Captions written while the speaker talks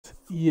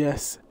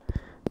Yes,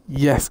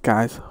 yes,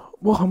 guys.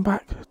 Welcome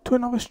back to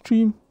another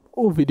stream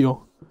or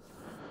video,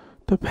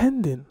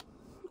 depending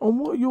on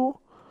what you're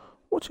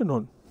watching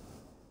on.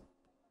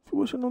 If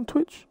you're watching on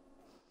Twitch,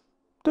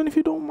 then if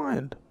you don't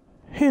mind,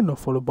 hitting the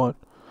follow button,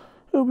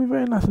 it'll be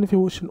very nice. And if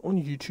you're watching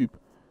on YouTube,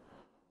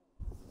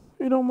 if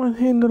you don't mind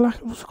hitting the like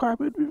and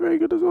subscribe, it'd be very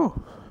good as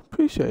well.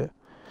 Appreciate it.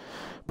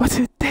 But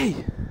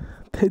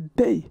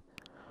today,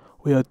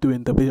 we are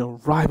doing Division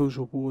Rivals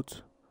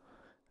Rewards,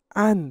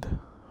 and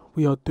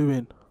we are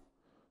doing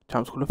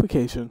Champs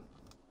Qualification.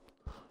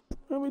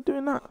 We'll be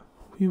doing that.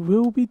 We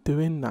will be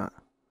doing that.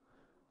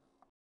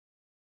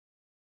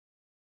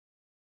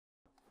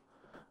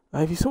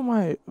 If you saw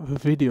my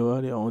video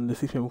earlier on the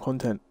 6 PM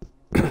content,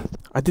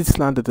 I did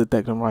slander the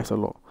Declan Rice a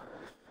lot.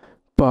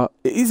 But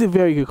it is a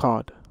very good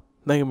card.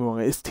 Don't get me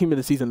wrong, it's Team of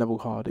the Season level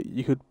card.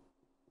 You could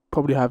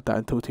probably have that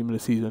until Team of the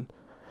Season.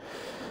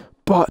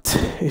 But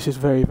it's just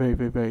very, very,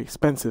 very, very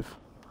expensive.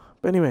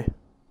 But anyway,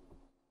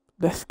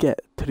 let's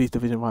get to these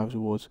Division Rivals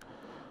Awards.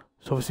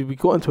 So obviously we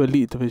got into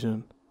Elite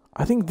Division.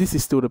 I think this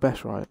is still the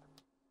best, right?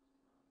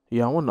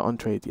 Yeah, I want the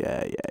untrade.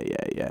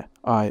 Yeah.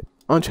 Alright,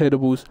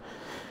 untradables.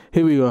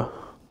 Here we go.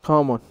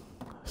 Come on.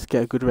 Let's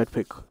get a good red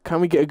pick.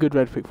 Can we get a good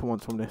red pick for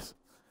once from this?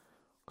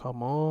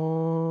 Come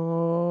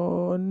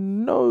on.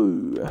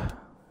 No.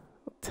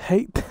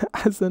 Take that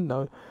as a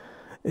no.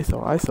 It's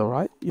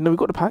alright. You know, we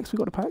got the packs.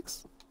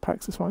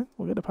 Packs is fine.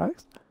 We'll get the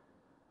packs.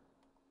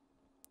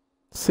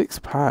 6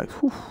 packs.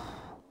 Whew.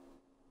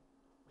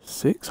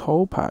 6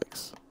 whole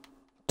packs.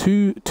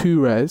 Two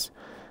rares.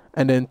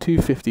 And then 2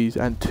 50s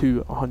and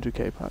 2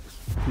 100k packs.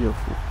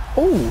 Beautiful.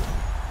 Oh!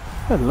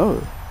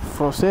 Hello.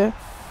 Francais.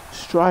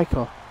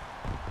 Striker.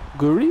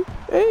 Guri.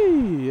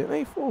 Hey! An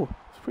A4.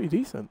 It's pretty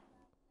decent.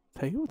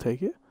 We'll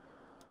take it.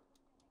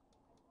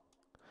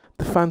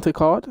 The Fanta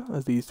card,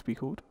 as they used to be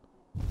called.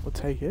 We'll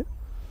take it.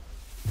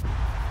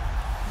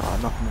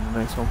 Nothing in the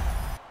next one.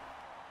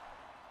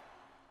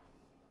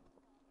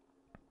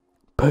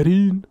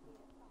 Perrine.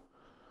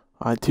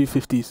 Alright, 2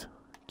 50s.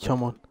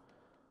 Come on.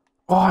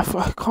 Oh, I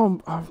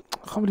can't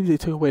believe they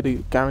took away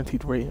the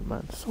guaranteed rating,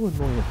 man. So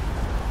annoying.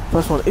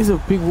 First one is a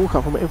big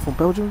walkout from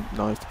Belgium.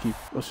 Nice to keep.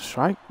 What's a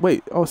strike?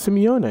 Wait,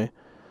 Simeone.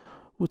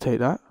 We'll take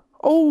that.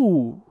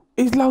 Oh,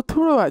 it's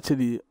Lautaro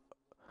actually.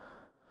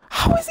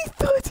 How is he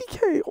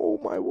 30k? Oh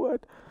my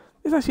word.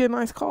 It's actually a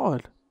nice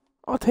card.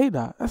 I'll take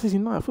that. That's actually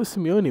nice. I thought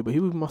Simeone, but he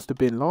must have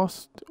been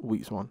last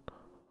week's one.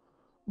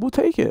 We'll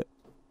take it.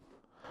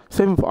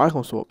 Save him for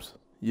icon swaps.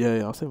 Yeah,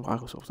 I'll save him for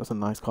icon swaps. That's a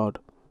nice card.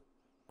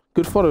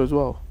 Good follow as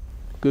well.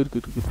 Good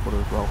follow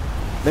as well.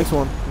 Next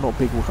one, not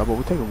big walkout, but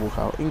we'll take a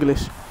walkout.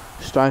 English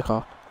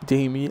striker,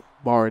 Jamie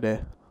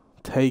Barade.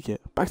 Take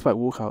it. Back-to-back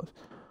walkouts.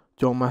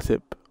 John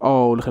Massip.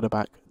 Oh, look at the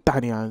back.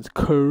 Danny Irons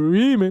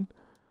creaming.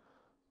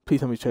 Please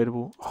tell me he's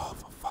tradable. Oh,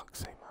 for fuck's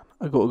sake, man.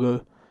 I gotta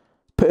go.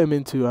 Put him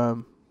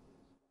into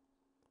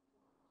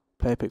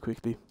player pick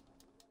quickly.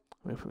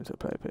 Let me put him into a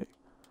player pick.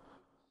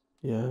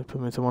 Yeah, put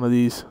him into one of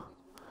these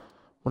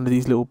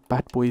little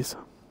bad boys.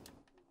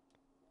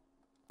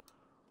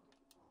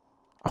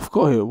 I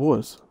forgot who it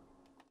was.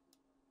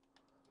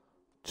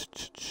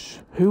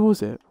 Who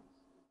was it?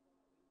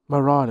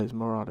 Morales.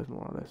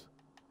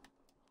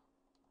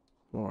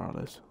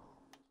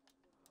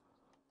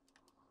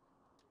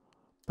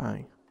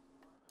 Bang.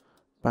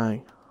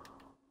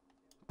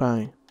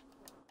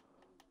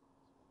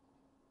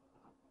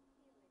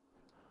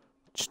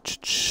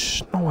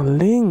 No one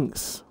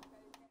links.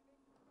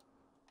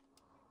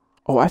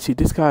 Oh, actually,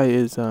 this guy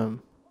is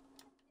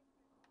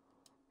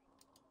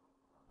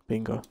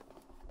bingo.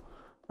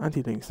 And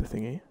he links the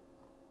thingy.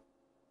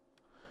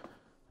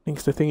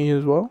 Links the thingy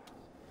as well.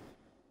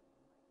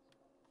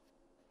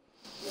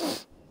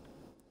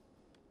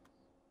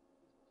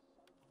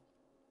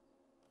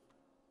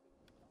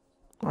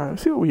 Alright,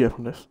 let's see what we get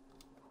from this.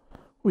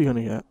 What are you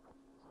gonna get?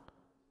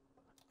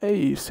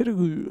 Hey,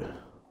 Sirigu.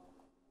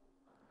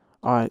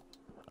 Alright,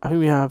 I think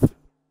we have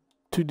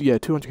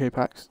 200k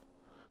packs.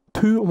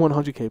 2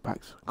 100k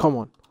packs. Come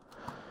on.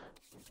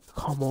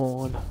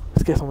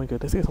 Let's get something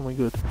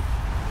good.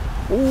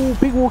 Oh,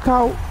 big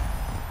walkout.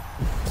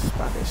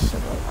 Spanish.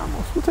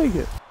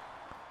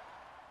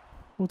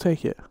 We'll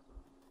take it.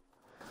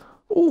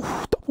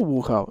 Oh,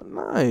 double walkout.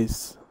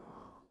 Nice.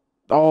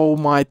 Oh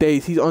my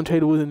days. He's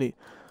untradeable, isn't he?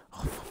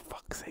 Oh, for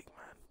fuck's sake,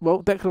 man.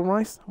 Well, Declan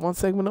Rice, one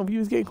segment of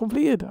you is getting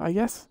completed, I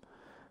guess.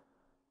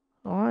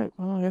 Alright,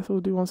 well, I guess we'll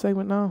do one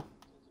segment now.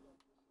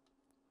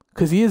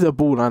 Because he is a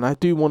baller, and I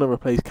do want to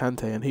replace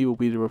Kante, and he will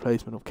be the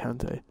replacement of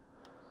Kante.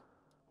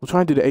 We'll try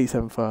and do the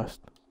 87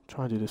 first.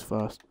 Try and do this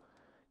first.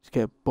 Just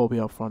get Bobby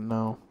up front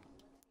now.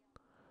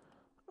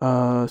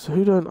 So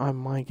who don't I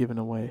mind giving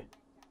away?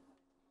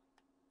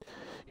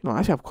 You know, I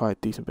actually have quite a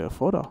decent bit of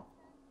fodder.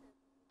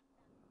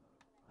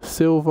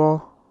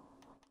 Silver.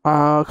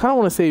 I kind of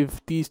want to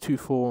save these two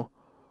for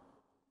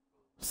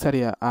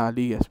Serie A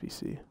League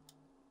SBC.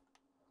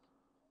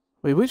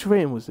 Wait, which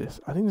rating was this?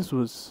 I think this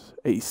was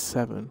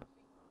 87.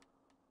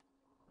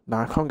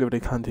 Nah, I can't give it a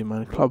Kante,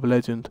 man. Club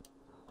legend.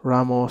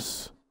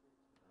 Ramos.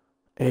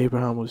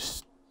 Abraham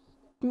was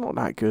not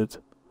that good.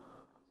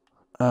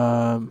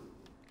 And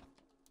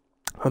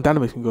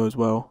Dynamics can go as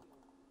well.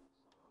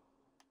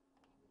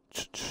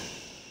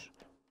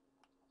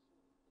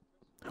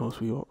 Who else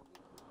we got?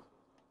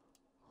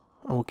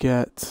 And we'll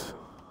get...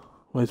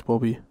 Where's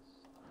Bobby?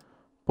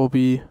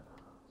 Bobby.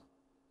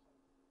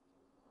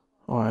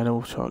 Alright, and then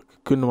we'll chuck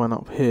Gundogan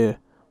up here.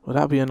 Will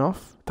that be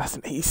enough? That's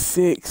an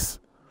 86.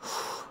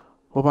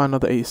 What about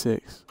another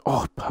 86?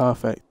 Oh,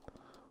 perfect.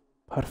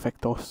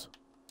 Perfectos.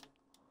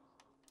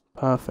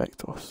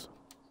 Perfectos.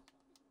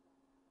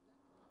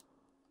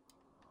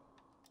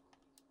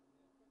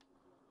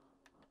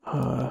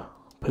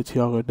 Put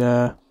Thiago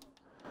there.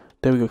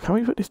 There we go. Can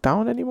we put this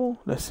down anymore?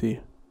 Let's see.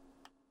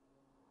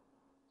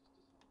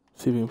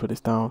 See if we can put this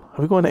down. Have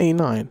we got an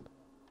 89?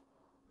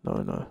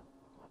 No.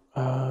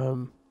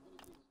 I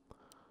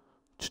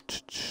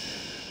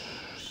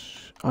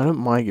don't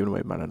mind giving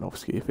away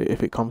Malinovsky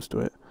if it comes to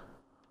it.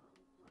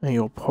 Ain't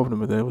got a problem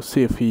with it. We'll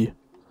see if he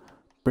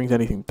brings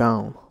anything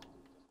down.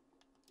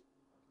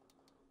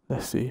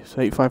 Let's see.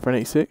 So 85 for an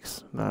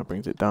 86. No, it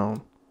brings it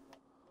down.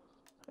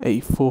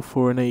 84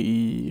 for an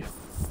 80.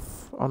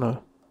 Oh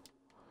no.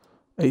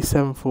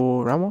 87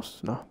 for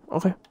Ramos? No.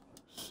 Okay.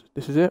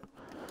 This is it.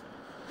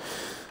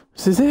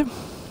 This is it.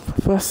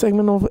 First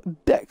segment of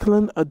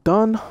Declan are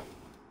done.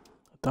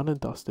 Done and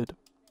dusted.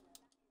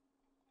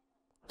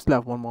 Still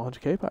have one more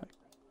 100k pack.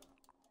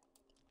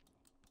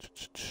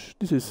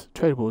 This is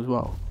tradable as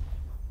well.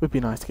 Would be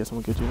nice to get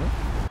someone good, you know.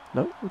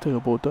 No, we'll take a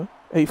board though.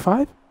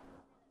 85?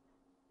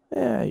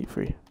 Yeah,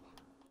 83.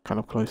 Kind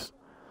of close.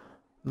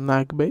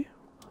 Nagbe?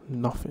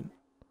 Nothing.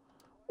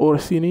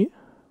 Orsini?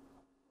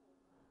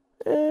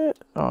 Oh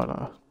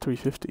no,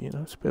 350, you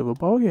know, it's a bit of a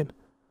bargain.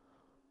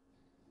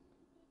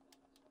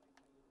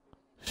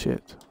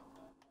 Shit.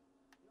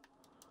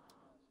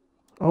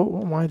 Oh,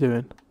 what am I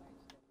doing?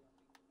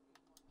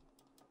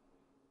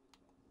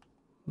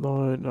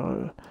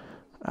 No.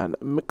 And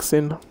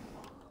mixing.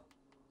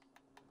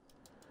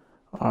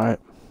 Alright.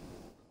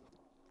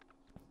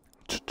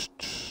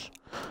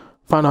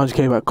 Final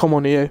 100k back. Come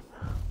on, EA.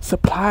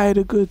 Supply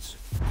the goods.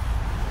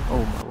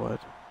 Oh my word.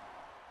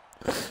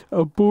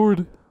 A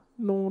board.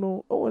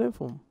 No. Oh, an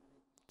inform.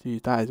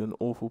 Jeez, that is an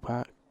awful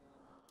pack.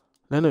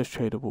 Leno's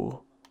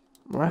tradable.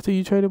 Morata,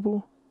 you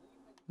tradable?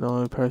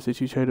 No.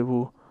 Perisic, you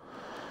tradable?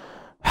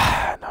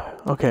 No.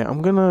 Okay,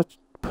 I'm gonna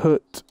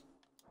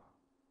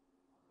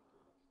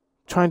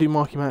try and do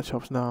marquee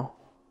matchups now.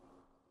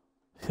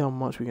 See how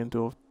much we can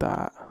do of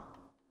that.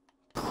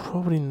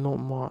 Probably not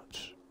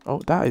much.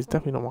 Oh, that is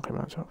definitely not marquee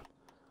matchups.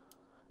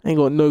 Ain't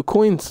got no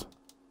coins.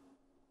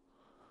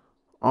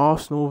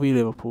 Arsenal v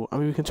Liverpool. I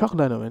mean, we can chuck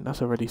Leno in.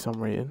 That's already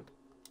some rating.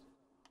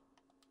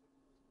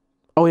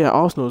 Oh yeah,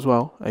 Arsenal as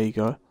well. There you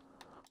go.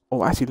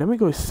 Oh, actually, let me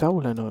go sell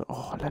Leno.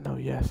 Oh, Leno,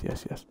 yes.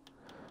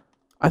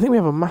 I think we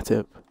have a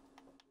Matip.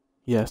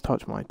 Yes,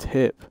 touch my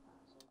tip.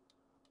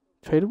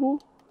 Tradable?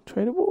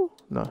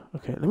 No.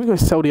 Okay, let me go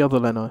sell the other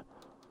Leno.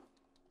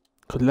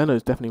 Because Leno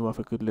is definitely worth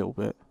a good little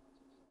bit.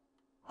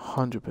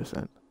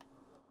 100%.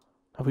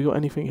 Have we got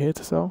anything here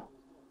to sell?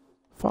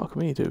 Fuck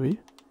me, do we?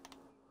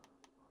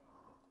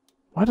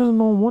 Why doesn't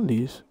no one want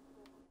these?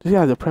 This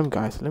guy's a Prem,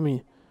 guys. Let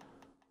me...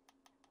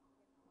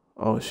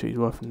 Oh, shit, he's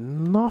worth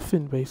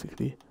nothing,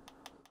 basically.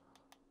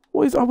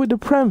 What is up with the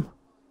Prem?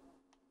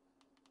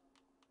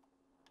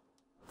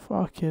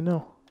 Fucking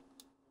hell.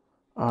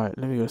 Alright,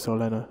 let me go sell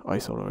Leno. Oh, he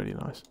sold already,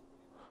 nice.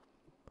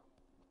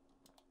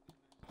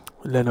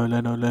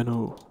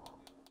 Leno.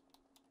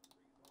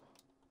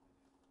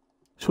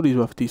 Surely he's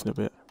worth a decent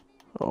bit.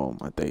 Oh,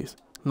 my days.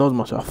 Not as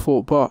much as I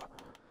thought, but...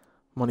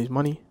 Money's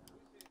money.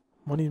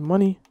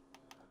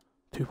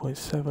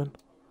 2.7.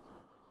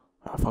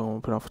 I think I'm going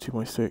to put it out for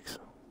 2.6.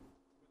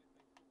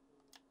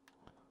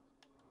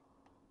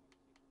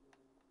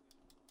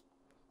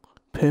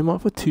 Pay him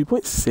up for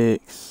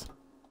 2.6.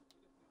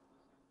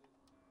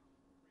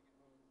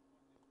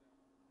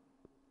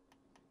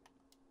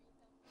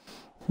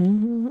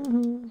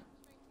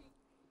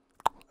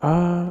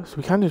 So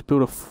we can just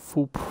build a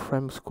full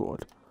Prem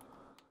squad.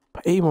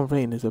 But 81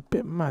 rating is a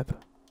bit mad.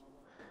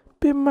 A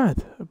bit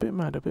mad.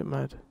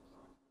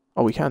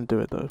 Oh, we can do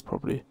it though,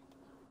 probably.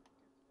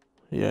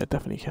 Yeah,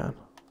 definitely can.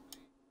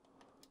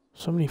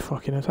 So many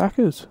fucking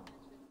attackers.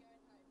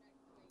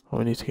 Oh,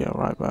 we need to get it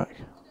right back.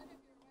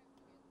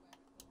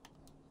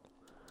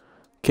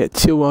 Get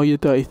chill while you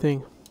dirty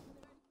thing.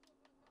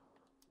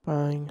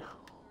 Bang.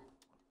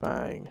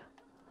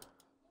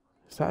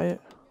 Is that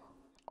it?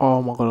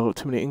 Oh my god, I got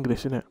too many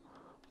English in it.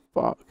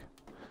 Fuck.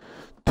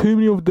 Too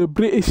many of the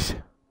British.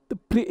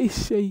 Too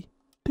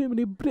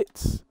many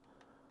Brits.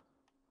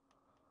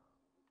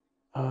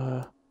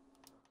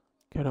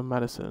 Get a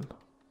Madison.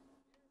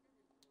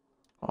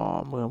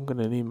 Oh, I'm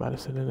gonna need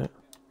Madison in it.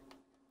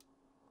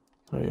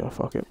 There you go,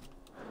 fuck it.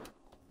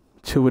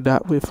 Chill with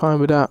that, we're fine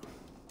with that.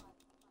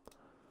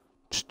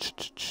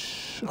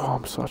 Oh,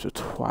 I'm such a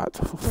twat.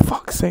 For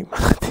fuck's sake,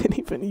 man, I didn't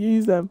even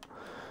use them.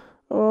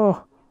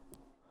 Oh.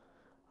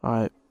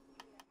 Alright.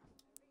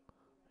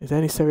 Is there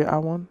any Serie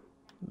A one?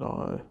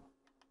 No.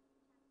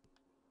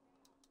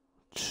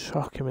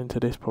 Chuck him into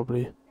this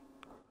probably.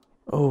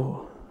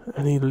 Oh,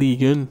 Any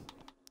Ligue 1?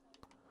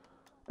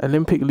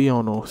 Olympic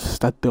Lyon or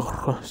Stade de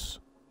Reims?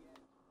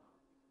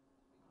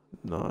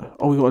 No.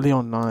 Oh, we got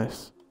Lyon.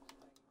 Nice.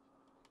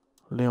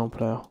 Lyon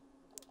player.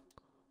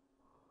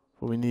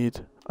 But we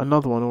need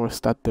another one or a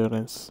Stade de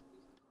Reims.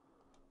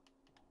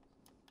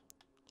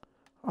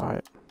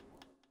 Alright.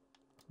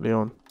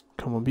 Lyon.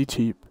 Come on, be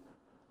cheap.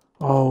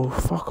 Oh,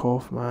 fuck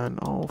off, man.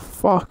 Oh,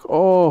 fuck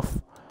off.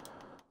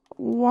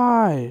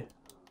 Why?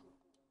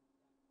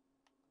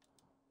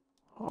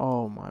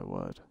 Oh, my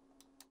word.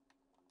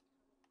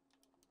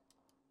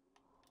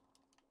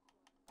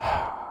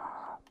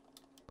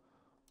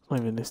 Not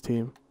even this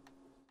team.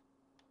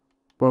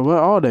 Bro, where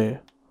are they?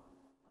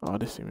 Oh,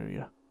 this team, maybe,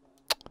 yeah.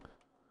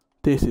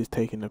 This is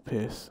taking the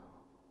piss.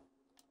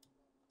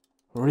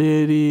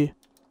 Really?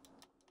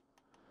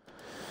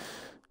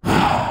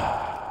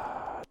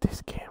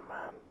 This game,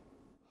 man.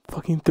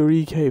 Fucking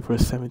 3k for a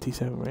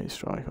 77 rate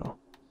striker.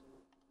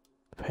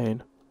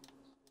 Pain.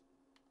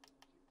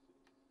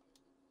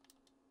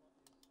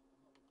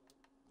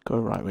 Go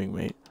right wing,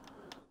 mate.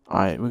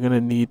 Alright, we're gonna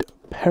need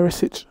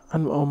Perisic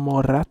and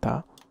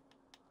Morata.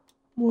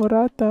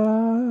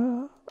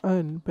 Morata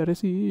and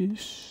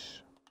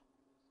Perisic.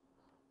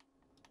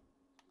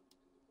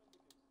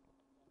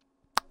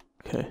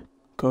 Okay,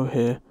 go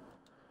here.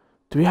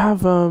 Do we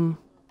have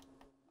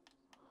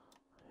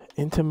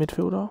Inter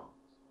midfielder?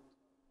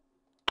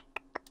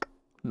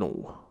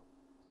 No.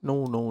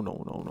 No.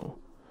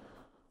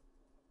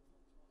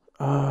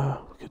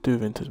 We could do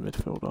with Inter's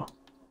midfielder.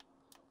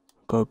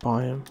 Go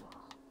buy him.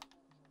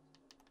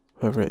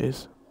 Whoever it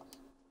is.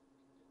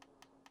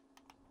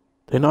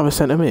 They not have a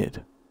centre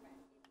mid.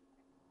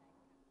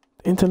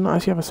 Inter not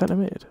actually have a centre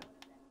mid.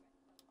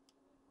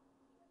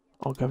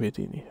 Oh,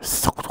 Gaviadini.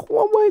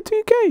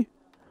 1.2k.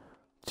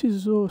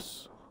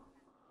 Jesus.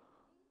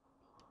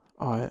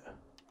 Alright.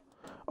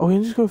 Oh, we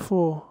can just go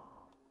for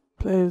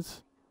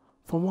players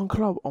from one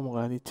club. Oh my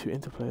god, I need 2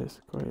 Inter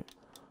players. Great.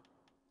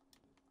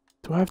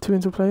 Do I have 2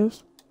 Inter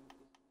players?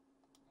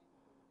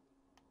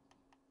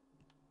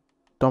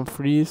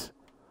 Dumfries.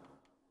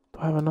 Do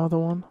I have another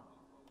one?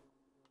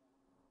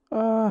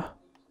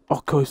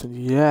 Oh, Coulson.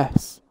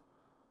 Yes.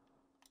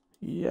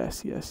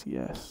 Yes.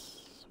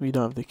 We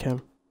don't have the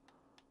chem.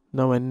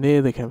 Nowhere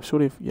near the chem.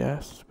 Surely,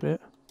 yes,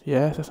 bit.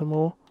 Yes, that's some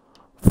more.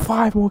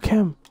 5 more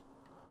chem.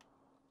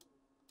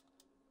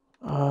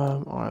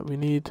 Alright, we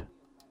need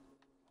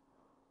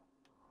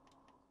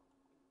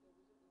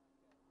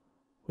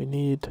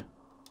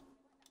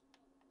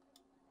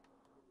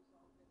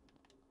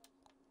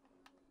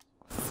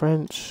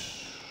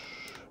French.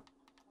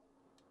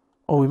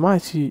 Oh, we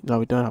might see. No,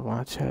 we don't have one.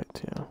 I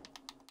checked, yeah.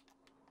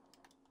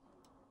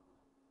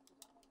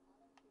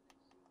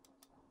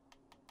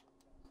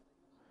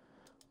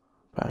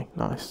 Bang,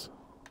 nice.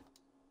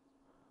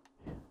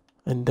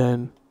 And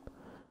then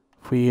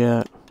if we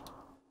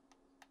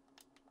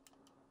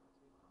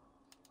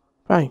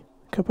bang,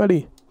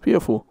 Capelli,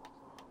 beautiful.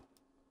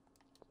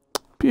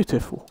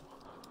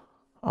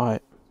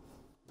 Alright.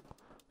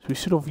 So we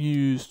should have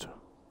used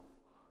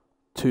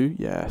 2.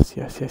 Yes.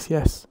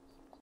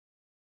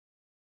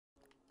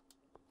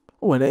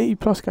 Oh, an 80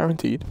 plus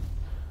guaranteed.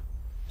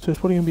 So it's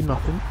probably gonna be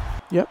nothing.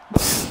 Yep.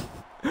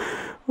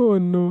 Oh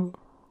no.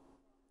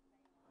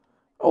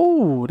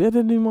 Oh, they're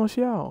the new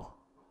Martial.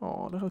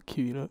 Oh, look how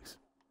cute he looks.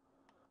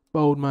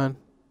 Bold man.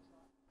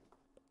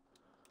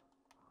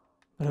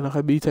 Looking like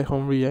a B-Tech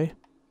Henry, eh?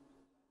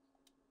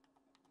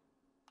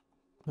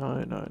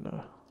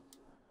 No.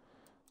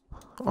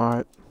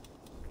 Alright.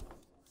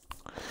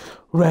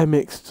 Rare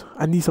mixed.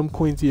 I need some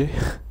coins here.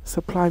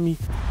 Supply me.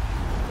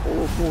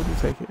 Oh, more than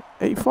take it.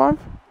 85?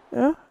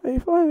 Yeah?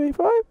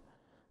 85?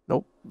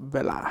 Nope.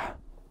 Vela.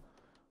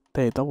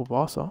 They double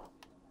Barca.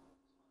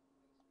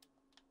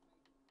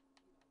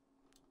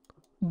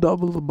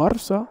 Double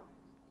Barca.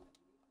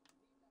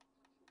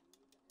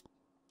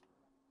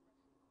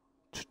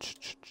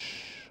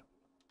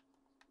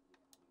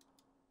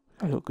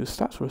 I got good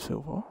stats for a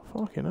silver.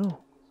 Fucking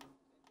hell.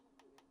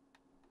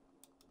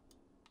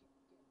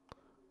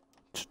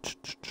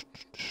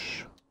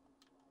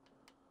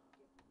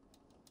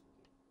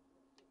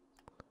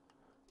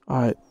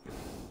 Alright.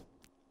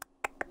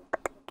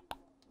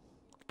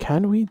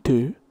 Can we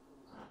do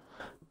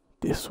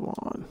this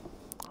one?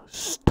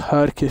 It's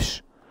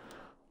Turkish.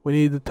 We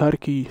need the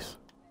turkeys.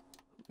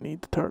 We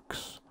need the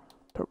Turks.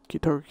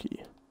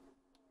 Turkey.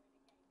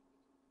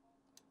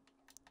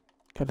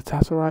 Get the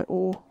tassel right.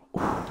 Oh,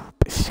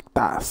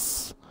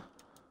 Beşiktaş.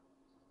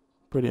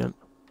 Brilliant.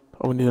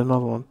 Oh, we need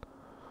another one.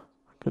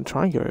 I can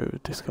try and get over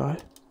with this guy.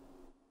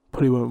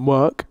 Probably won't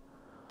work.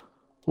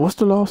 What's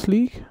the last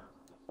league?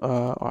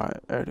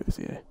 Alright, there it is,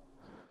 yeah.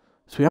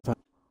 So we have that.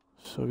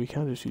 So we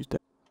can just use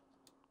that.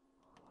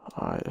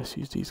 Alright, let's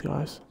use these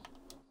guys.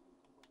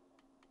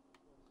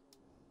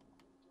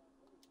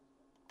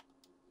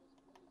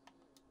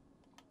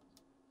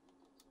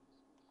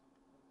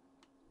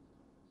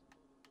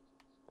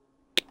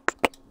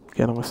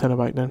 Get on my centre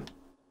back then.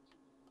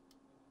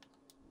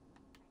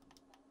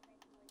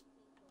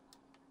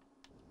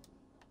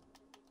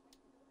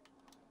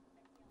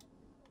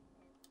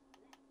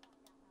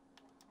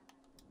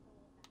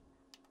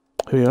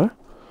 Here we go.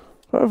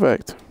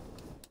 Perfect.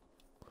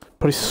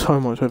 Probably so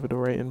much over the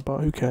rating, but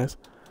who cares?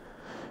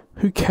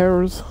 Who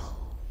cares?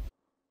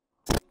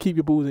 Keep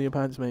your balls in your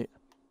pants, mate.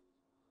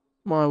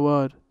 My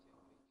word.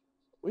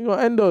 We got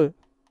Endo.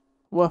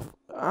 Worth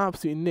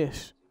absolutely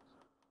niche.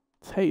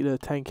 Take the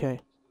 10k.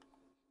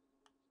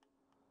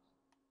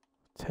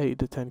 Take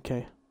the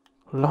 10k.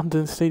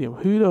 London Stadium.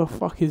 Who the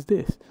fuck is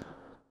this?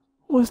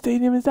 What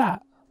stadium is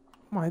that?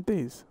 My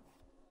days.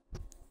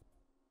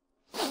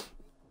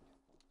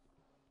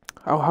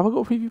 Oh, have I got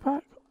a preview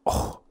pack?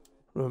 Oh,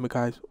 remember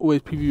guys,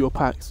 always preview your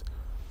packs.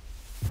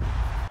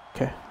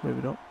 Okay,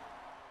 maybe not.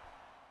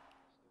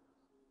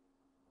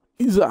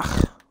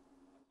 Isaac.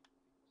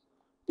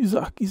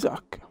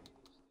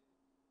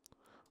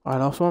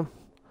 Alright, last one.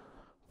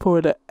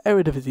 For the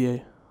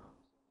Eredivisie.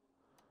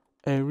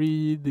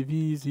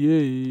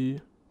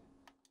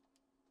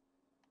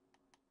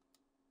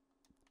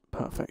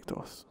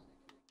 Perfectos.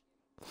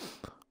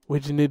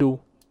 Widgeniddle.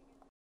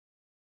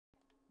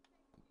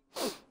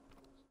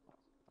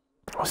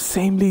 Oh,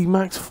 same league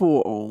max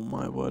 4. Oh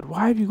my word.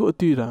 Why have you got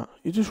to do that?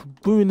 You're just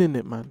ruining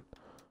it, man.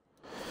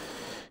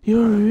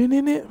 You're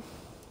ruining it.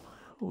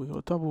 Oh, we got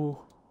a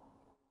double.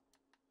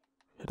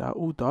 Hit that.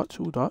 All Dutch.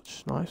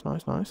 Nice.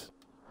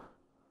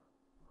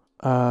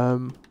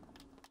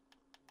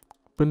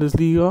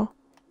 Bundesliga.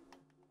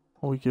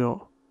 Oh, we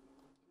got.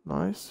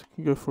 Nice.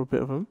 Can go for a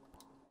bit of them.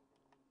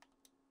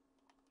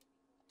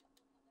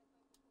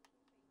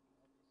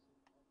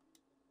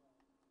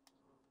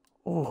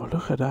 Oh,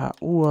 look at that.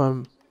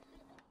 Oh,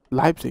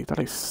 Leipzig. That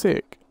looks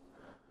sick.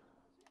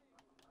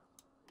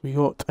 We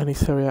got any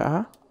Serie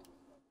A?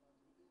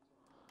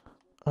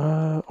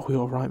 Oh, we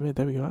got right mid.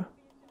 There we go.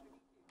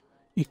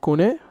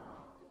 Ikone.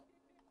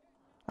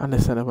 And the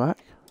centre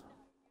back.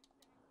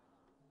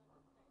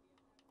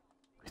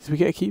 Did we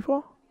get a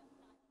keeper?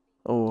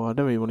 Oh, I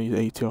don't really want to use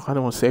 82. I kind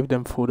of want to save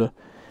them for the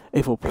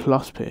A4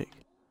 plus pick.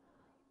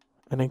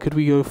 And then could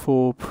we go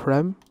for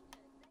Prem?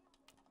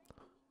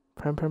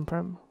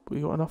 Prem.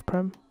 We got enough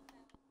Prem?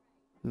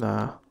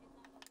 Nah.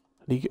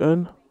 League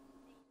 1.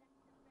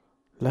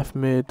 Left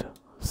mid.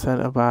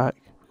 Centre back.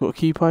 Got a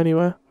keeper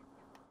anywhere?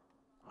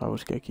 I will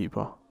just get a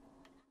keeper.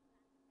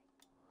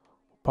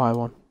 Buy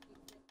one.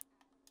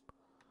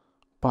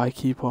 Buy a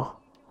keeper.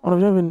 Oh no,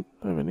 we don't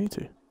even need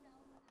to.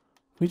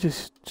 We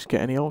just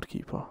get any old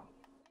keeper.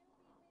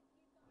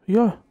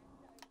 Yeah.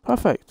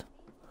 Perfect.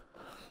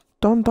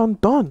 Done.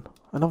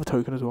 Another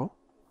token as well.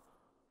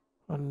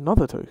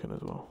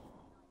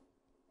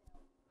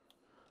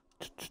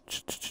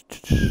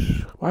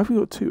 Why have we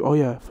got 2? Oh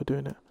yeah, for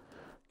doing it.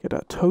 Get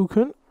that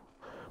token.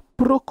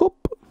 Broke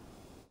up.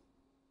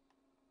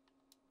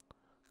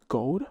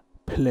 Gold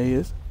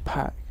players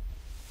pack.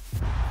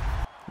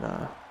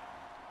 Nah.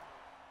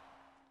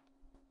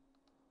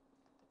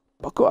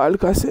 Paco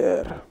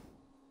Alcacer.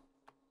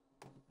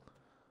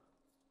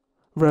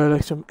 Rare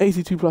election.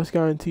 82 plus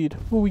guaranteed.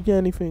 Will we get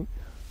anything?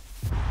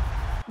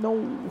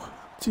 No.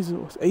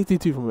 Jesus.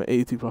 82 from an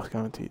 82 plus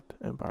guaranteed.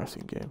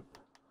 Embarrassing game.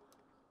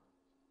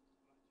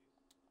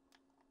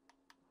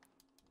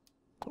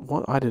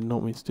 What? I did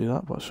not mean to do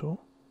that, but sure.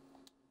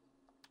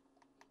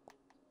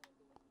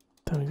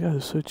 Damn, these guys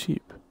are so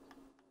cheap.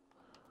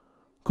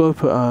 Go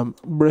put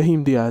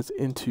Brahim Diaz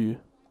into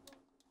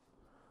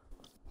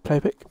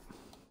player pick.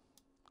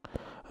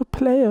 A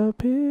player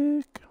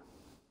pick.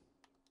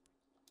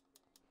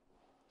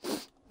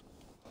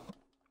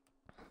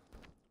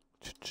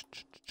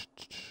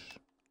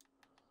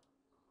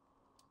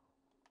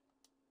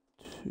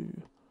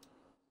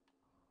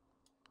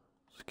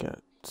 Let's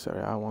get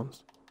Serie A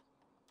ones.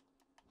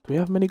 Do we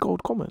have many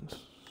gold commons?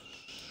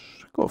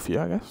 Got a few,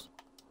 I guess.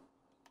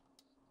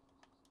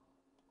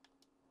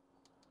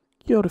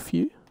 Got a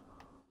few.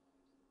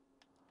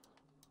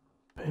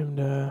 Put him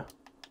there.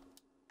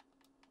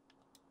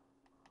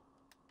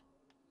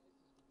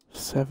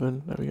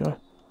 7. There we go.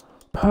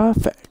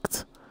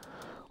 Perfect.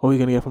 What are we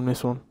gonna get from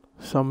this one?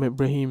 Summit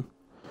Brahim.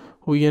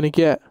 What are we gonna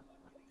get?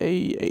 A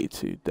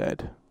 82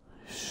 dead.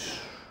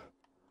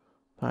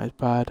 That is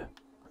bad.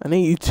 An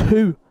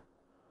 82.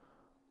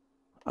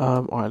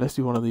 Alright, let's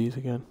do one of these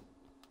again.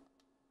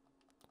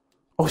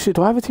 Oh shit,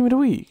 do I have a team of the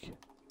week?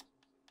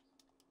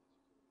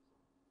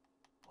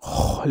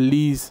 Oh,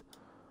 Lee's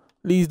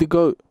the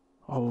GOAT.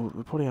 Oh,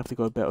 we probably have to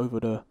go a bit over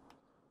the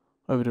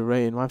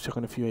rating. Might have chuck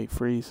on a few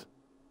 8-3s.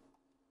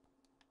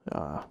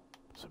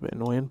 It's a bit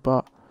annoying,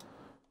 but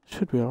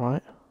should be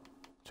alright.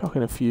 Chuck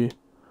in a few. If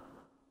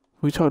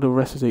we chuck the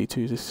rest as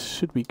 82s, this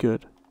should be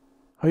good.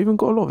 I've even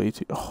got a lot of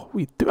 82s. Oh,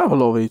 we do have a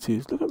lot of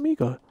 82s. Look at me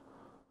go.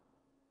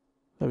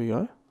 There we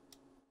go.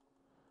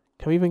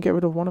 Can we even get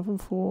rid of one of them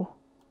for...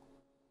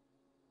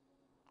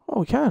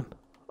 Oh, we can.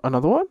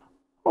 Another one?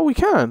 Oh, we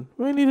can.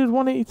 We only needed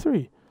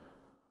 183.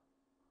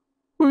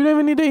 We don't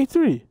even need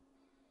 83.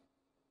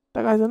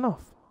 That guy's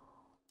enough.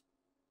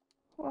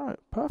 Alright,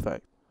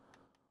 perfect.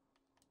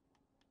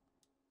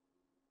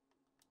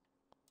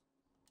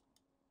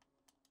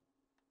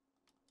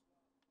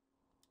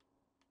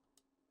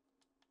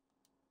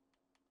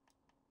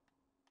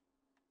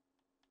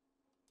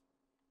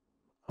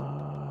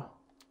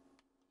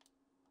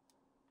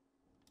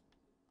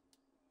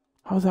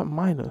 How's that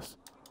minus?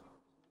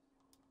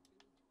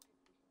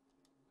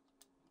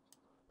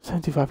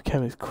 75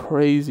 chem is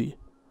crazy.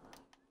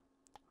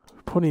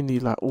 We probably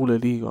need like all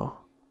illegal.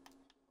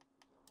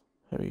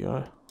 There we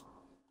go.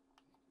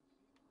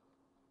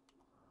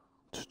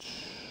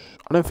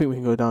 I don't think we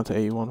can go down to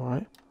 81,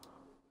 right?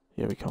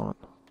 Yeah, we can't.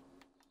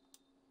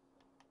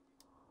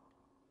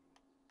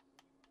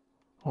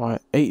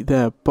 Alright, 8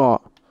 there,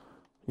 but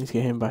we need to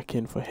get him back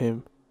in for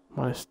him.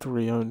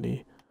 -3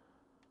 only.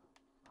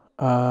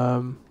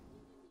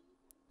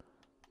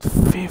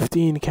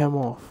 15 chem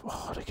off.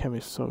 Oh, the chem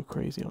is so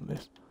crazy on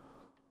this.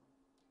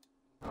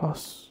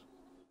 Plus.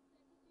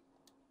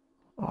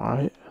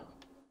 Alright.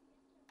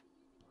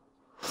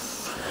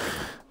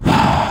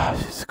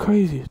 It's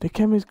crazy. The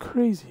chem is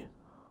crazy.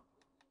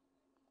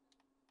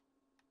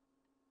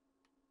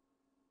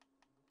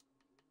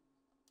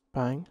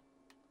 Bang.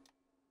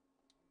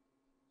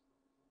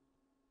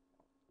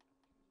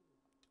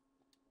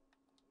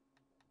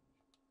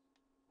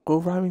 Go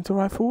rhyming to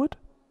right forward?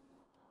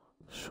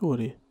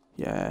 Surely.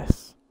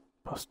 Yes.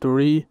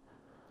 +3.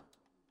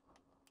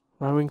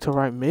 Rhyming to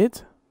right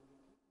mid?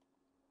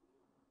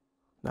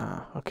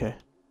 Nah, okay.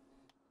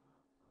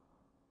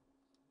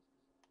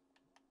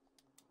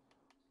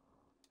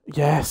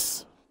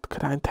 Yes. Look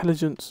at that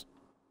intelligence.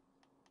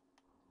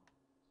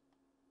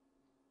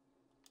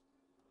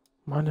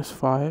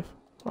 -5.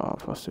 Oh,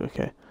 +2,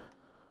 okay.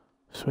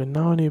 So we're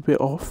now only a bit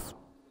off.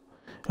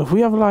 If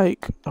we have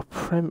like a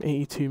Prem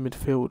 82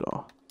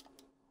 midfielder,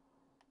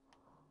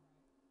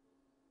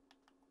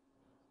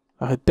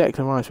 like a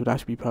Declan Rice would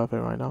actually be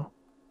perfect right now.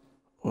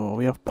 Oh,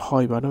 we have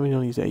Pi, but I don't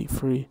really use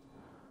 83.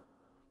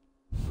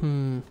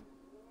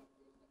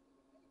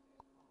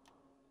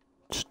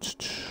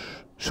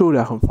 Surely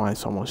I can find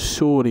someone.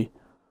 Surely.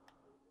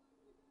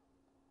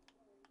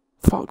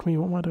 Fuck me,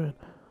 what am I doing?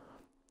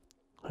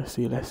 Let's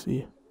see, let's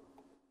see.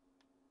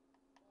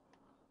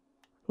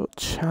 Got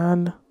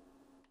Chan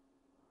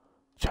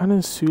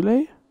and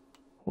Sule?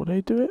 Will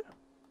they do it?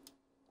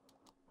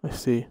 Let's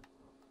see.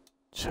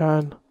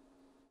 Chan.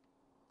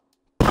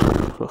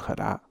 Look at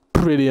that.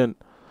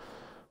 Brilliant.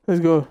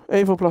 Let's go.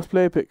 84 plus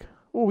player pick.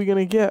 What are we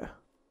gonna get?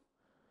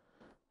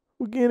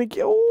 We're gonna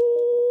get.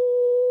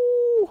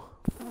 Oh,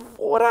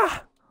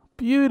 fodder.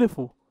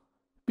 Beautiful.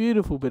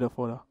 Beautiful bit of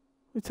fodder.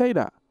 We take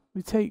that.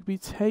 We take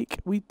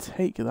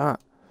that.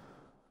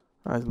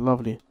 That is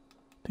lovely.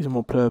 Do some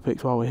more player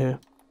picks while we're here.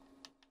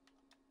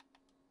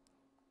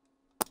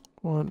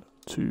 1,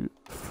 2,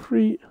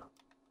 3.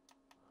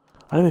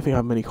 I don't think I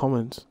have many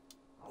commons.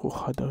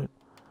 Oh, I don't.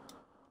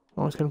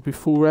 Oh, it's going to be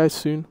full rares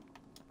soon.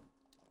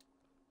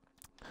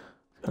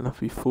 It's going to have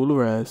to be full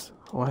rares.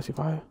 Oh, actually, if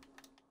I...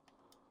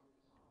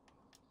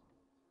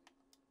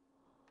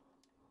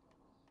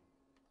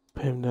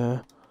 Put him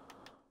there.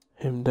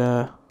 Him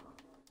there.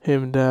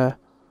 Him there.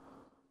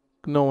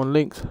 No one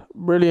linked.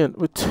 Brilliant.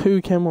 With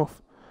 2 came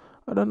off.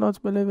 I don't know how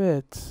to believe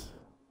it.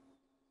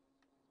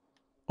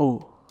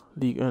 Oh,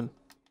 League 1.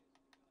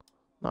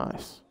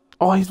 Nice.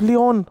 Oh, he's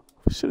Leon.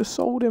 I should have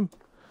sold him.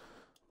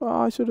 Oh,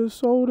 I should have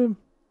sold him.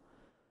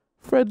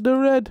 Fred the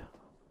Red.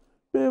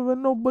 Bit of a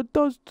knob, but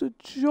does the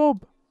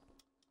job.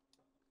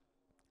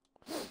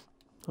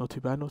 Not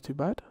too bad, not too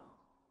bad.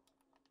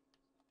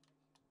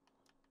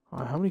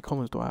 Alright, how many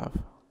commons do I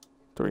have?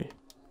 3.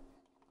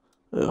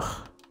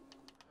 Ugh.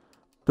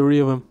 3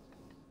 of them.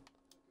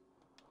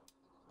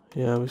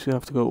 Yeah, we're just gonna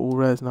have to go all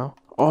rares now.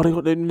 Oh, they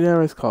got the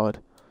Neres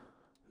card.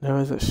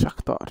 Neres at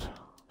Shakhtar.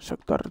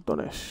 Shakhtar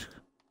Donetsk.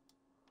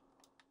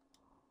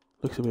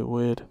 Looks a bit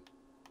weird.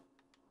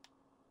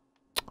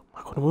 Oh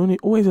my god, I'm only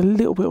always a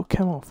little bit of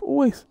chem off.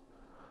 Always.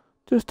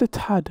 Just a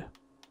tad.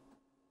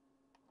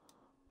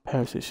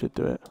 Perisic should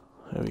do it.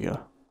 There we go.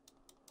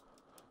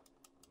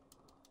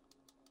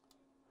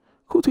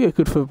 Cool to get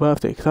good for a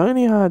birthday, because I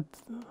only had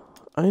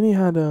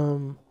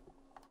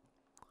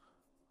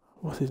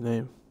what's his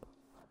name?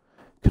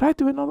 Could I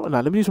do another one? Nah,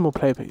 let me do some more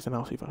player picks and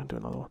I'll see if I can do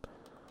another one.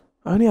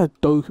 I only had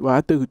Doku. Well, I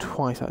had Doku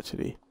twice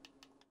actually.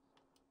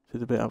 Which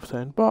is a bit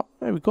upsetting, but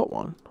hey, we got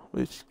one,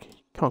 which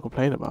can't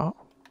complain about.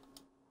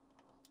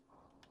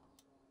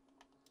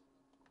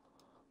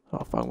 Oh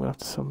fuck, I'm gonna have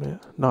to submit.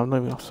 No, I'm not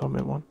even gonna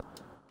submit one.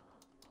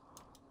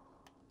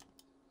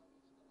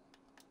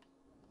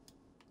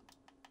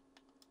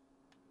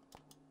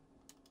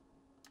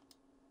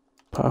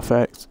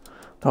 Perfect.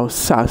 That was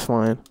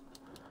satisfying.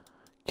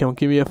 Come on,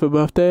 give me a for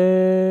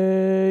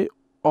birthday.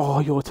 Oh,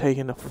 you're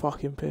taking the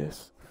fucking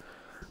piss.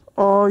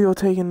 Oh, you're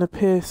taking the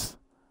piss.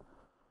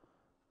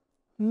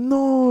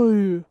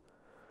 No.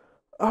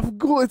 I've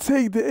got to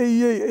take the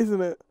 88,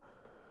 isn't it?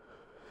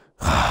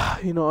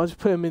 You know, I'll just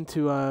put him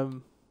into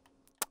I'll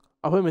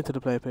put him into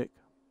the player pick.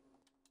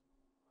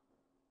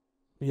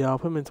 Yeah, I'll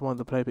put him into one of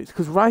the player picks.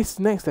 Because Rice's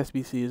next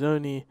SBC is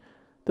only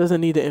doesn't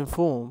need it in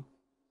form.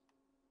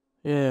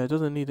 Yeah, it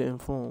doesn't need it in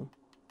form.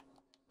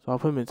 So I'll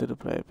put him into the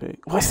player pick.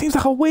 Oh, it seems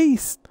like a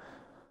waste.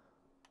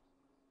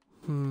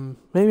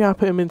 Maybe I'll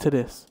put him into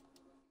this.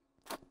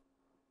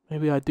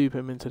 Maybe I do put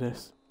him into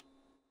this.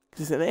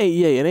 Because it's an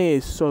 88. An 88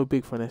 is so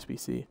big for an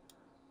SBC.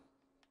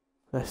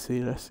 Let's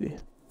see, let's see.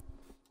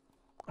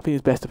 I think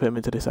it's best to put him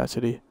into this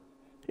actually.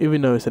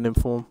 Even though it's an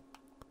inform.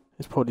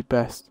 It's probably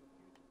best.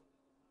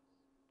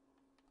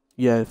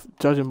 Yeah,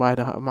 judging by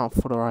the amount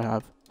of fodder I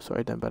have.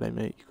 Sorry, Dembele,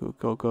 mate. You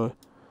could go.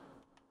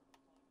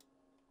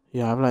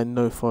 Yeah, I have like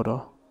no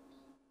fodder.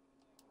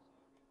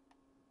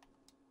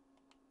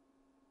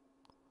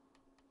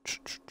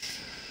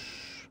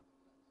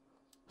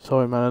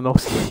 Sorry, man. And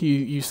obviously,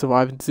 you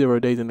survived 0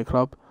 days in the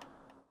club.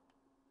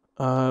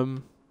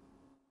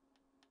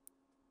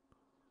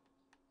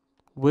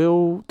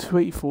 Will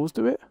 284s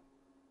do it?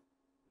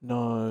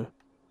 No.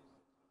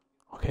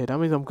 Okay, that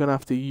means I'm gonna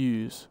have to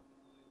use.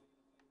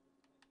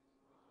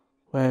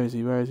 Where is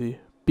he?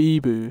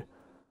 Bibu.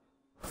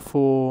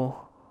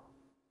 For.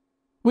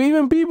 Well,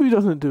 even Bibu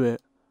doesn't do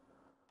it.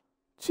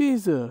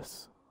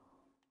 Jesus.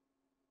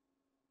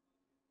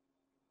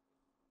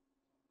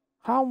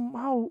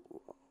 How?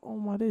 Oh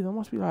my days! I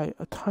must be like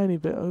a tiny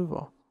bit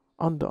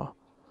under.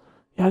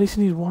 Yeah, at least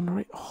I need 1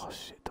 rate. Oh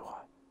shit!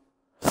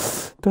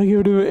 Do I get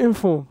rid of an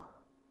inform?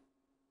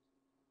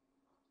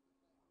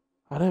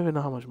 I don't even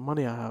know how much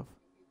money I have.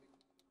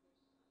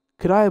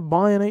 Could I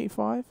buy an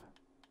 85?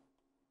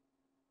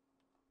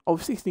 Oh,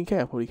 16k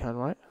I probably can,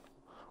 right?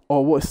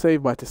 Oh, what is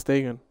saved by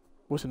Testegen?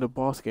 Watching the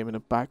Barca game in the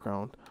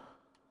background.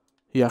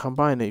 Yeah, I can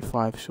buy an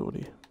 85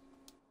 surely.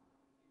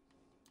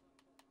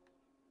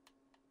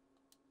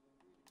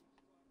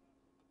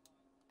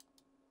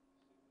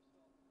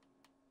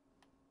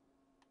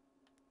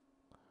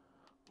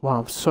 Wow,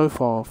 I'm so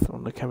far off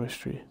on the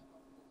chemistry.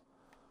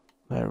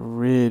 They're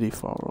really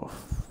far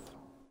off.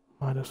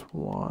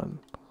 -1.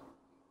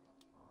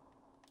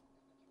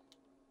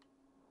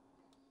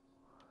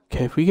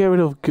 Okay, if we get rid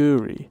of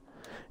Guri,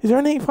 is there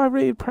an 85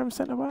 rated Prem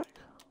centre back?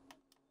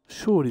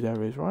 Surely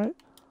there is, right?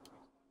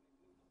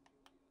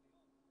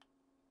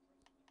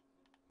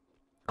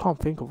 Can't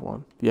think of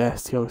one.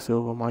 Yes, Thiago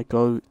Silva, my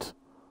goat.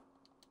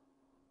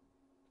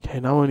 Okay,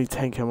 now only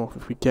 10 came off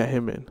if we get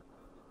him in.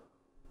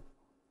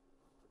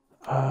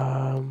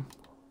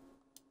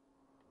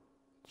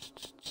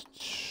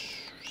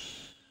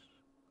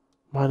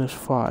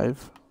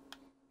 -5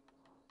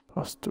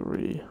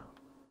 +3.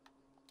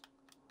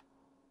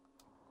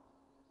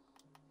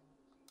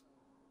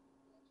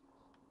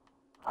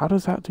 How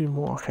does that do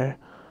more? Okay.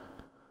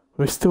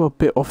 We're still a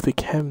bit off the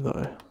chem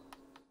though.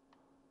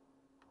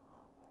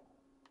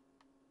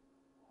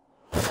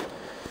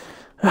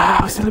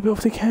 We're still a bit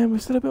off the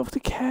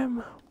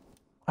chem.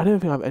 I don't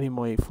think I have any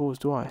more 84s,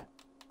 do I?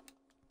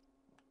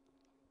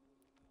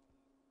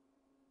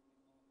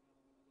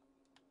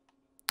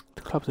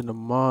 The club's in the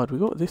mud. We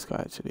got this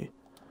guy actually.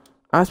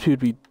 Aspi would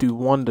be do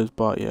wonders,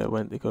 but yeah,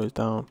 when it goes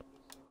down.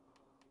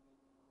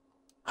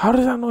 How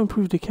does that not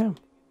improve the chem?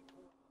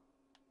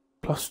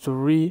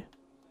 +3.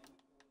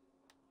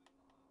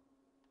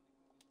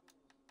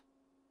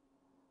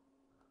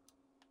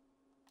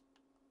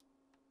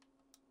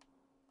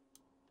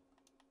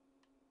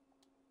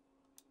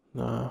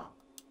 Nah.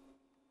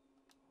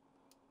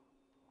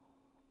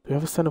 Do we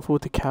have a centre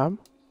forward to cam?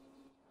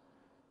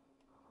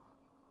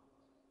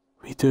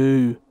 We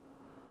do.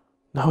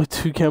 Now we're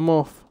 2 chem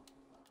off.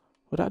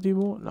 Would that do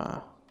more?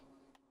 Nah.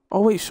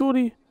 Oh wait,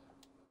 surely.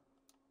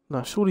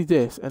 Nah, surely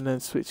this and then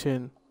switch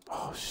in.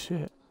 Oh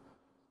shit.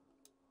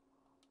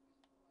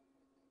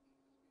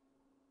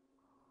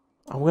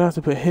 I'm gonna have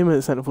to put him at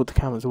the centre forward to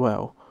cam as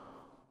well.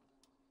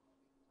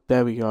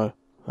 There we go.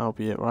 That'll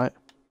be it, right?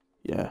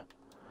 Yeah.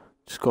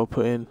 Just gotta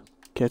put in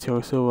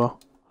Thiago Silva.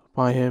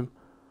 Buy him.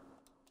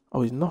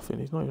 Oh, he's nothing.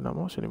 He's not even that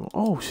much anymore.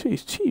 Oh shit,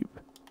 he's cheap.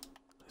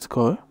 Let's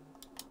go.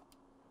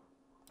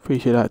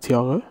 Appreciate that,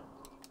 Thiago.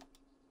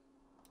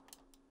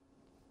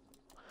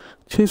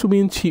 Cheers for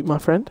being cheap, my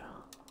friend.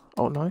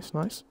 Oh, nice.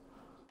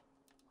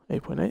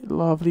 8.8.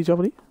 Lovely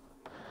jubbly.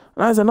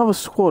 And there's another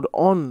squad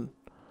on.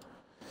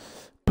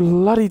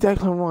 Bloody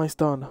Declan Rice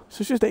done.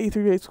 So it's just an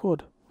 83 rate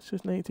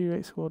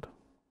squad.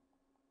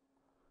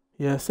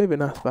 Yeah, save it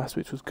Nasbas,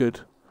 which was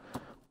good.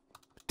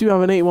 Do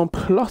have an 81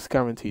 plus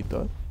guaranteed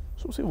though.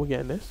 So we'll see if we're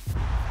getting this.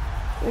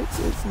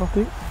 It's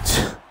nothing.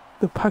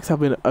 The packs have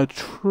been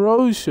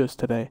atrocious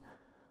today.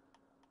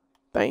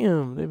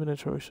 Damn, they've been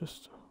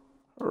atrocious.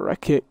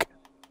 Rekic.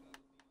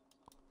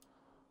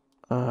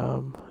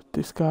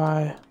 This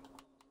guy.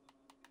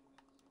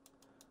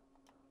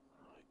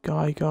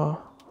 Geiger.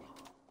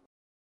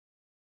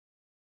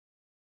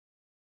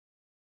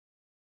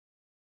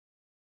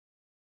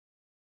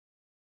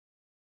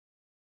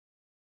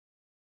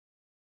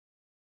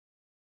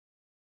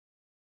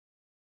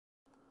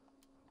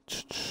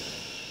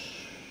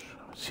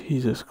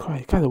 Jesus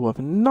Christ, guys are worth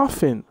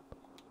nothing.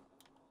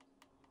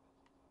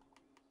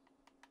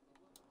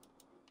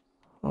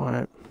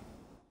 Alright.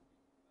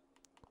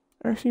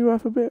 Actually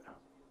worth a bit?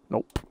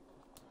 Nope.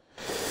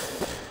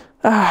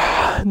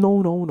 No.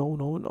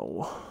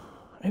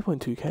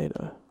 8.2k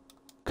though.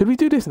 Could we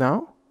do this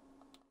now?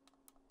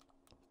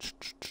 What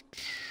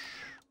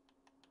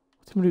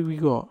team do we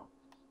got?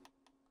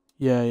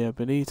 Yeah,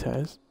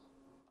 Benitez.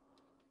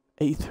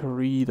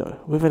 83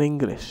 though, with an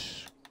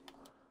English.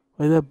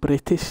 With a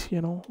British,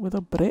 with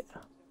a Brit.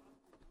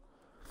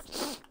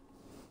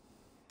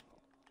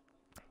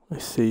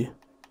 Let's see.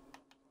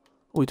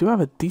 We do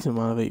have a decent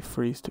amount of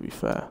 83s, to be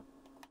fair.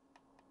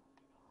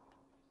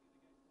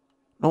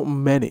 Not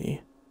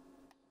many.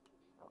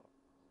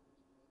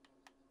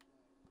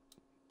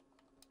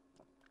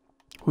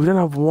 We don't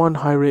have one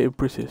high-rated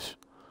British.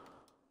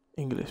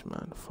 English,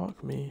 man.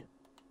 Fuck me.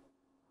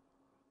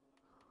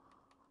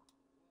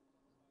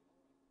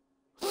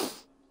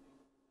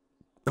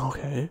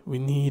 Okay, we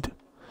need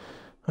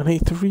an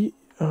 83,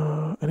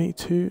 an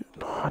 82.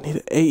 No, I need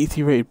an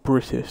 83 rated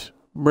British.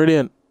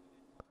 Brilliant.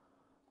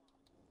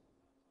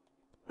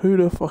 Who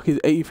the fuck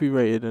is 83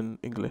 rated in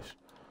English?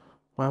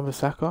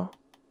 Wan-Bissaka?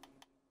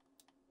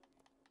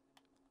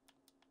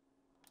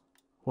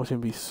 Watch him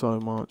be so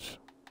much.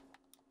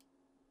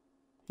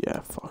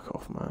 Yeah, fuck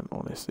off, man.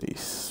 Honestly,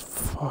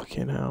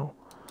 fucking hell.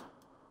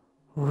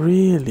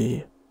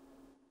 Really?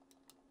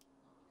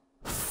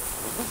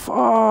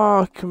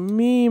 Fuck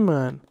me,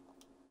 man.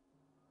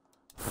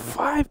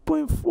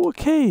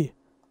 5.4k.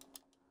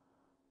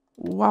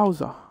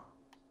 Wowza.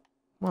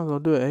 Might as well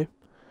do it, eh?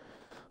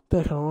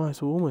 Declan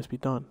Rice will almost be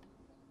done.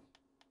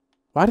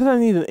 Why did I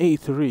need an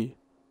 83?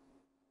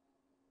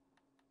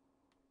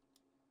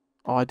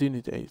 Oh, I do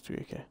need the 83,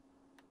 okay.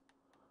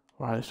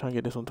 Right, let's try and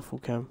get this onto full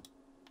cam.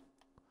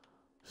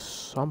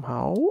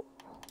 Somehow.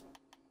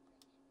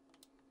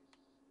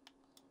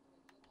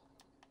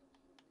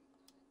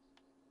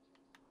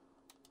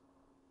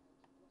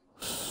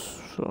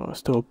 So,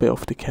 still a bit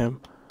off the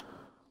cam.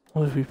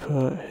 What if we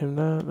put him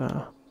there?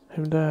 Nah.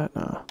 Him there?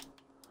 Nah.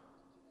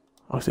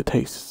 Oh, it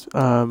takes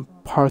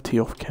party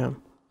off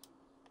cam.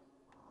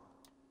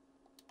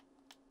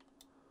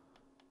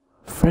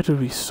 Fred would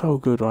be so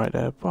good right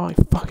there, but he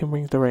fucking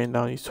brings the rating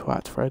down, you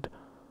twat, Fred.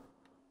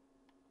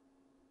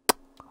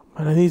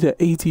 Man, I need an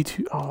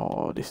 82.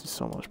 Oh, this is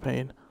so much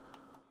pain.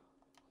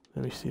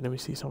 Let me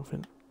see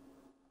something.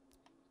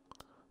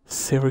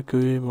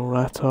 Sirigu,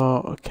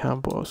 Morata,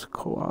 Campos,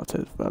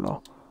 Coates,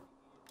 Vela.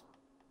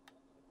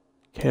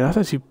 Okay, that's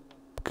actually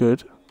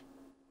good.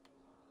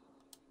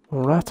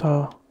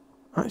 Morata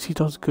actually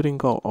does good in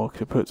goal. Oh,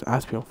 okay, puts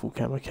Aspie on full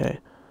cam, okay.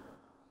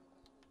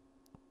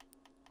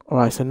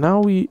 Alright, so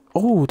now we...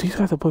 Oh, these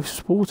guys are both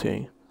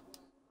sporting.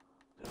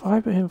 If I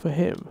put him for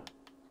him...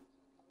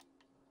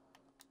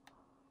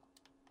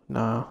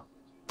 Nah.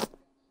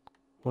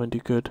 Won't do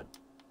good.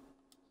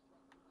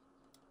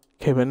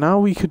 Okay, but now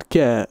we could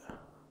get...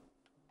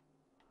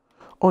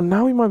 Oh,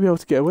 now we might be able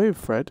to get away with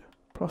Fred.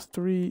 Plus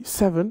 3,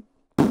 7.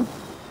 Look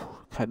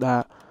at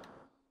that.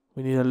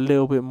 We need a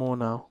little bit more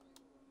now.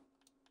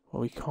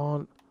 Well, we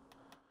can't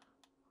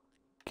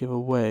give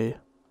away.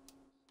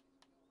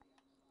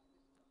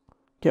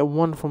 Get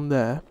one from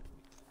there.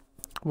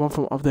 One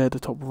from up there at the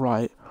top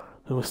right.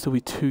 Then we'll still be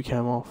 2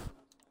 cam off.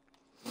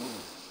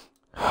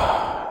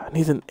 And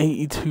he's an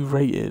 82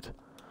 rated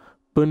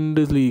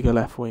Bundesliga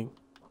left wing.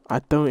 I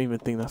don't even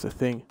think that's a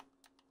thing.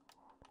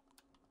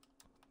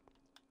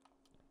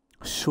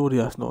 Surely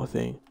that's not a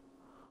thing.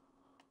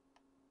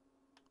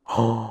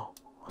 Oh,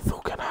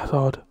 Thorgan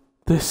Hazard,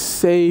 the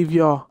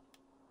saviour.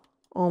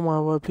 Oh my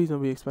word, please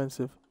don't be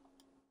expensive.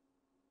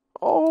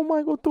 Oh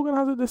my god, Thorgan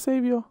Hazard, the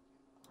saviour.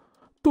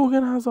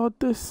 Thorgan Hazard,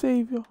 the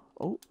saviour.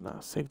 Oh, nah,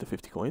 save the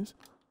 50 coins.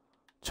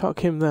 Chuck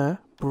him there.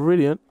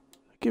 Brilliant.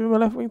 Give him a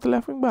left wing to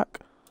left wing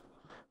back.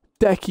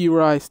 Decky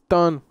Rice,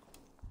 done.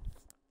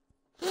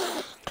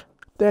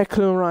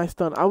 Declan Rice,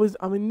 done. I was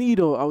in need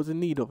of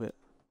it.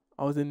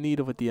 I was in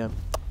need of a DM.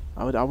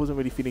 I wasn't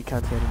really feeling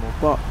Kante anymore,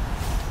 but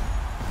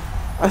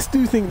I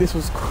still think this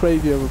was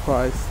crazy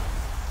overpriced.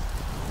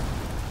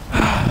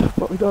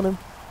 But we done him.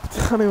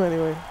 Done him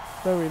anyway.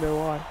 Don't really know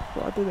why,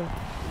 but I did him.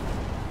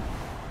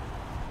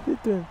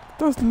 Did do him.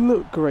 Does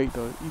look great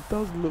though. He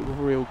does look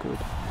real good.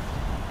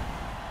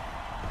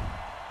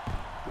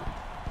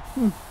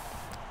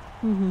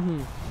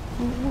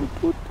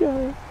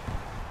 Yeah,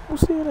 we'll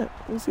see in it.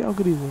 We'll see how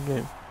good he's in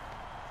game.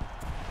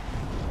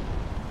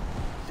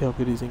 See how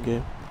good he's in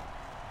game.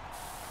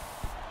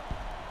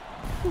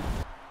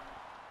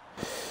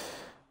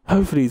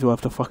 Hopefully he's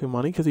worth the fucking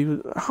money because he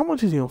was. How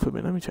much is he on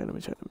Footbin? Let me check.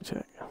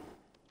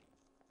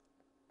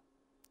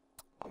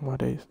 Oh my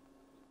days.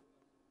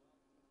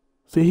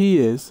 So he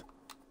is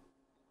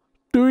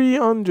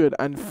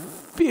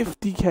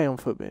 350k on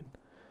Footbin.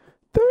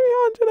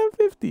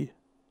 350.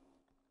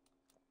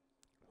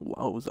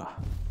 Wowza.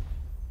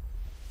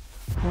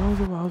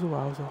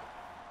 Wowza.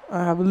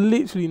 I have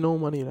literally no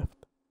money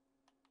left.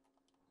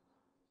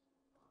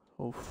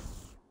 Oh,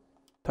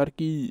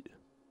 Turkey.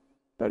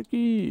 Yeah,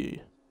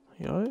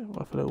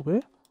 worth a little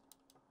bit.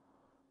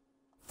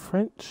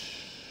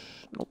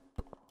 French. Nope.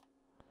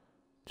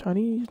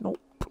 Chinese. Nope.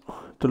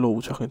 The law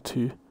will chuck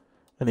into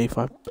an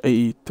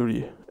 80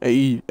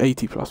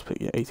 plus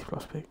pick. Yeah, 80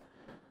 plus pick.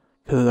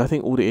 Because I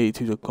think all the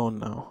 82s are gone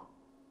now.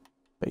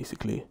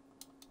 Basically.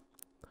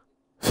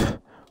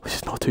 Which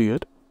is not too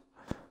good.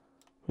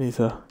 We need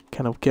to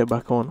kind of get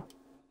back on.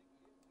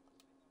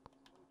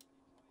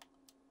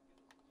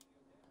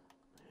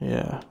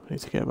 Yeah, we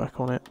need to get back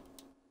on it.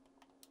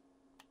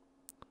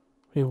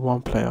 We have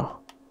one player.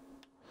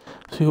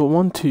 So we got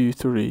 1, 2,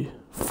 3,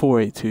 4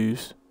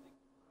 82s.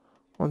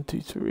 1,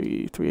 2,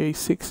 3. 3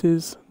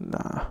 A6s.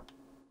 Nah.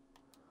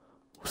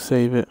 We'll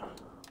save it.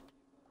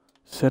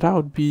 So that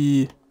would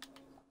be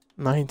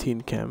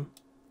 19 chem.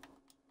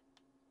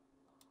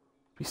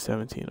 Be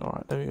 17.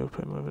 Alright, let me go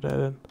put him over there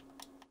then.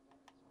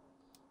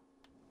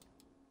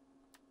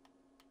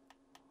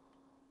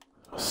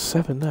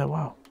 7 there,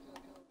 wow.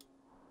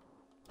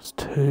 It's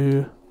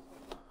 2.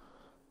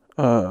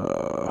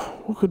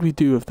 What could we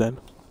do with then?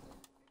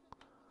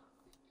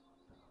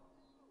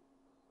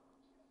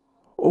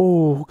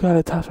 Oh,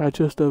 Galatasaray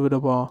just over the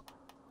bar.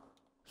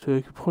 So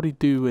we could probably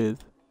do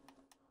with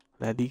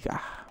La Liga.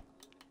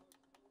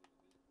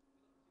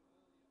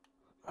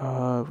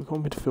 We got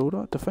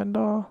midfielder,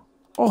 defender.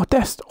 Oh,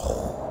 Dest.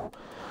 Oh,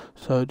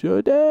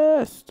 Sergio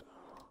Dest.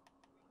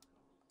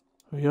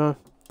 There we go.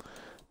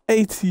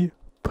 80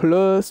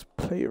 plus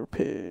player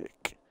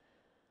pick.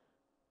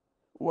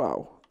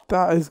 Wow,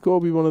 that has got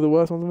to be one of the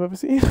worst ones I've ever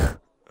seen.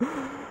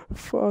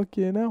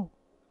 Fucking hell.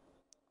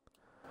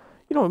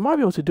 You know, we might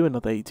be able to do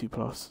another 82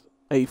 plus,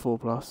 84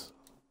 plus.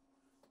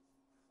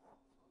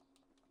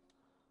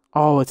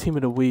 Oh, a team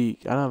of the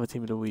week. I don't have a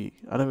team of the week.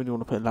 I don't really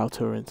want to put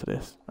Lauter into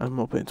this. I'm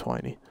not putting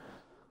Twiney.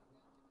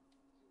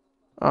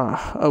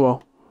 Oh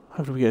well.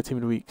 Hopefully we get a team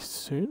of the week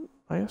soon,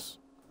 I guess.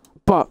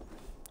 But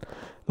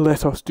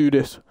let us do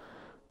this.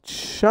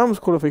 Champs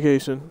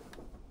qualification.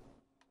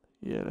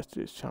 Yeah, let's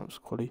do this Champs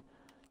quali.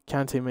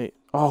 Kante, mate.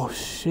 Oh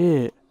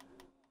shit.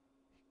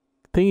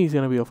 Think he's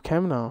gonna be off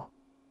chem now.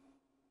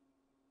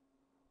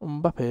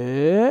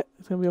 Mbappe.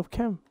 It's gonna be off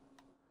chem.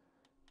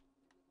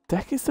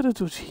 Deck instead of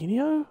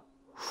Jorginho.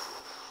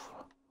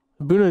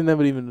 Bruno is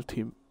never leaving the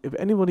team. If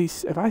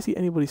I see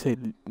anybody say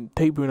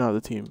take Bruno out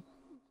of the team,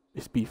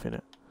 it's beef in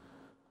it.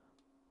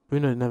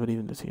 Bruno is never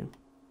leaving the team.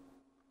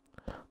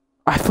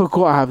 I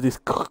forgot I have this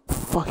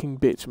fucking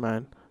bitch,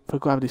 man.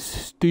 Forgot I have this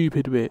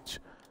stupid bitch.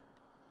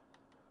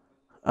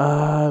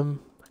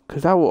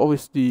 Because that will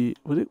obviously,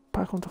 would it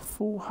back onto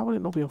full? How would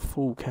it not be on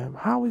full chem?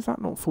 How is that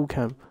not full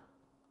chem?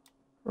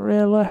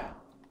 Really?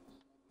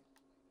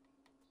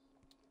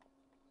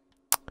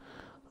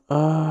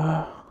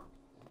 How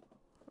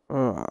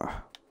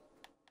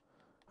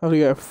do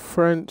you get a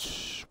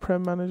French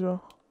Prem manager?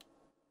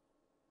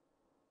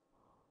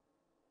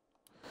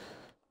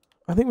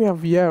 I think we have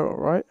Vieira,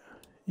 right?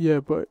 Yeah,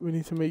 but we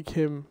need to make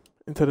him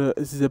into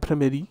the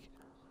Premier League.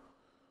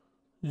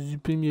 The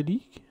Premier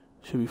League?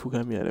 Should be full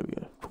chem? Yeah, there we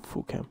go.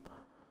 Full chem.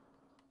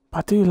 But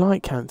I do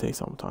like Kante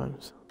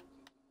sometimes.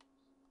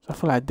 So I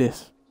feel like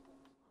this.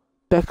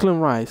 Declan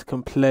Rice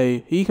can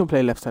play. He can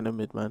play left centre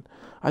mid, man.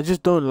 I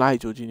just don't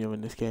like Jorginho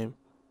in this game.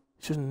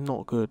 He's just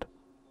not good.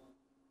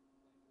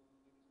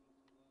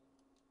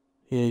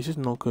 Yeah, he's just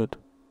not good.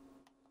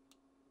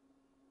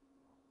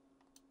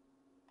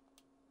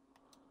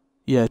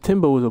 Yeah,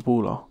 Timber was a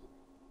baller.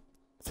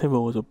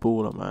 Timber was a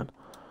baller, man.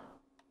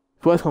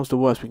 If worst comes to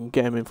worst, we can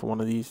get him in for one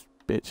of these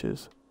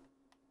bitches.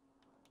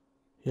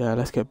 Yeah,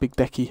 let's get Big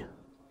Decky.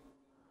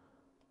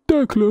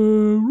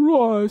 Declan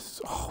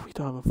Rice. Oh, we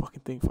don't have a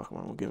fucking thing. Fuck,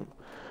 man, we'll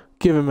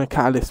give him a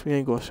catalyst. We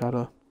ain't got a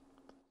shadow.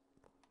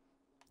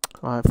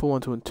 Alright,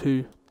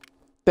 4-1-2-2.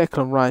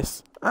 Declan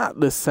Rice at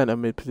the centre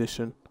mid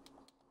position.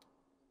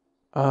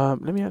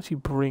 Let me actually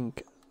bring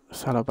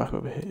Salah back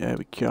over here. There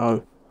we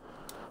go.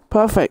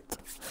 Perfect.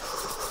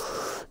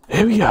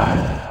 Here we go.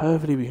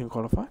 Hopefully we can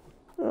qualify.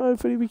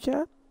 Hopefully we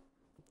can.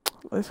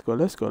 Let's go.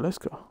 Let's go. Let's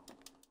go.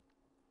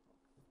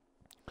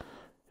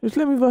 Just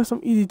let me verse some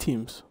easy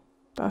teams.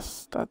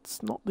 That's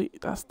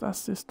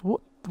just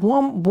what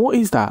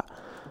is that?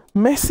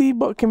 Messi,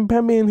 but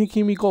Kimpembe and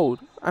Hakimi gold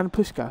and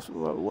Puskás.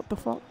 What the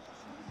fuck?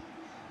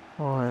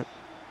 All right.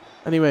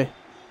 Anyway,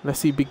 let's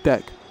see Big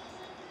Deck.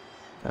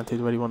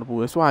 Kante's already won the ball.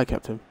 That's why I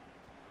kept him.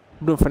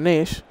 I'm doing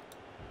finish.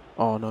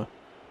 Oh no.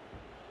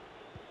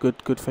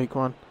 Good fake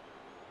run.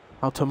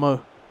 Out to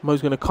Mo.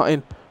 Mo's gonna cut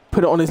in.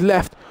 Put it on his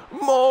left.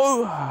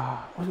 Mo.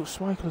 Oh, he's got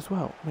Schmeichel as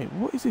well. Mate,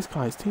 what is this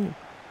guy's team?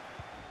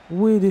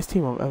 Weirdest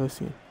team I've ever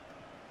seen.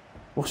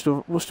 Watch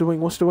the wing.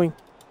 Watch the wing.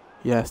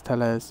 Yes,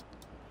 Tellez.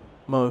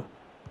 Mo.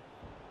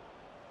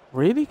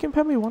 Really?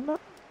 Kimpembe won that?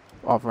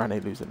 Oh,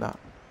 Varane losing that.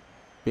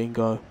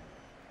 Bingo.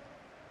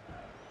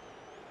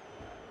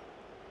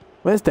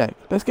 Where's Deck?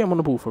 Let's get him on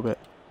the ball for a bit.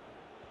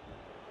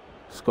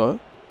 Let's go.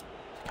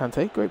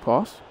 Kante, great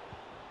pass.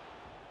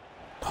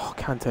 Oh,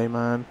 Kante,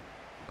 man.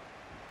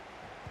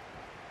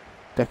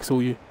 Deck's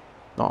all you.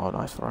 Oh,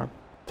 nice run.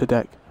 To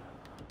Deck.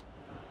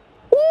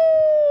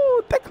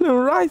 Ooh,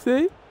 Declan Rice,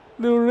 eh?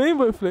 Little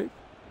rainbow flick.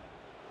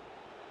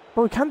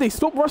 Bro, Kante,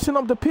 stop rushing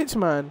up the pitch,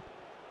 man.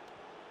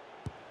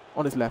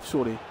 On his left,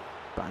 surely.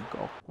 Bang,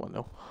 goal.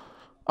 1-0.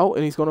 Oh,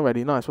 and he's gone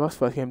already. Nice. Well, that's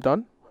first game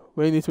done.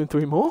 We only need to win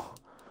 3 more.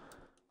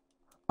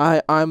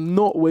 I'm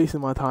not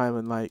wasting my time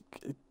and like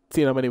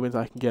seeing how many wins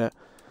I can get.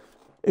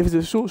 If it's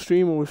a short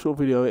stream or a short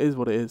video, it is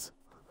what it is.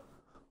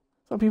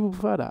 Some people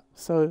prefer that.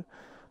 So,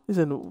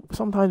 listen,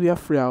 sometimes we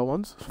have 3-hour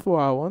ones,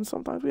 4-hour ones,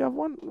 sometimes we have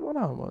 1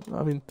 hour ones.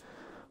 I mean,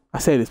 I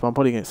say this, but I'm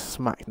probably getting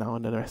smacked now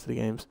in the rest of the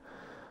games.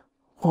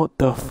 What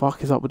the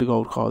fuck is up with the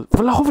gold cards?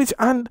 Vlahovic,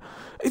 and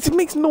it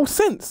makes no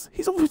sense.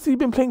 He's obviously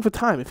been playing for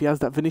time if he has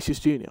that Vinicius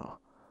Jr.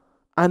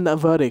 and a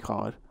Verde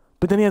card.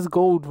 But then he has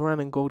gold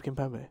Varane and gold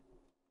Kimpembe.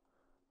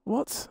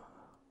 What?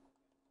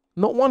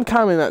 Not one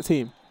cam in that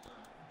team.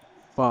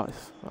 But,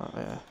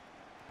 yeah.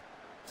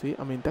 See,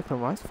 I mean,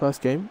 Declan Rice,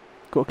 first game,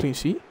 got a clean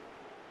sheet.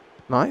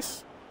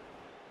 Nice.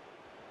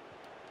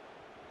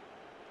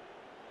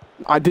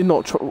 I did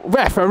not try.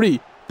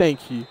 Referee!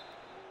 Thank you.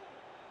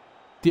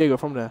 Diego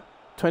from there.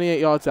 28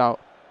 yards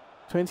out.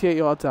 28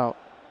 yards out.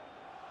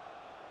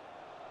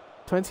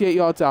 28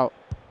 yards out.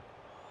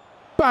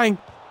 Bang!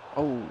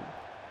 Oh.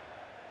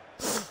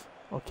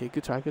 Okay,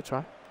 good try, good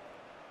try.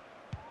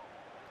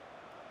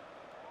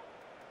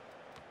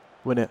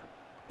 Win it.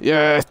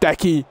 Yes,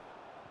 Decky!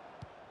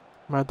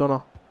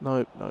 Maradona.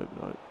 No, no,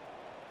 no.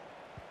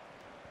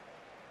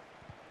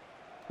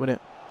 Win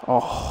it.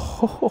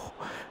 Oh,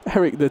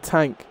 Eric the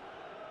Tank.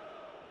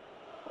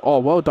 Oh,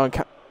 well done.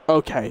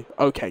 Okay,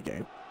 okay,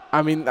 game.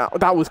 I mean,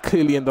 that was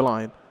clearly in the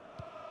line.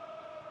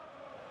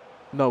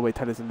 No way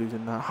Ted isn't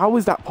losing that. How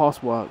is that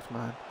pass worked,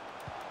 man?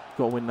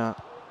 Got to win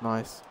that.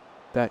 Nice.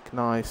 Deck,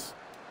 nice.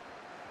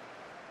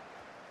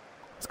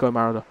 Let's go,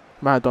 Maradona.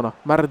 Maradona,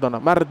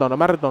 Maradona, Maradona,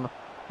 Maradona.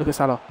 Look at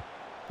Salah.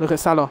 Look at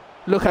Salah.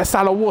 Look at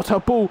Salah. Water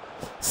ball.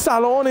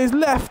 Salah on his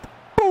left.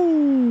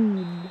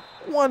 Boom.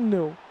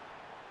 1-0.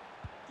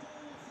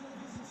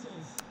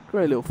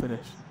 Great little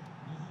finish.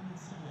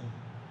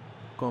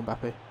 Go on,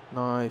 Mbappe.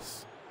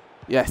 Nice.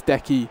 Yes,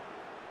 Decky.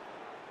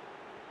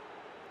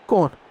 Go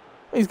on.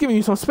 He's giving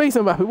you some space,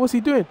 Mbappe. What's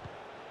he doing?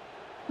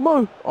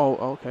 Mo. Oh,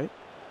 okay.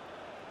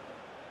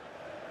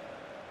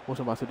 What's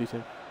I'm about to do to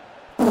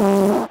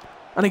him?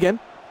 And again.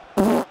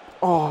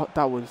 Oh,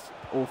 that was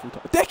awful.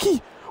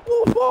 Decky!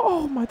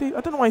 Oh, my day.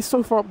 I don't know why he's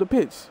so far up the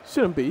pitch.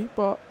 Shouldn't be,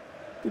 but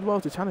did well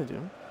to challenge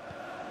him.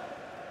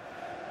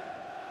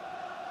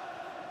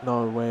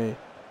 No way.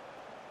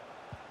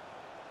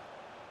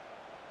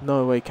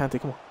 No way, Kante,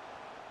 come on.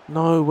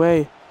 No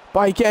way.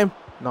 Bye, get him.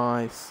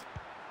 Nice.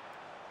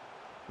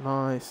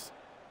 Nice.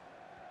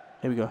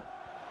 Here we go.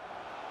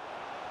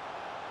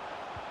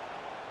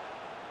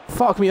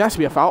 Fuck me, that should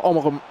be a foul. Oh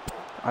my god.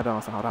 I don't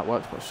understand how that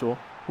works, but sure.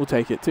 We'll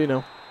take it.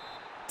 2-0.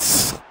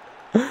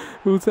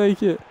 We'll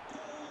take it.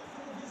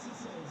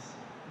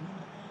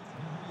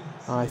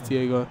 Nice,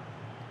 Diego.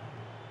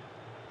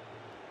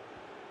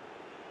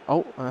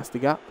 Oh, and that's the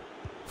gap.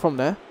 From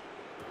there.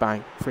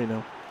 Bang.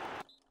 3-0.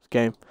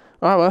 Game.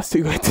 Alright, well, that's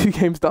two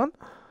games done.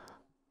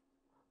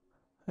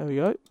 There we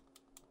go.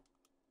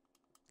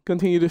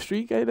 Continue the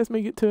streak. Okay, let's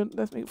make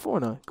it 4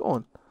 now. Go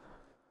on.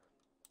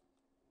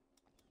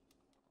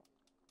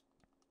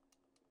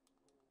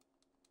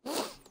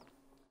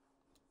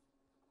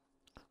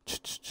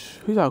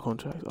 Who's out of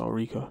contract? Oh,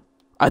 Rico.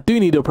 I do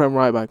need a Prem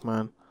right back,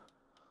 man.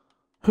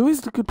 Who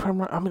is the good Prem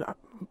right? I mean, I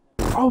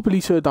probably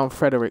should have done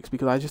Fredericks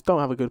because I just don't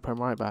have a good Prem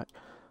right back.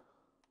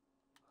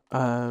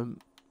 I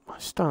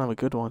just don't have a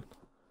good one.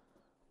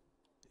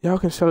 Yao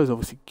Cancelo is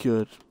obviously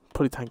good.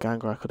 Probably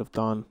Tanganga I could have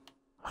done.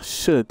 I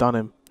should have done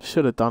him.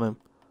 Should have done him.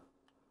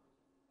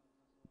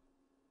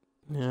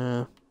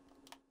 Yeah.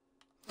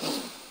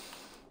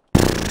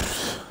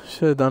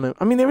 Should have done him.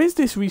 I mean, there is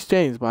this Reece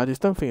James, but I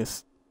just don't think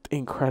it's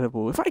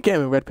incredible. If I get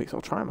him in red picks,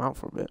 I'll try him out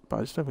for a bit, but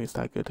I just don't think it's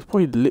that good. It's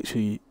probably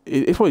literally...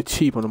 It's probably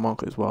cheap on the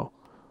market as well.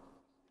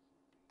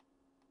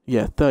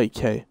 Yeah,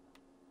 30k.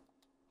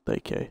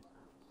 30k.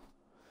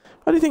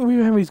 I do think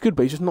Rico Henry's good,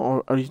 but he's just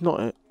not. He's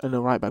not in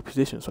the right back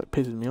position, so it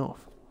pisses me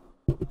off.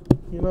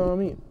 You know what I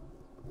mean?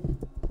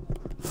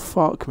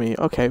 Fuck me.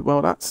 Okay,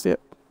 well that's it.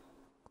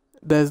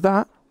 There's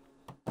that.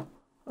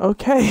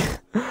 Okay.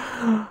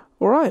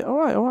 all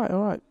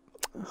right.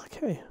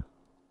 Okay.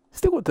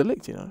 Still got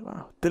Delict, you know.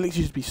 Wow, Delict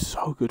used to be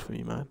so good for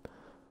me, man.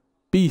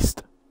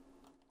 Beast.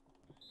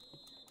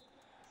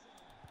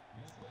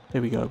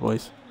 Here we go,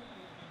 boys.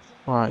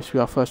 All right, should be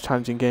our first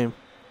challenging game.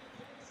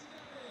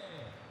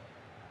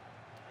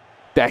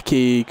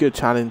 Decky, good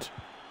challenge.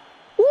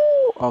 Woo!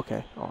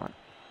 Okay, alright.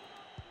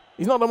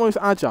 He's not the most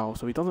agile,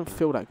 so he doesn't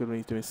feel that good when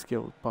he's doing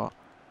skills, but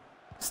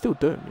still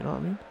do him, you know what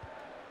I mean?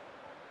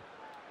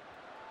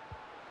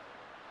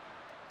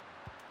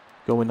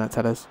 Go win that,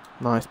 Tellers.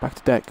 Nice, back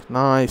to Deck.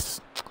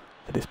 Nice. Look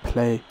at this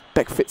play.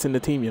 Deck fits in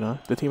the team, you know.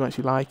 The team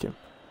actually like him.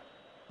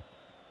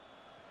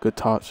 Good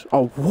touch.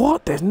 Oh,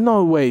 what? There's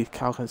no way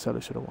Cal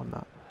Cancelo should have won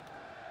that.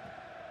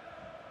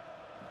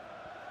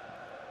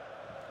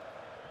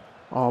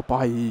 Oh,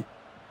 bye.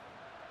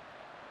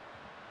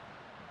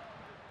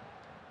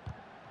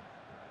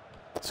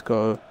 Let's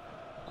go.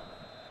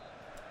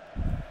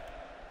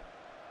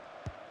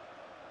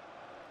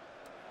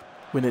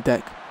 Win it,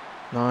 Deck.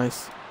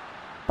 Nice.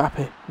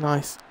 Mbappe.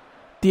 Nice.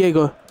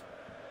 Diego.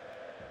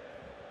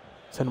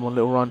 Send one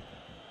little run.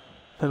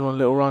 Send one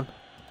little run.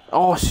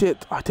 Oh,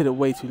 shit. I did it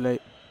way too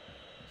late.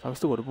 I've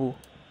still got the ball.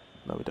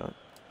 No, we don't.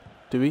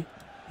 Do we?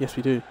 Yes,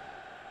 we do.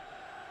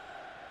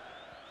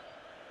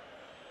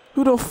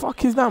 Who the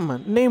fuck is that,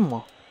 man?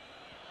 Neymar.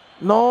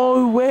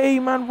 No way,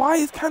 man. Why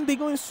is Kante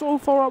going so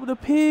far up the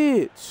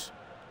pitch?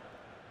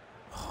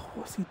 Oh,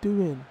 what's he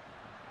doing?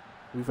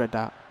 We've read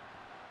that.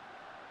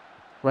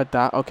 Read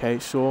that. Okay,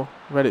 sure.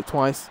 Read it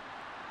twice.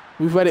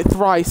 We've read it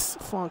thrice.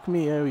 Fuck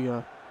me. There we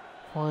go.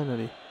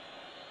 Finally.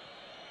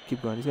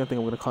 Keep going. He's going to think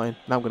I'm going to cut in.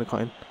 Now I'm going to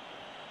cut in.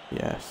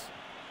 Yes.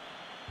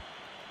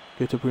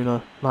 Go to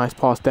Bruno. Nice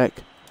pass,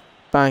 Deck.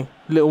 Bang.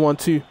 Little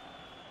 1-2.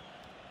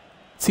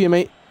 See ya,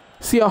 mate.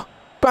 See ya.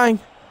 Bang.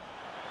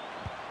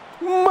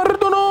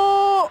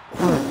 Maradona!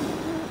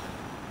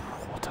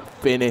 What a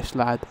finish,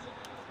 lad.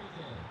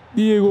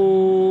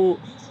 Diego.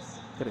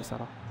 Get it,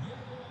 Salah.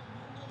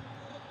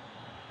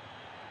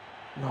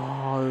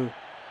 No.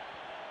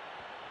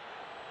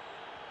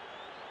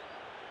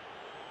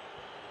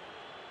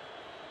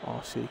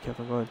 Oh, shit, he kept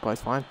on going. But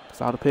it's fine.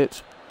 It's out of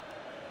pitch.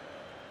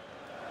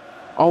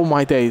 Oh,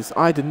 my days.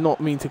 I did not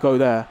mean to go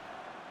there.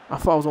 I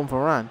thought I was on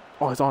Varane.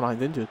 Oh, his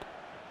R9's injured.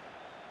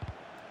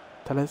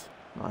 Tellez.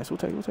 Nice. We'll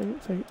take it. We'll take it. We'll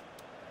take it.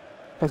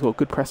 Guy's got a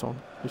good press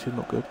on, which is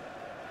not good.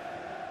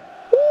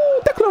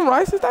 Ooh, Declan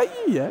Rice. Is that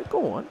you? Yeah,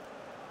 go on.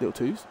 Little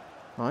twos.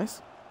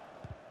 Nice.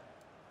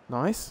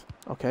 Nice.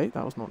 Okay,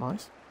 that was not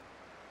nice.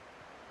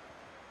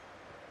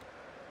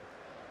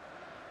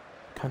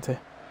 Kante.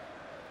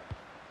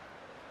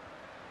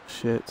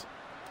 Shit.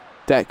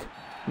 Deck.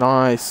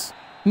 Nice.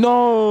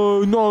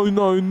 No, no,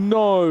 no,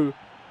 no.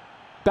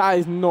 That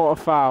is not a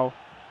foul.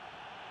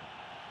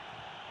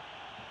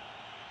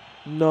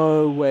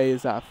 No way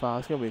is that a foul.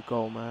 It's going to be a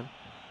goal, man.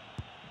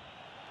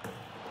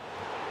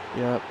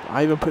 Yep.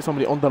 I even put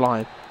somebody on the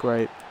line.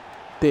 Great.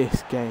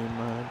 This game,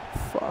 man.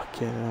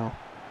 Fucking hell.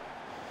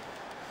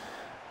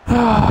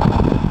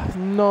 There's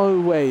no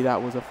way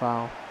that was a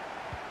foul.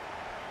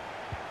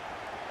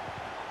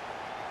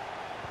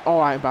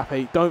 Alright,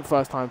 Mbappe. Don't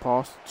first time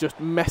pass. Just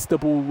mess the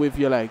ball with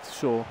your legs.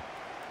 Sure.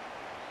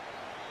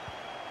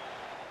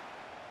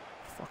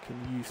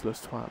 Fucking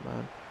useless twat,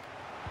 man.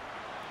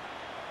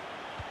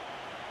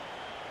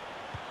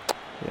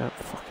 Yep,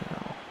 fucking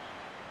hell.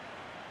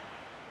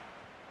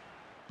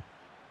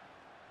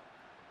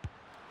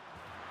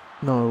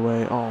 No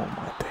way. Oh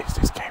my days,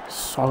 this game is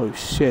so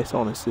shit,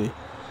 honestly.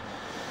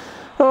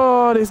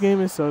 Oh, this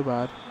game is so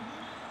bad.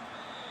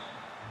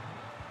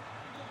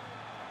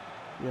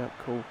 Yep,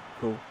 cool,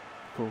 cool,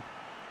 cool.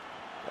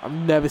 I've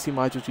never seen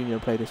Michael Jr.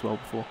 play this well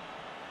before.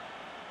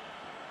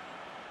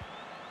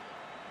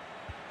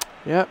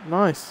 Yep,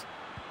 nice.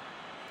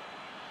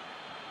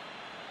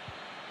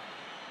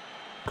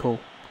 Cool.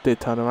 Did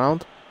turn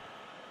around.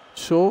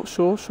 Sure,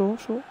 sure, sure,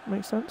 sure.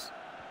 Makes sense.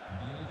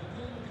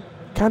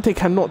 Kante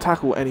cannot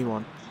tackle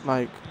anyone.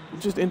 Like,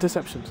 just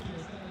interceptions.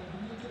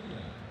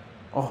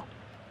 Oh.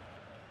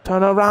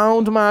 Turn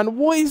around, man.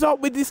 What is up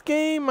with this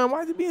game, man?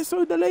 Why is it being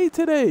so delayed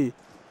today?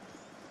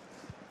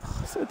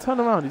 I said turn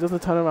around. He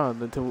doesn't turn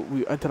around until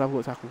I've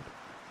got tackled.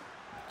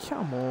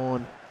 Come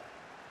on.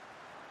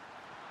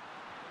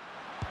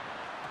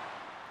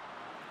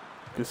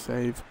 Good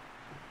save.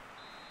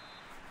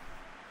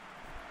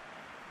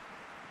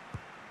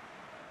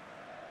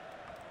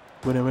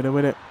 Win it, win it,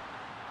 win it.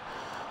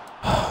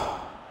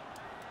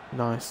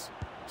 Nice.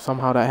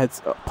 Somehow that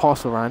heads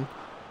past Varane.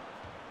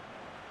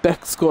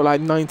 Deck's got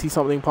like 90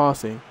 something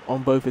passing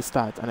on both his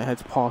stats and it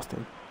heads past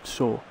him.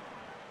 Sure.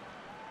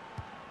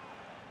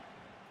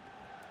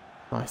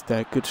 Nice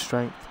Deck. Good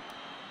strength.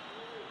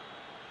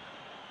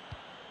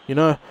 You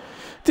know,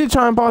 did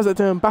try and pass it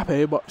to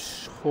Mbappe, but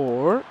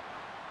sure.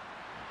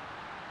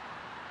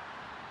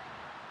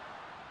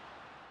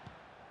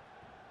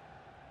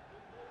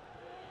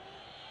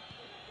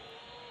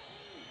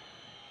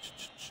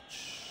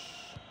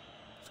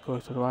 Go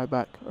to the right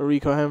back.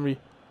 Rico Henry.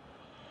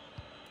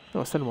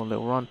 No, send him on a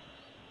little run.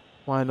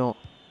 Why not?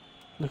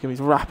 Look at him, he's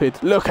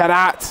rapid. Look at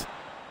that!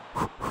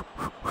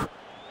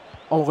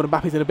 Oh my god,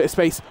 Mbappe's in a bit of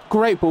space.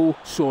 Great ball,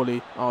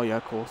 surely. Oh yeah,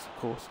 of course, of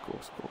course, of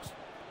course, of course.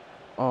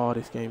 Oh,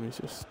 this game is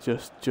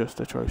just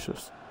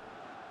atrocious.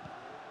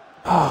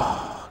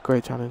 Ah,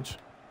 great challenge.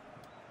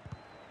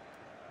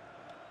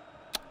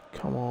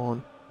 Come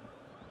on.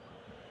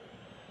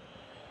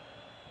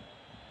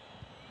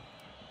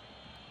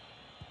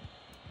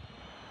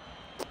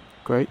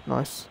 Great,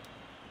 nice.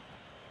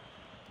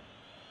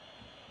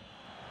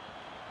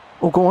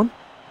 Oh, go on.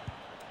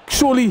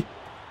 Surely.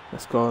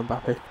 Let's go,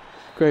 Mbappe.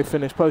 Great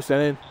finish. Post that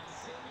in.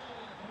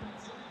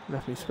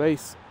 Left me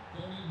space.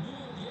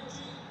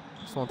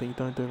 That's one thing you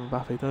don't do with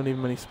Mbappe. Don't leave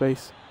him any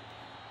space.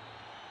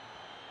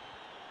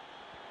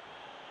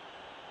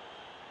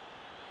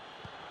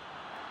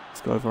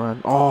 Let's go,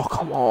 Varane. Oh,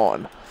 come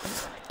on.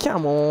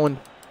 Come on.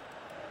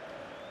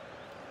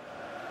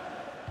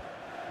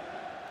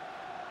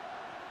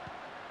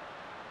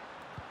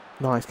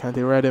 Nice,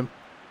 Kante, read him.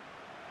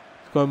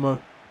 Let's go, Mo.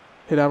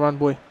 Hit that run,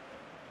 boy.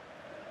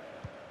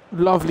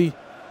 Lovely.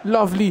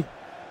 Lovely.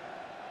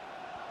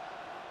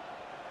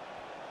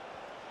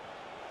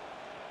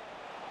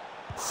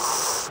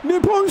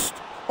 Near post.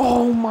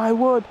 Oh, my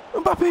word.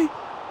 Mbappe.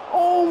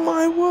 Oh,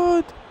 my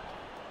word.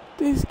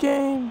 This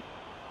game.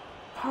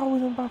 How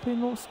has Mbappe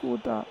not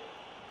scored that?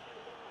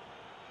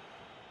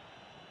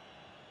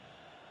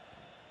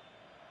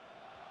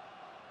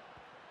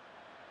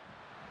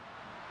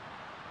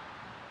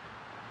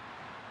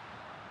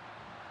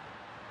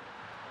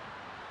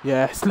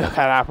 Yes, look at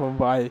that one,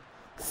 boy.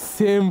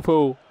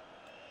 Simple.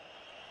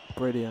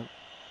 Brilliant.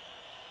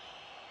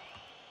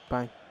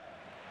 Bang.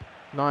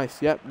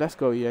 Nice. Yep. Let's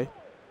go, EA.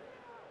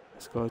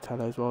 Let's go,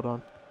 Tellez. Well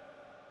done.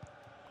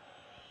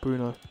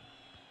 Bruno.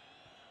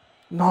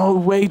 No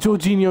way,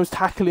 Jorginho's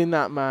tackling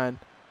that, man.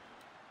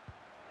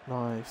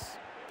 Nice.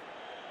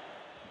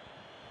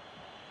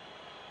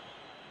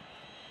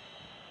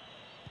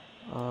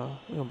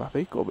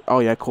 Mbappe. Oh,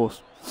 yeah, of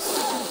course.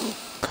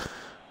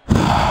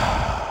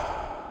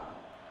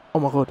 Oh,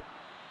 my God.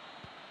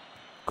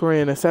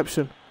 Great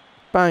interception.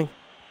 Bang.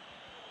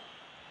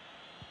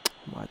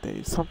 My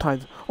days.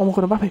 Sometimes. Oh, my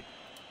God, Mbappe.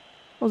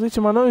 I was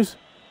itching my nose.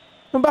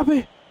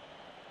 Mbappe.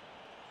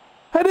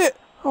 Head it.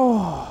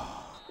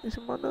 Oh,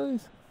 itching my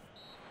nose.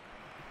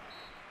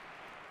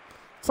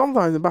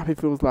 Sometimes Mbappe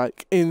feels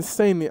like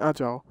insanely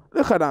agile.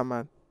 Look at that,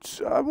 man.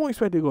 More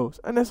expected goals.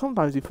 And then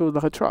sometimes he feels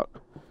like a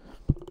truck.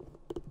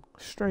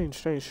 Strange,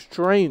 strange,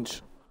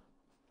 strange.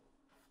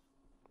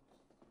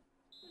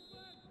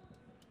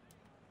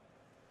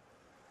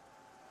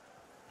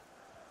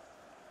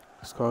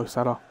 Let's go,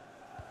 Salah.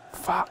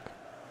 Fuck.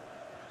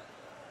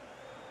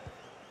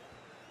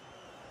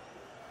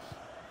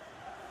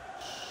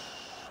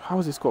 How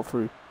has this got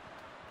through?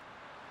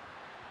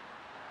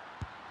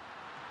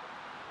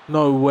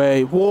 No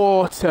way.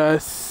 What a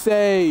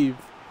save.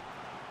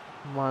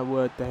 My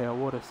word there.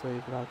 What a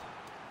save, lad.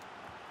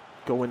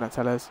 Go win that,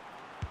 Tellez.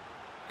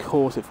 Of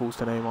course it falls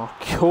to Neymar.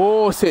 Of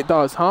course it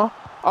does, huh?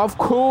 Of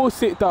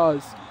course it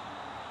does.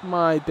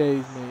 My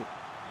days, mate.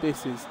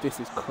 This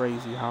is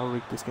crazy how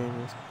rigged this game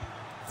is.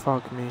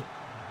 Fuck me.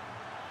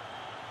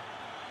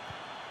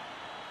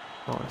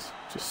 Nice.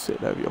 Just sit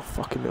there with your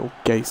fucking little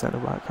gay centre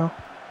back, huh?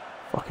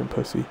 Fucking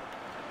pussy.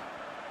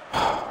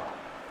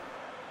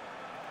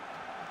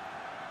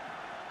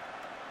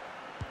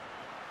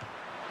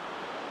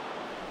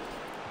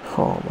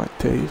 Oh my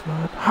days,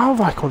 man. How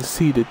have I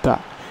conceded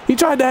that? He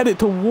tried to head it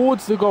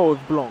towards the goal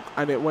of Blanc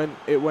and it went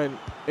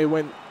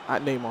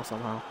at Neymar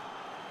somehow.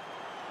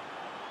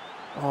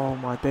 Oh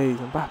my days,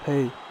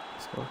 Mbappe.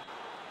 Let's go.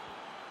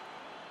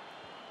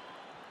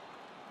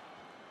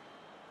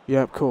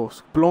 Yeah, of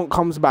course. Blanc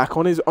comes back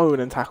on his own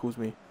and tackles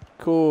me. Of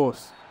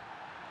course.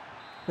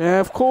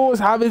 Yeah, of course.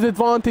 Have his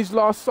advantage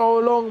last so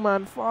long,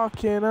 man.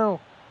 Fucking hell.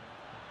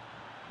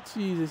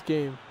 Jesus,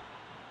 game.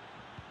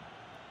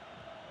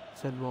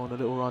 Send him on a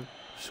little run.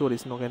 Surely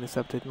it's not getting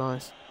intercepted.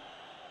 Nice.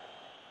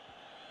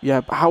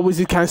 Yeah, but how was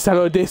he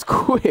Cancelo this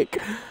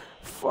quick?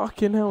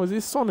 Fucking hell, is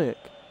this Sonic?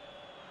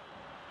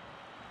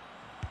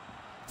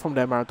 From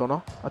there,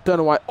 Maradona. I don't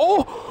know why.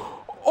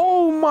 Oh!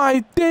 Oh my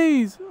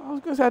days! I was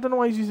going to say, I don't know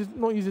why he's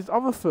not using his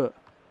other foot.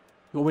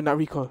 You'll win that,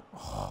 Rico.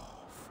 Oh,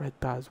 Fred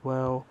that as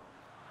well.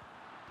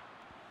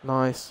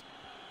 Nice.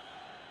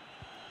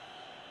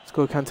 Let's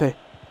go, Kante.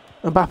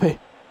 Mbappe.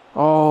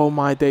 Oh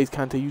my days,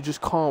 Kante. You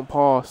just can't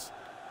pass.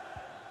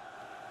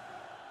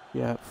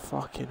 Yeah,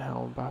 fucking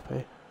hell,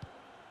 Mbappe.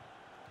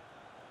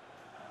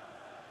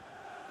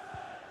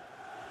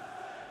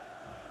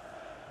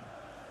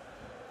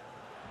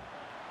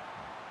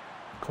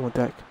 Come on,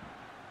 Deck.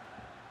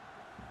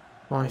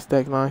 Nice,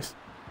 Deck, nice.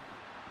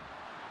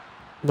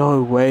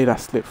 No way that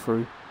slipped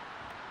through.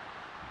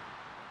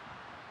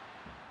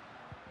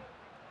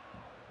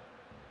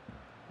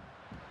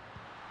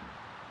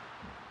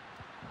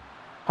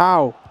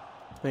 How?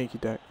 Thank you,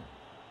 Deck.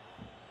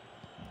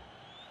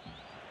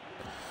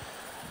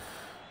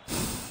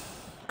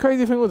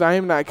 Crazy thing was I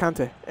aiming at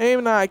Kante.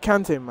 Aiming at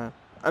Kante, man.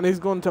 And he's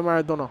gone to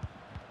Maradona.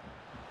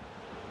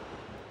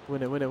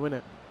 Win it, win it, win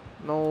it.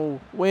 No.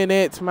 Win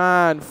it,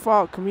 man.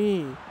 Fuck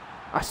me.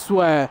 I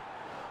swear.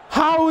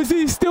 How has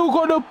he still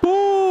got the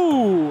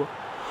ball?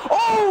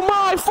 Oh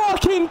my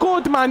fucking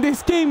god, man.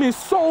 This game is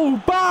so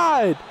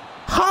bad.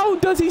 How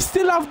does he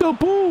still have the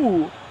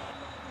ball?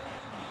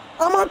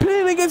 Am I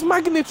playing against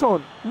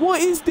Magnetron? What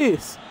is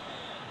this?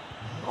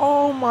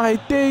 Oh my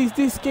days.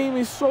 This game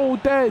is so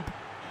dead.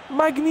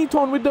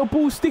 Magneton with the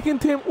ball sticking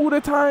to him all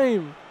the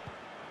time.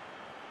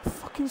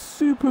 Fucking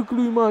super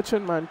glue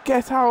merchant, man.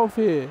 Get out of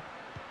here.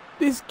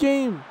 This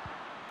game.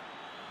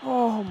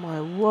 Oh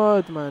my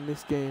word, man.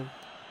 This game.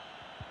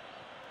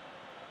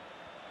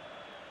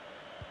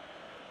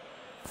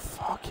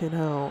 Fucking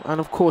hell.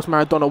 And of course,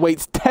 Maradona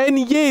waits 10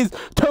 years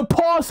to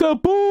pass a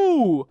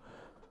ball.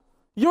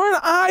 You're an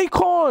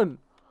icon.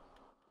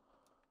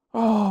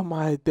 Oh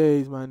my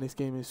days, man. This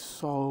game is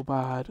so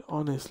bad.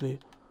 Honestly.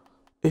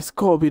 It's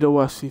gotta be the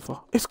worst FIFA.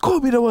 It's gotta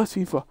be the worst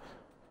FIFA.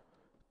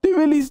 They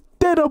released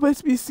dead up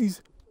SBCs.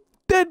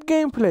 Dead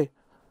gameplay.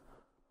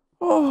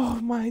 Oh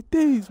my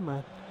days,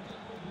 man.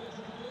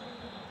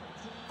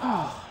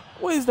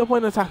 What is the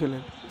point of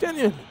tackling?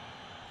 Genuinely.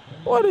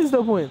 What is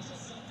the point?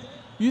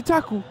 You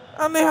tackle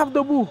and they have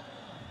the ball.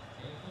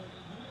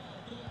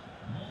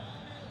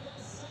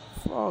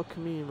 Fuck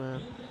me,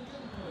 man.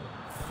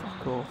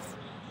 Fuck off.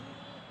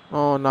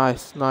 Oh,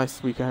 nice.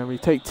 Nice, Rico Henry.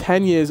 Take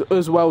 10 years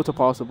as well to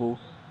pass the ball.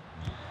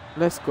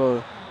 Let's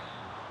go.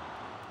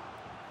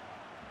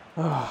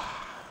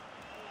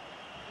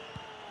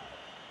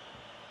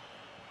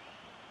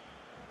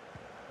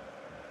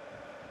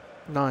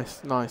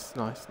 Nice, nice,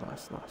 nice,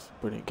 nice, nice.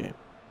 Brilliant game.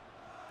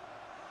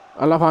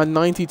 I love how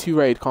 92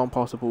 rated can't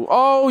pass the ball.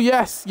 Oh,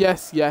 yes,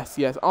 yes, yes,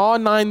 yes.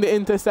 R9, the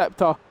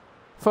interceptor.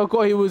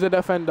 Forgot he was a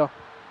defender.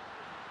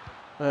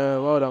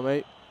 Well done,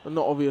 mate.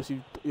 Not obvious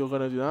you're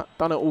going to do that.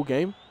 Done it all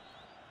game.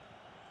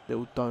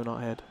 Little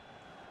donut head.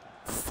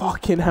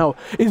 Fucking hell.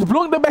 Is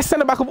Blanc the best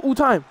centre-back of all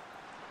time?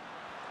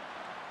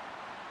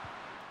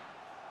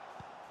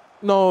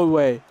 No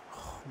way.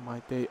 Oh, my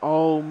day.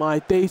 Oh, my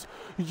days.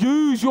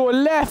 Use your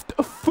left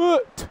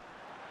foot.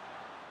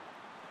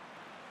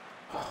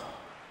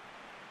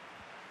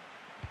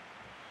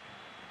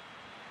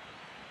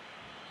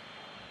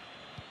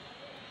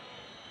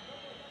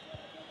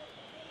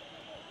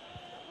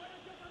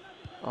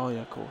 Oh,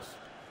 yeah, of course.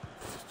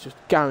 Just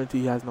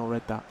guarantee he has not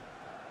read that.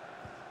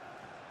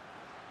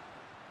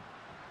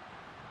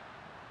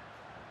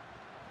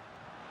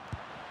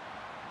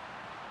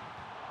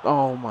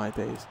 Oh, my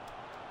days.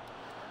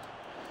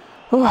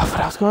 Oh, I thought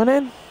that was going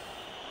in.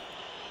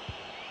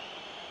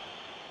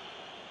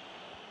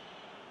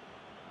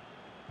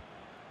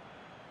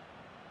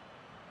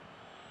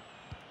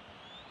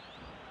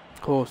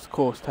 Course,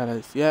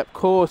 Tellers. Yep,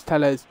 course,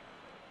 Tellers.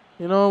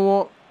 You know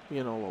what?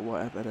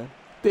 Whatever then.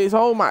 This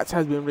whole match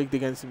has been rigged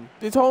against him.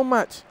 This whole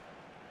match.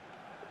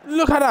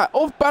 Look at that.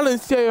 Off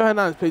balance, Theo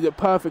Hernandez plays it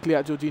perfectly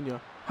at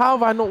Jorginho. How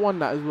have I not won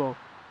that as well?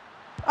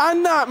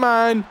 And that,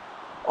 man.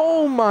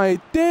 Oh, my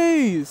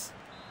days.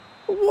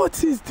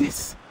 What is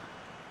this?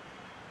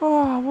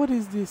 Oh, what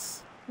is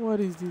this? What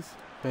is this?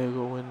 There you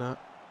go, win that.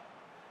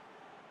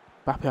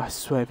 Mbappe, I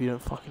swear if you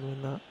don't fucking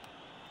win that.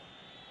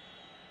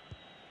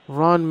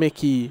 Run,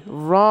 Mickey.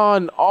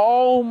 Run.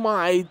 Oh,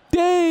 my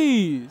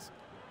days.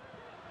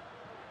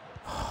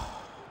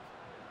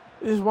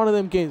 This is one of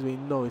them games where you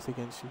know it's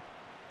against you.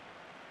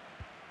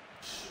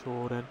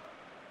 Sure then.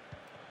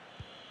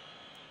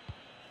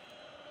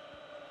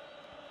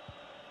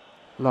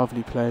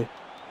 Lovely play.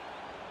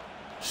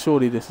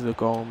 Surely this is a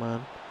goal,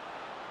 man.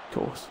 Of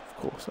course.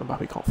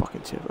 Mbappe can't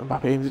fucking chip.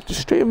 Mbappe aims it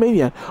just straight at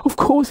Manian. Of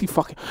course he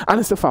fucking... And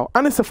it's a foul.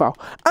 And it's a foul.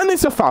 And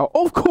it's a foul.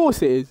 Of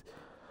course it is.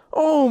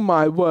 Oh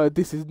my word.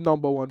 This is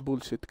 #1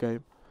 bullshit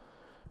game.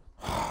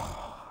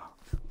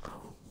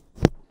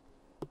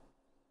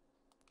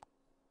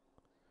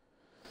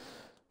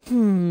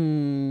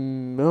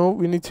 No,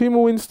 we need 2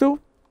 more wins still.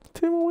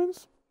 2 more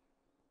wins.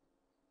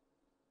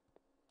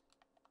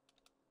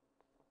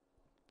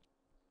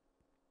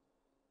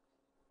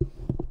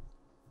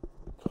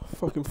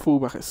 Fucking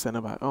fullback at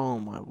centre back. Oh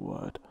my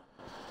word.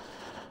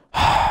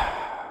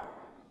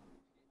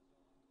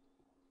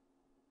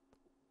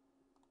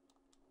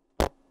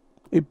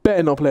 He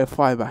better not play a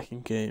 5-back in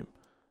game.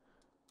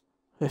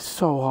 It's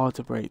so hard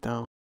to break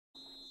down.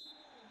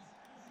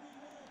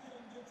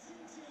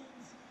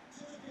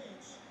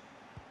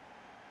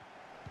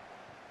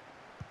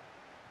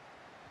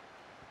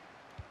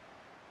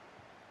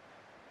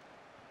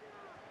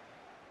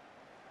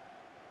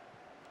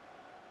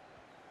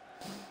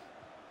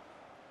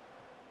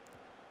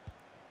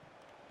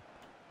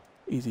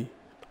 Easy.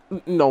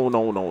 No.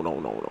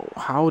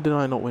 How did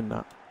I not win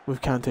that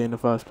with Kante in the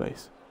first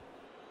place?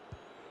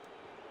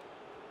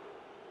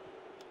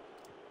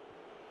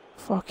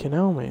 Fucking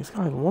hell, mate. This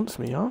guy wants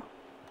me, huh?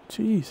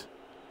 Jeez.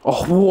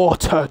 Oh,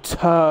 what a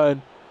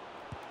turn.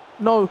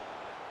 No.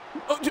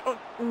 Oh,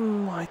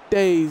 my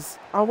days.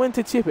 I went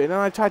to chip it and then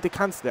I tried to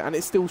cancel it and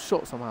it still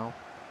shot somehow.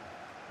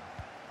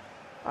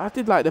 I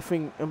did like the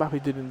thing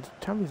Mbappe did in the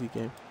Champions League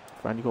game.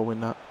 Varane, you gotta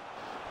win that.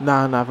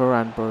 Nah,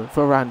 Varane, bro.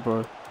 Varane,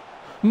 bro.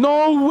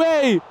 No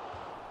way!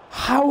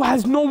 How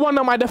has no one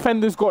of my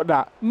defenders got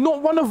that?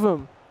 Not one of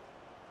them.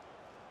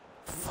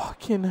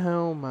 Fucking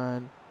hell,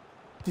 man.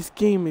 This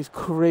game is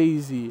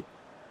crazy.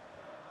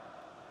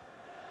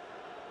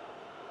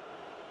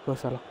 Go,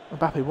 Salah.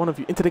 Mbappe, one of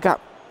you. Into the gap.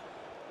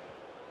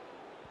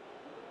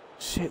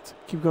 Shit.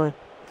 Keep going.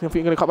 I think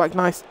you're going to cut back.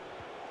 Nice.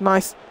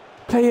 Nice.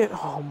 Play it.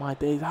 Oh, my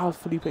days. How's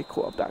Felipe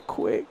caught up that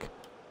quick?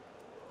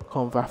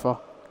 Come on, Rafa.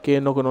 Get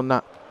a noggin on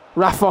that.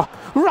 Rafa!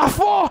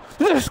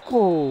 Let's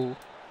go!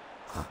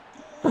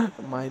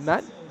 My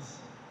nut.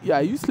 Yeah,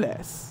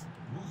 useless.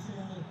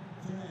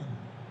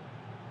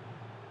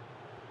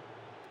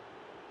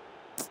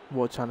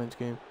 What a challenge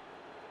game.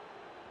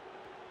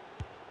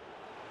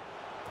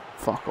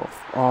 Fuck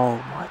off. Oh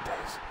my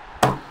days.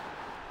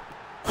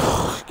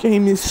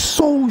 Game is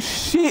so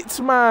shit,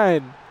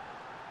 man.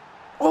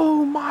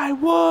 Oh my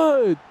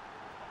word.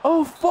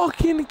 A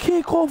fucking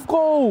kickoff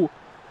goal.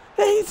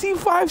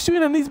 85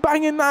 shooting and he's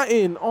banging that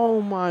in.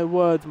 Oh my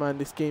word, man.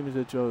 This game is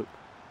a joke.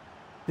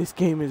 This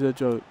game is a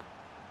joke.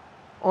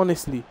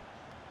 Honestly.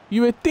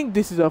 You would think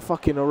this is a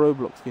fucking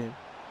Roblox game.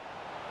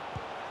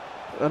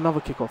 Another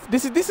kickoff.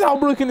 This is how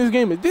broken this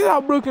game is. This is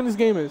how broken this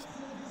game is.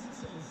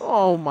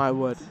 Oh my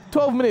word.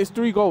 12 minutes,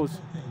 3 goals.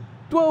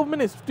 12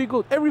 minutes, 3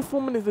 goals. Every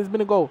 4 minutes there's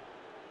been a goal.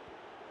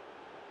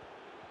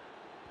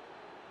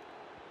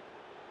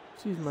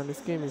 Jeez, man, this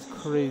game is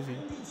crazy.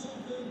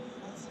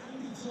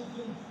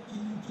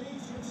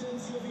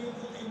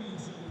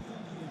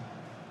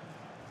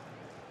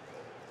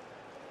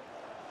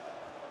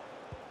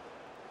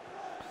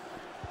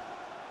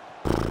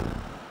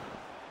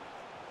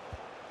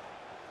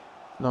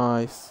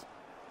 Nice.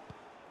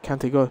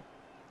 Kante, go.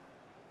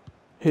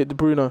 Hit the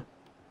Bruno.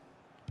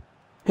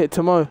 Hit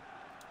to Mo.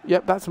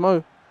 Yep, that's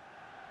Mo.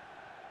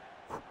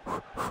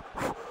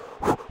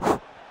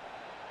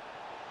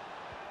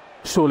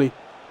 Surely.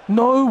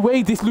 No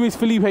way this Luis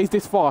Felipe is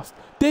this fast.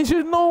 There's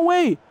just no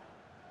way.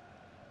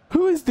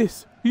 Who is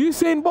this?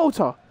 Usain Bolt?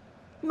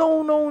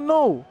 No, no,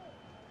 no.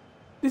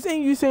 This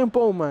ain't Usain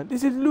Bolt, man.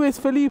 This is Luis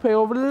Felipe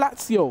of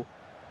Lazio.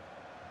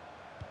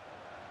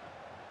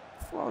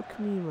 Fuck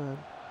me, man.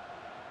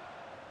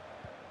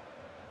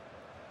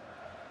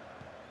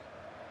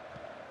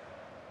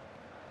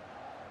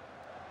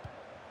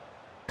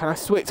 Can I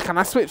switch? Can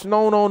I switch?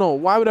 No, no, no.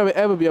 Why would I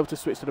ever be able to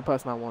switch to the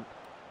person I want?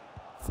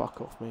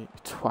 Fuck off, mate.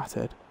 You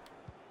twatted.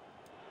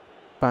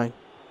 Bang.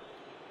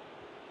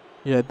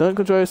 Yeah, don't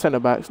control your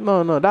centre-backs.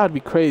 No, no, that'd be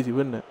crazy,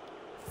 wouldn't it?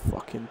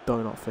 Fucking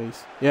donut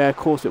face. Yeah, of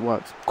course it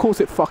works. Of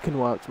course it fucking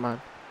works, man.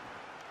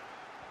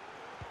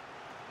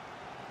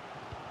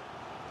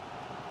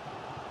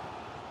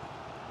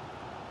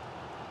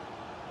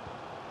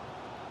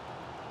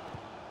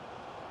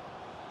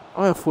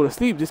 I'm gonna fall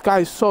asleep. This guy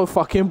is so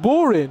fucking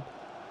boring.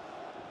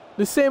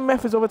 The same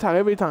methods of attack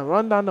every time.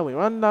 Run down the wing,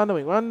 run down the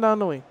wing, run down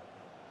the wing.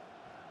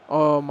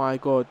 Oh my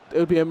god. It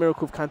would be a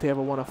miracle if Kante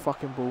ever won a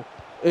fucking ball.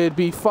 It'd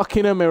be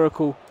fucking a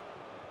miracle.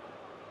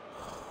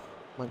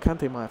 Man,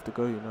 Kante might have to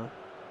go, you know.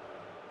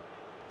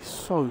 He's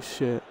so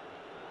shit.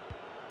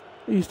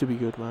 He used to be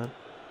good, man.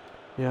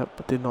 Yep,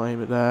 but did not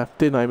aim it there.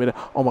 Did not aim it there.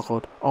 Oh my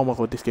god. Oh my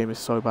god, this game is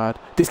so bad.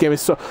 This game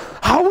is so...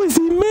 How has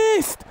he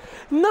missed?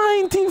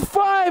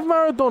 95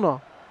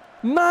 Maradona.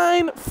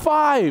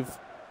 9-5.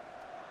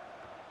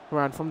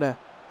 Ran from there.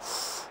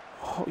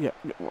 Oh, yeah.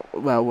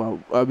 Well,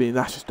 I mean,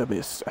 that's just a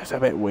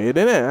bit weird,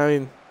 isn't it? I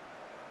mean...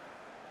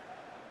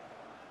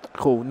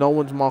 Cool, no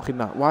one's marking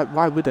that.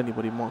 Why would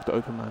anybody mark the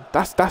open man?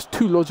 That's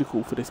too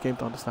logical for this game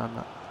to understand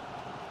that.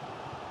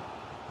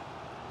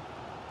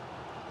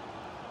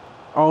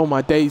 Oh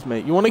my days,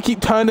 mate. You want to keep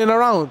turning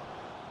around?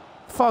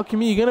 Fuck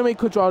me, you're going to make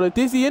Quadrado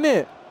dizzy,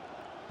 innit?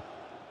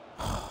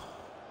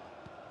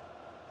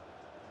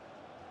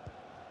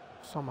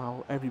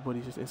 Somehow,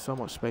 everybody's just in so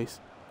much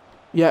space.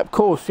 Yeah, of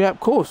course, yeah, of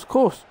course, of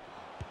course.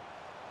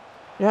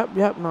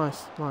 Yep,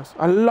 nice, nice.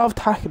 I love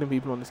tackling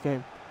people on this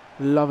game.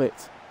 Love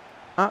it.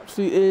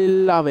 Absolutely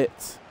love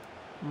it.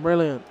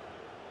 Brilliant.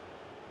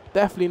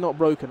 Definitely not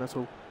broken at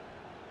all.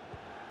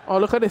 Oh,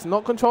 look at this.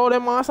 Not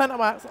controlling my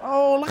centre-backs.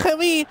 Oh, look at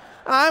me.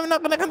 I'm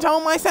not going to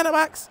control my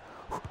centre-backs.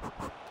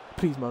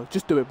 Please, Mo.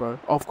 Just do it, bro.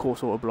 Of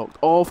course, auto-blocked.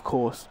 Of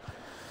course.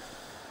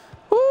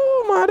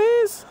 Ooh, my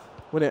days.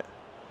 Win it.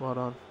 Well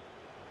done.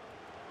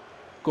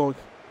 Go on.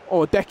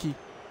 Oh, Decky.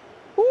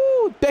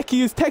 Ooh,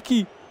 Decky is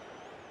techie.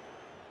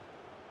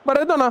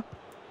 Maradona.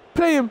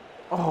 Play him.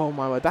 Oh,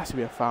 my word. That should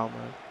be a foul,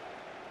 man.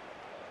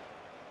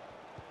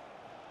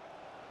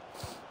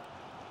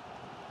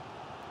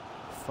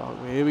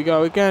 Fuck me. Here we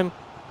go again.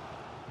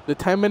 The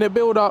 10-minute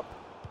build-up.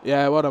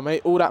 Yeah, well done,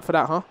 mate. All that for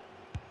that, huh?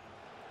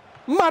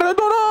 Maradona!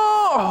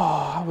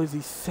 Oh, how has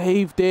he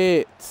saved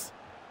it?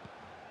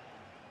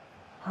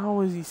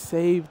 How has he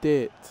saved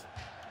it?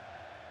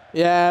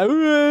 Yeah.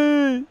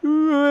 Hooray!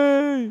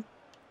 Hooray!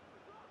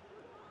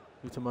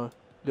 Mo.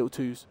 Little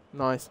twos.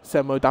 Nice.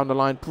 Send Mo down the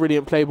line.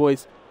 Brilliant play,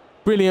 boys.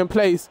 Brilliant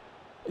plays.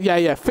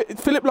 Yeah.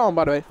 Philip Lahm,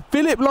 by the way.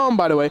 Philip Lahm,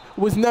 by the way,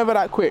 was never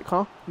that quick,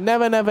 huh?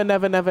 Never.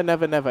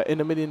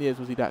 In a million years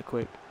was he that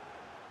quick.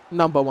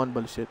 Number one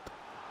bullshit.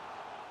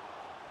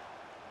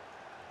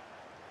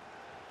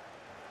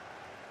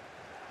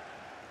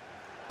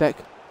 Deck.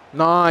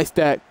 Nice,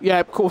 Deck. Yeah,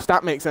 of course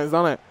that makes sense,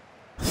 doesn't it?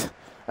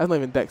 That's not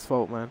even Deck's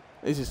fault, man.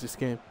 It's just this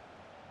game.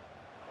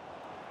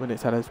 When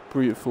it's had a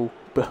beautiful...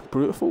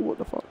 Beautiful? What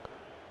the fuck?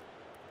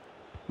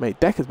 Mate,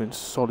 Deck has been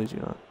solid, you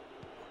know.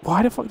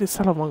 Why the fuck did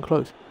Salah run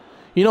close?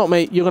 You know what,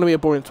 mate? You're going to be a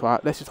boring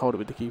twat. Let's just hold it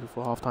with the keeper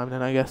for half-time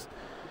then, I guess.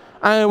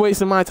 I ain't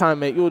wasting my time,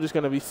 mate. You're just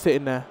going to be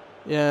sitting there.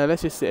 Yeah,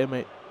 let's just sit here,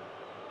 mate.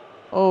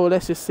 Oh,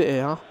 let's just sit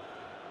here, huh?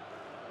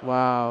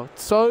 Wow.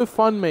 So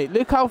fun, mate.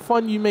 Look how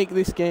fun you make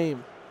this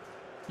game.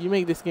 You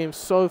make this game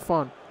so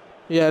fun.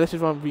 Yeah, let's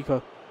just run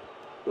Rico.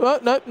 Oh,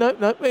 no.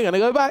 We're going to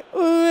go back.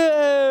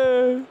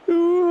 Ooh,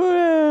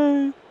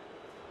 ooh,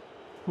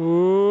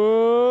 ooh.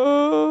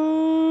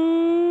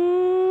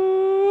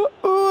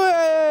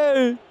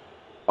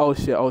 Oh,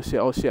 shit.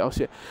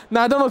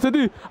 Nah, I don't know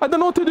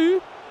what to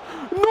do.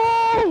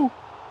 No!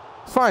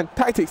 It's fine.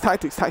 Tactics.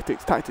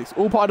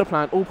 All part of the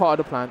plan.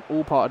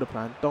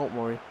 Don't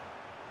worry.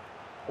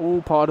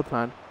 All part of the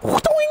plan.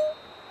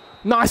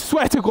 No, I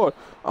swear to God.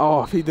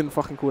 Oh, he didn't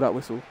fucking call that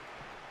whistle.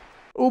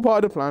 All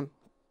part of the plan.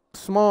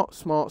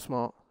 Smart.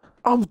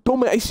 I'm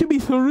dumb. It should be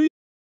 3-1.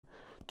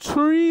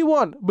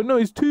 But no,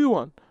 it's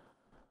 2-1.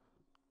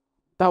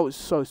 That was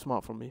so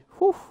smart from me.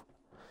 Whew.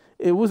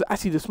 It was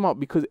actually the smart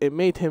because it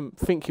made him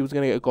think he was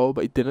going to get a goal,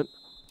 but he didn't.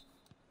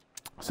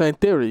 So in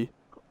theory,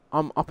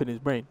 I'm up in his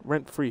brain.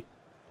 Rent free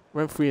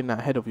in that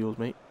head of yours,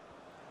 mate.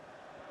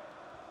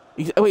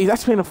 He's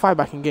actually playing a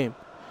 5-back in game.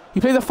 He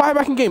plays a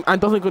 5-back in game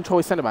and doesn't control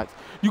his centre-backs.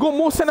 You got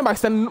more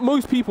centre-backs than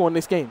most people in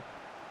this game.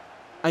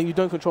 And you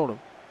don't control them.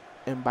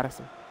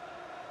 Embarrassing.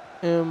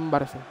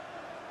 Embarrassing.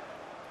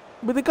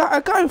 But a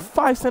guy with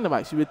 5 centre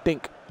backs, you would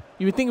think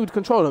he would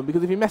control him,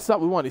 because if he messes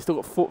up with one, he's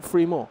still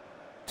got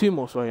 2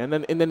 more, sorry, and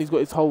then he's got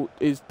his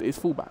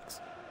fullbacks.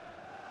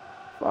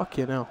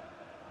 Fucking hell.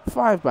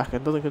 5 back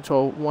and doesn't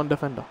control 1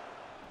 defender.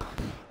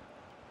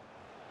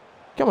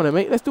 Come on then,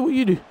 mate. Let's do what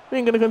you do. We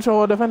ain't gonna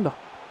control our defender.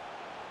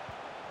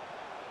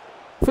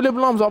 Philip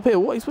Lahm's up here.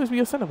 What? He's supposed to be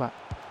your centre back.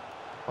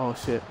 Oh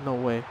shit! No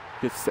way.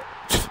 Good set.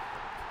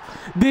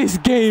 This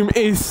game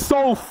is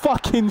so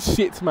fucking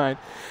shit, man.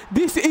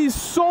 This is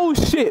so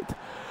shit.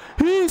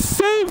 He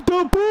saved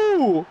the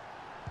ball.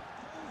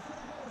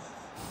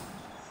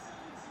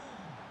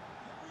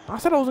 I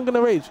said I wasn't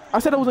gonna rage. I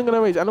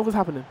know what's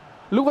happening.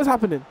 Look what's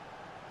happening.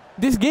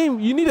 This game,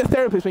 you need a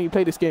therapist when you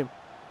play this game.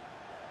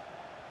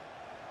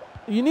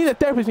 You need a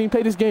therapist when you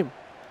play this game.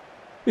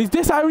 Is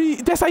this how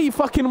you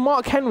fucking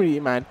Mark Henry,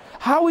 man?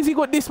 How has he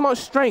got this much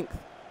strength?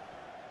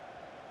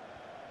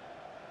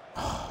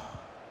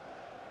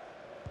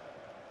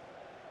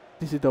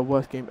 This is the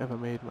worst game ever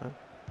made, man.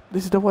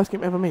 This is the worst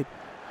game ever made.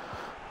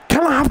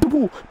 Can I have the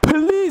ball?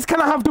 Please,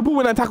 can I have the ball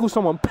when I tackle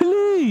someone?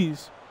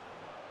 Please.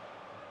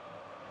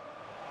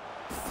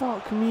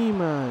 Fuck me,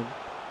 man.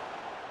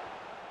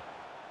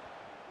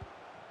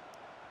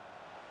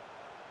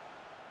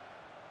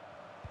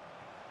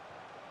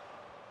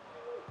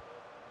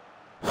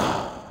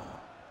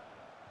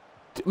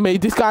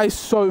 Mate, this guy is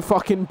so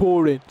fucking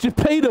boring. Just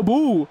play the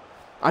ball.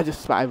 I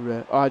just spat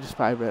everywhere. Oh, I just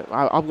spat everywhere.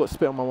 I've got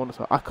spit on my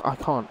monitor. I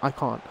can't.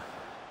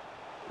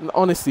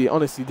 Honestly,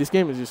 this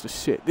game is just a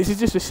shit. This is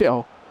just a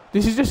shithole.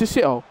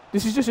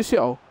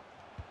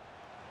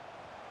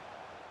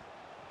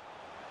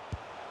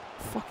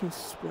 Fucking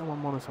spit on my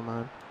monitor,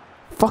 man.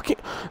 Fucking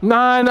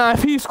nah.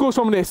 If he scores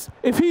from this,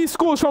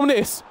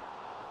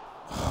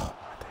 oh,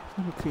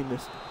 let me clean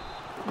this.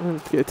 Let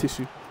me get a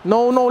tissue.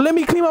 No, let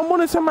me clean my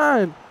monitor,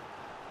 man.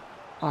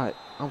 Alright,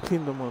 I'm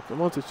cleaning the monitor. The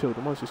monitor's chill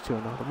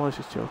now. The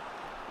monitor's chill.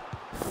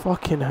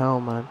 Fucking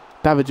hell, man.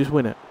 David, just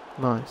win it.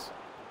 Nice.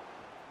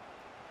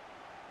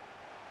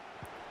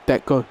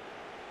 Deck, go.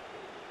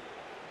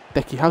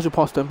 Decky, how's your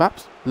pass to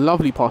Mbappé?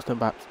 Lovely pass to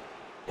Mbappé.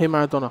 Hey,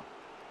 Maradona.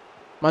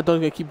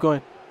 Maradona's gonna keep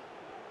going.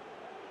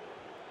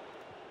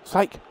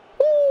 Psych.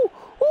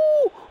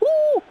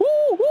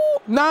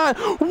 Nah,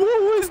 what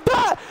was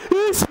that?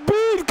 His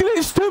speed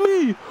glitched to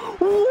me.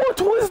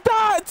 What was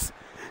that?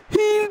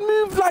 He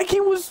moved like he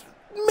was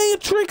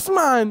Matrix,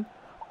 man.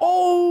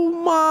 Oh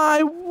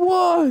my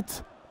word.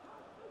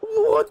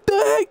 What the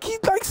heck? He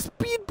like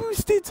speed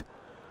boosted.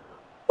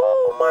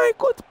 Oh my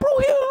god, bro,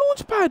 hit a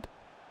launch pad.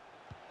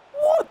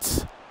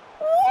 What?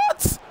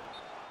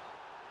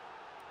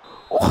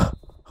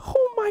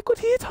 Oh my god,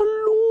 he hit a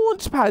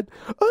launch pad.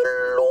 A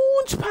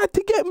launch pad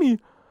to get me.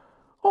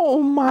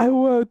 Oh my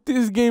word,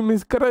 this game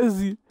is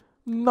crazy.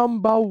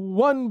 Number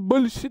 1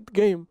 bullshit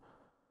game.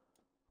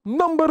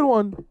 Number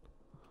 1.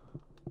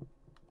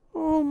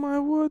 Oh my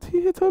word,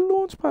 he hit a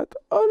launch pad.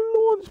 A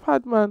launch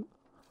pad, man.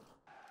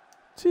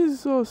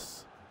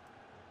 Jesus.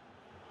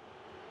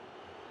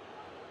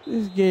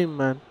 This game,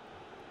 man.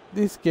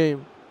 This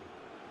game.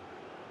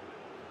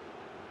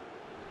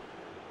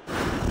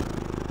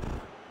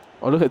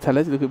 Oh, look at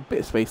Tellez. Look at a bit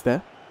of space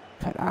there.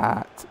 Look at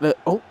that. Look.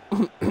 Oh.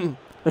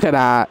 Look at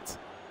that.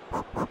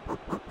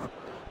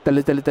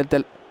 Tellez.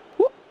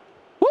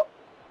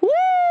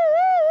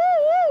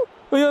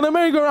 You're on a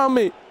merry-go-round,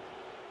 mate.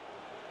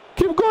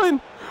 Keep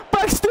going.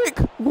 Back stick.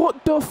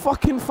 What the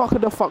fucking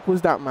fuck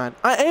was that, man?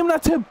 I aimed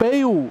at a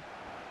Bale.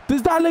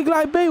 Does that look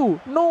like Bale?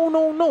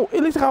 No.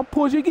 It looks like a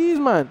Portuguese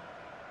man.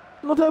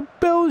 Not a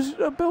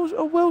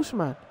Welsh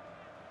man.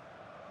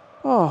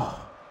 Oh,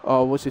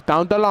 what's it?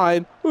 Down the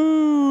line.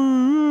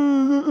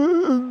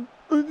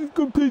 I just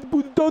gonna play the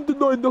ball down the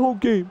line the whole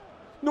game.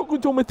 Not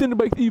control my centre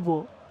back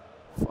either.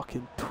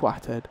 Fucking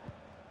twatted.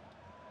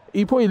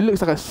 He probably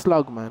looks like a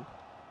slug, man.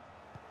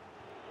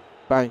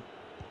 Bang.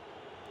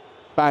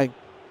 Here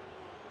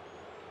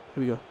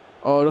we go.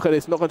 Oh, look at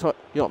this. Not control.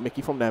 You know what,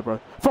 Mickey? From there, bro.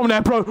 It's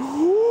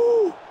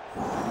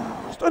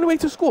the only way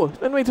to score.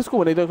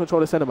 When they don't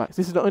control the centre backs.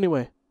 This is the only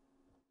way.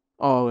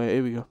 Oh, wait.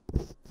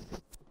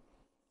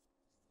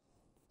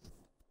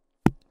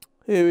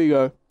 Here we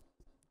go.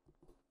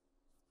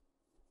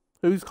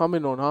 Who's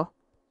coming on, huh?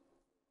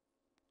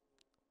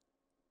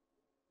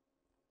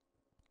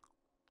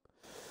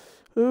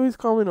 Who is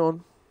coming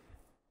on?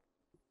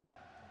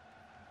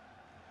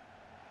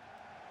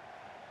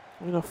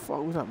 Who the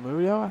fuck was that?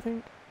 Muriel, I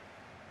think.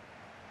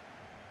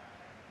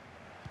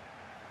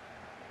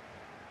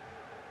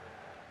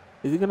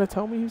 Is he gonna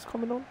tell me who's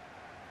coming on?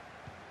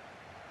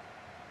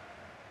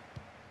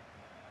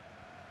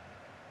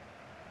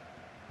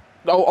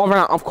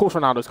 Oh, of course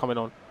Ronaldo's coming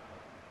on.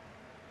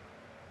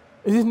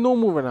 Is this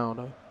normal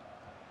Ronaldo?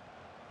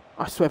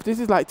 I swear, if this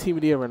is like Team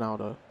of the Year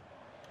Ronaldo.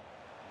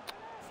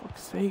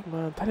 Fuck's sake,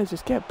 man. Tell us,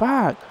 just get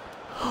back.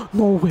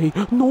 No way.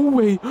 That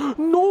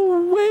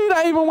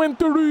even went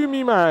through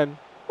me, man.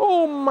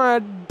 Oh my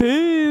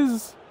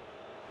days.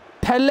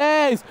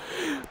 Teles.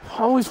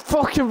 How is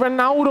fucking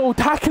Ronaldo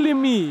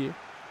tackling me?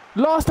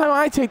 Last time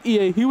I checked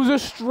EA, he was a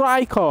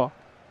striker.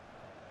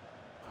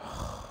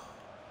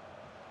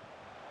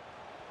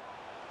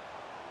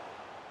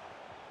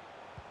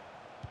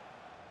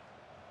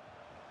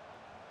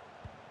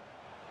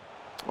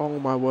 Oh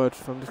my word,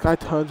 fam. This guy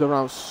turns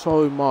around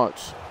so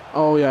much.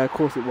 Oh yeah, of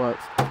course it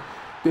works.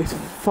 This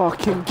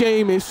fucking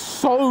game is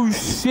so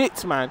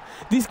shit, man.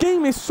 This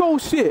game is so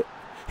shit.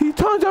 He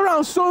turns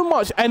around so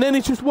much and then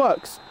it just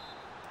works.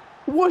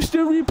 Watch the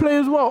replay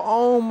as well.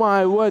 Oh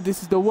my word,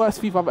 this is the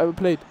worst FIFA I've ever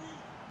played.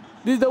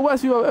 This is the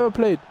worst FIFA I've ever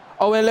played.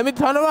 Oh, and let me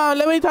turn around.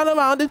 Let me turn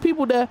around. There's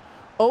people there.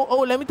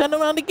 Oh, let me turn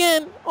around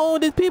again. Oh,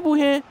 there's people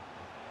here.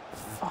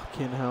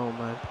 Fucking hell,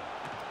 man.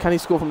 Can he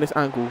score from this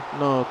angle?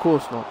 No, of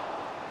course not.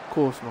 Of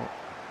course not.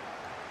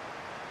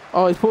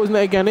 Oh, he's pausing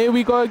it again. Here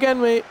we go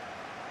again, mate.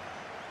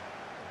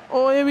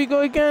 Oh, here we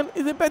go again.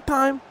 Is it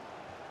bedtime?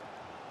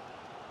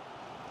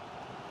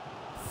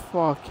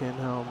 Fucking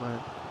hell, man.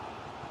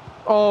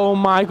 Oh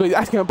my god, he's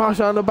asking a bounce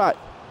around the back.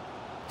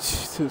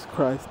 Jesus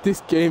Christ.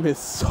 This game is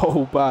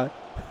so bad.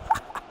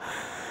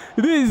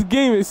 This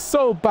game is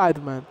so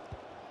bad, man.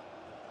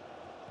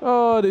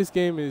 Oh, this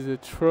game is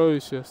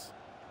atrocious.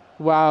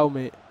 Wow,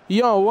 mate.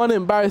 You're one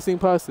embarrassing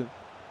person.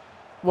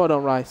 Well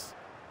done, Rice.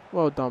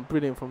 Well done.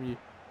 Brilliant from you.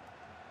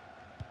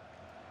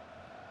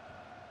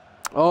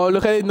 Oh,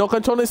 look at it. Not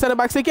controlling centre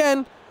backs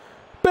again.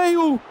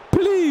 Bale,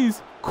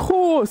 please.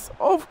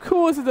 Of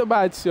course it's a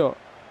bad shot.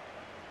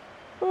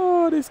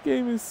 Oh, this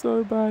game is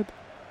so bad.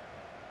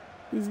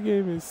 This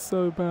game is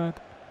so bad.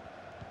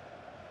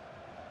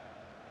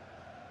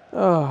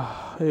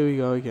 Oh, here we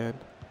go again.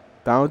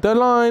 Down the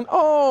line.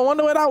 Oh, I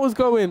wonder where that was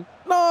going.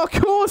 No, of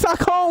course I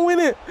can't win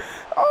it.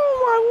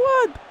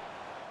 Oh, my word.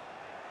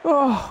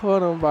 Oh, well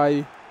done,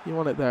 Bailly. You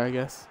want it there, I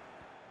guess.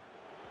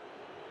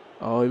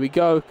 Oh, here we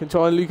go.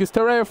 Controlling Lucas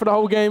Torreira for the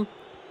whole game.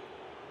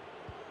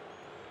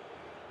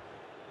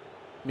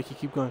 Mickey,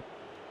 keep going.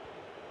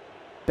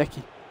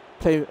 Decky.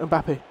 Play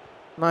Mbappe.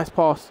 Nice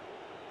pass.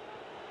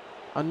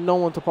 And no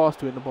one to pass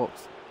to in the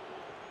box.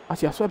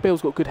 Actually, I swear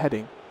Bale's got good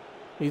heading.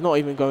 He's not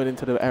even going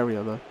into the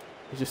area, though.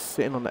 He's just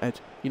sitting on the edge.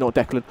 You know,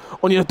 Declan.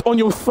 On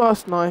your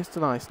first. Nice.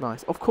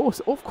 Of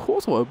course I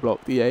would have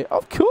blocked, EA.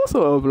 Of course I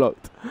would have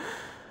blocked.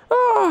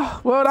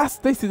 Ah, well,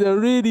 this is a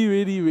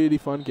really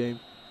fun game.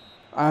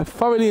 I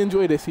thoroughly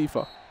enjoyed this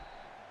FIFA.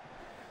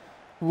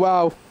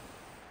 Wow.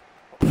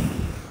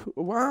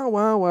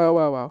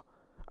 Wow.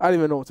 I don't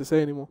even know what to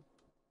say anymore.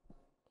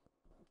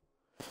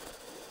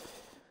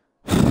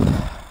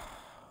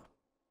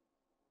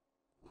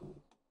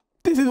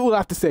 This is all I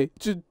have to say.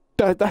 Just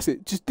that's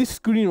it. Just this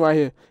screen right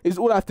here is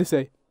all I have to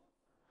say.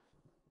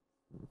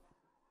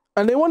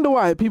 And they wonder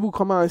why people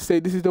come out and say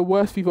this is the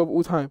worst FIFA of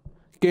all time,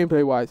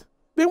 gameplay wise.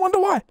 They wonder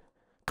why.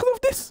 Because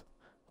of this.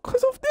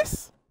 Because of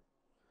this.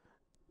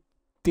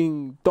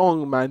 Ding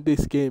dong, man.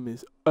 This game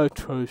is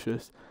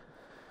atrocious.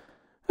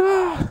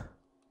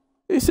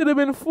 It should have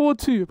been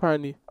 4-2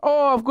 apparently.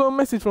 Oh, I've got a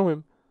message from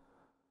him.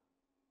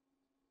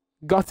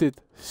 Gutted.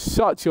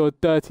 Shut your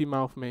dirty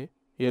mouth, mate.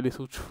 You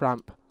little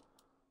tramp.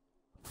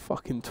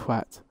 Fucking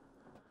twat.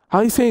 How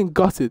are you saying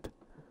gutted?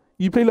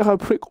 You play like a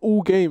prick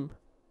all game.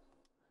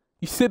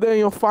 You sit there in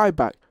your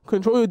 5-back,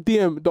 control your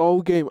DM the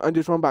whole game and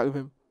just run back with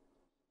him.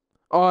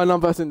 Oh, and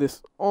I'm versing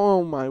this.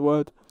 Oh my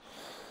word.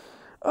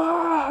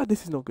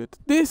 This is not good.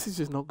 This is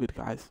just not good,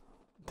 guys.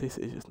 This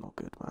is just not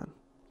good, man.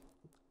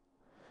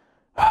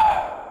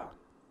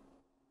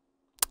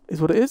 It's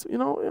what it is, you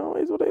know,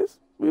 it's what it is.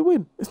 We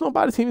win. It's not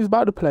about the team, it's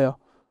about the player.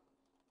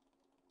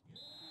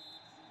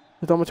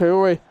 Adama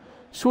Traore.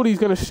 Surely he's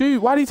going to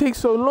shoot. Why did he take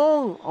so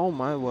long? Oh,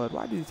 my word.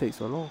 Why did he take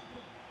so long?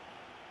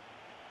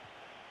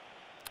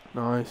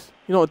 Nice.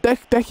 You know,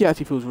 Decky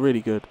actually feels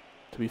really good,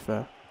 to be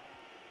fair.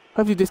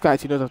 Hopefully this guy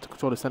actually knows how to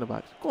control the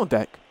centre-backs. Go on,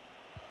 Deck.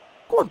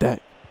 Go on,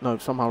 Deck. No,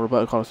 somehow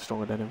Roberto Carlos is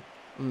stronger than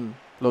him.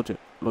 Logic.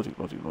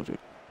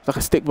 It's like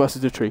a stick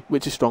versus the tree.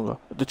 Which is stronger?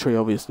 The tree,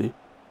 obviously.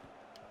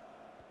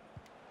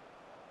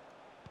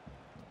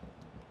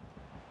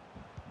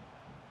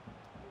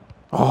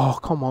 Oh,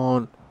 come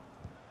on.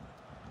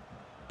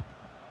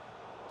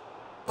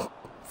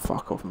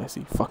 Fuck off,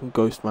 Messi. Fucking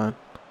ghost, man.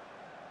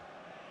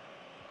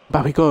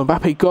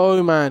 Mbappe,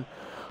 go, man.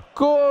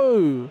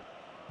 Go!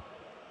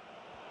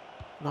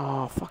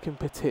 No, fucking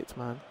Petit,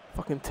 man.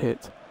 Fucking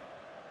tit.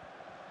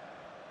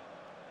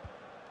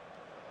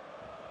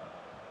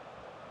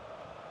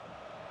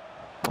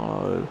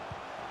 Oh.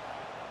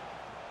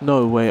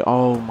 No way.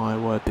 Oh, my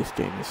word. This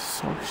game is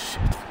so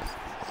shit.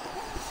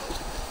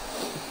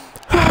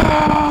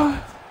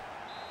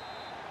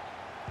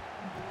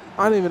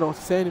 I don't even know what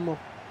to say anymore.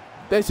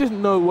 There's just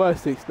no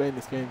words to explain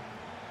this game.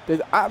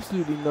 There's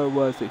absolutely no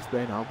words to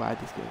explain how bad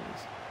this game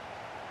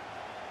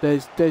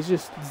is.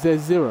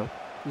 There's zero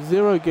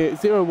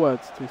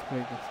words to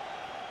explain this.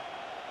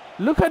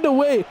 Look at the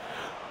way.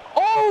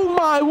 Oh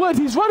my word,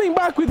 he's running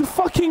back with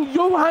fucking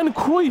Johan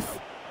Cruyff.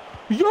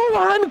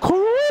 Johan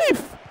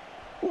Cruyff!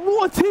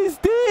 What is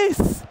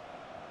this?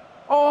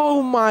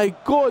 Oh my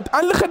god.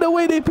 And look at the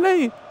way they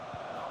play.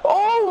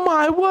 Oh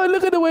my word,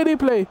 look at the way they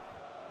play.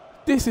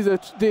 This is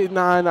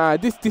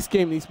this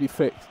game needs to be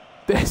fixed.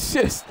 There's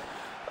just,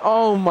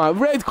 oh my,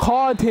 red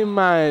card him,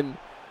 man.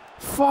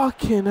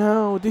 Fucking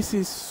hell, this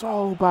is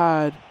so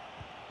bad.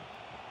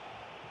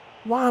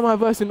 Why am I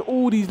versing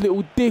all these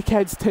little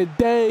dickheads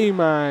today,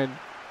 man?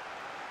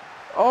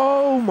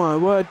 Oh my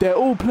word, they're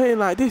all playing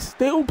like this.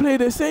 They all play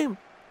the same.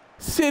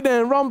 Sit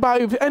there and run by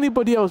with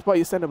anybody else but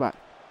your centre back.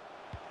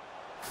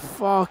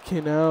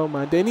 Fucking hell,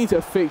 man. They need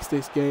to fix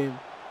this game.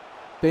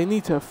 They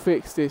need to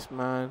fix this,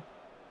 man.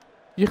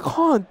 You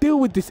can't deal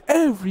with this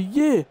every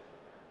year.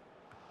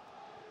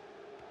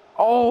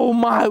 Oh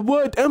my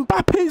word,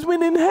 Mbappe's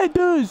winning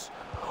headers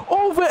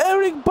over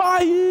Eric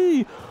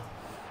Bailly.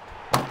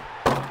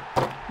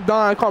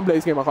 Nah, I can't play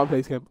this game. I can't play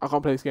this game. I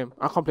can't play this game.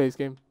 I can't play this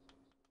game.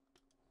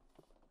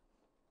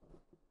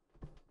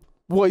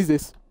 What is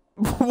this?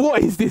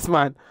 What is this,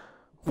 man?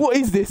 What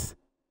is this?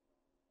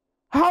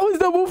 How is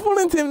the ball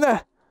falling to him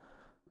there?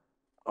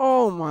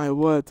 Oh my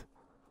word.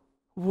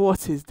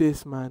 What is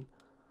this, man?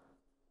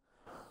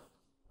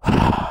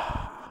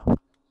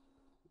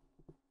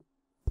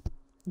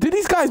 Do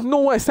these guys know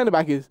what a centre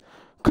back is?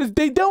 Because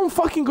they don't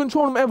fucking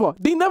control him ever.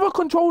 They never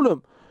control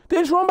him. They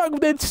just run back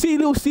with their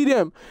little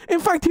CDM. In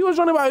fact, he was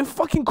running back with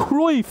fucking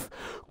Cruyff.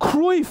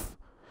 Cruyff.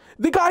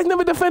 The guy's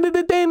never defended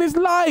a day in his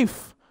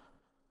life.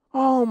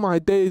 Oh my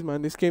days,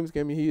 man. This game's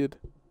getting me heated.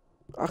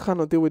 I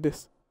cannot deal with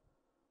this.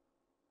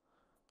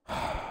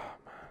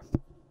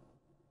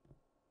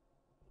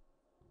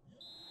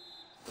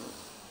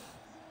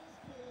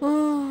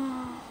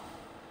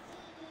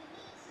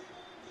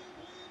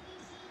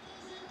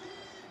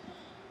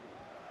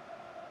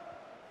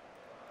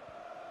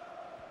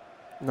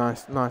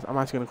 Nice, nice. I'm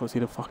actually going to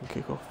concede a fucking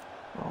kickoff.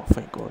 Oh,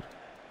 thank God.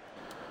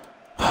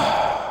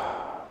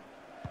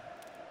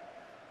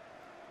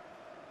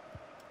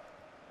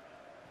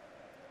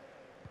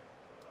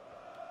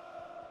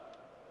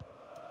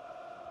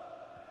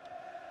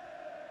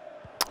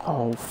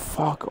 Oh,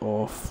 fuck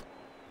off.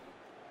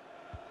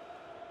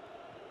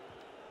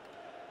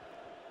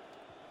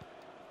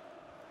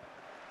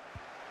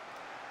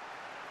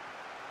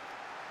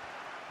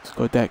 Let's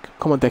go, Deck.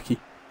 Come on, Decky.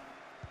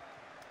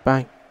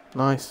 Bang.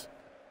 Nice.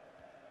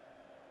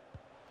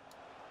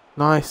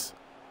 Nice.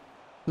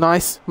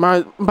 Nice.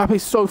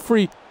 Mbappe's so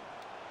free.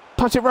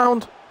 Touch it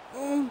round.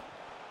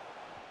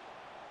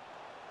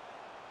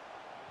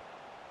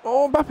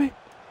 Oh, Mbappe.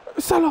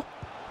 Salah.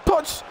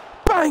 Touch.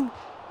 Bang.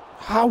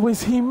 How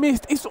is he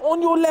missed? It's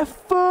on your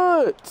left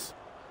foot.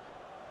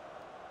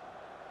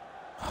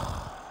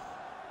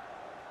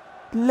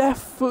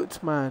 Left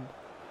foot, man.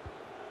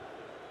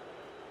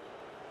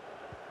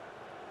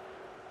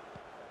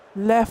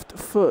 Left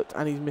foot,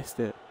 and he's missed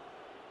it.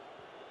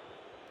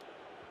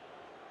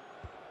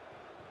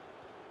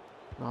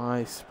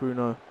 Nice,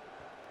 Bruno.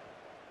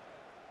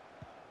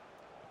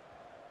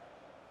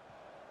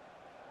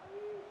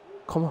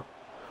 Come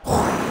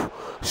on.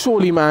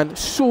 Surely, man.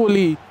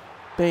 Surely.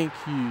 Thank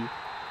you.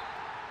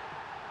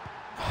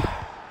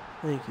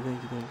 Thank you,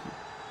 thank you, thank you.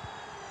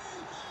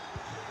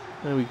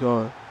 There we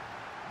go.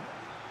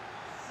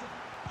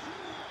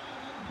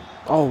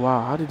 Oh,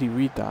 wow. How did he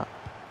read that?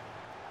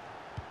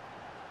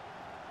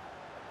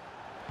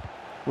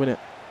 Win it.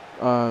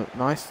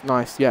 Nice,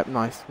 nice. Yep,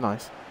 nice,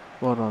 nice.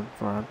 Well done,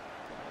 Varane.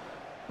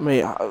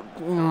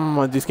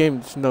 Mate, this game,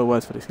 there's no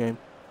words for this game.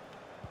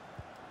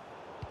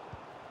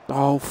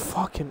 Oh,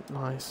 fucking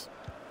nice.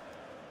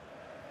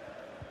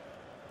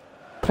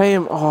 Play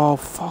him. Oh,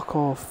 fuck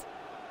off.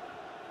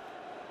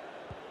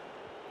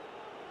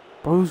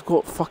 Bro's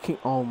got fucking...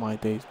 Oh, my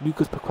days.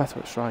 Lucas Paqueta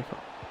at striker.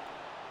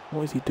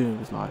 What is he doing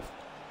with his life?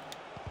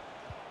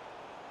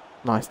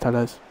 Nice,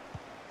 Tellez.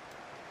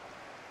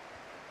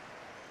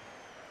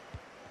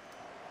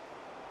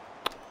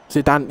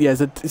 Zidane, yeah,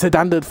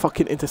 Zidane the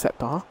fucking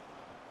interceptor, huh?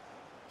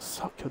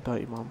 Suck your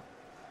dirty mum.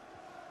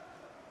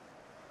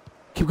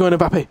 Keep going,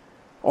 Mbappe.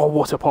 Oh,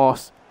 what a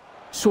pass.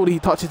 Surely he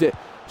touches it.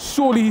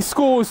 Surely he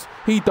scores.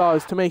 He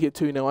does to make it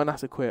 2-0, and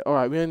that's a quit. All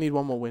right, we only need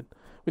one more win.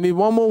 We need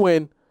one more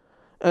win,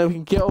 and we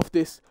can get off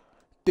this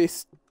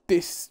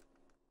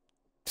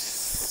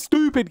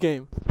stupid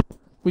game.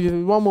 We just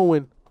need one more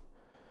win.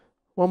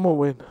 One more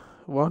win.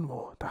 One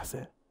more. That's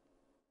it.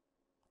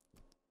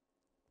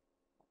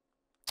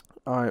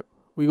 All right.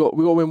 We got to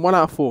win 1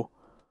 out of 4.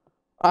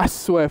 I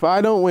swear, if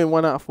I don't win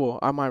 1 out of 4,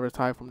 I might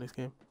retire from this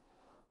game.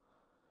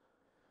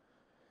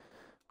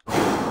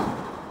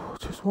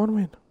 Just one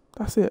win.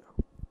 That's it.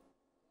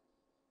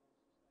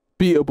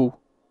 Beatable.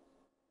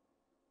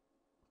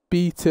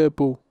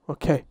 Beatable.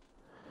 Okay.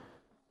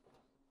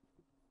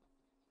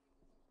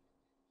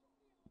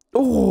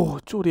 Oh,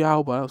 Jordi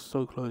Alba. That was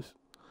so close.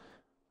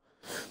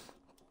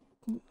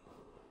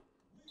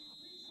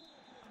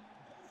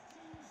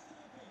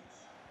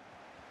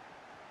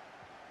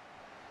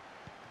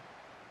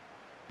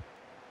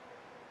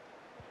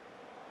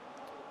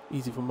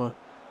 Easy for Mo.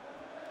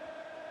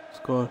 Let's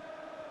go.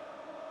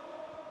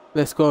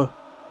 Let's go.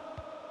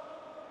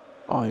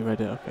 Oh, he read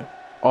it. Okay.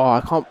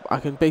 Oh, I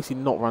can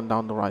basically not run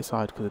down the right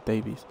side because of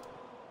Davies.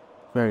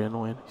 Very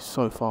annoying. He's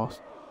so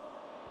fast.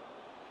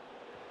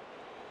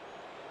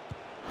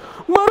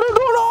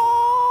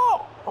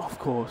 Maradona! Of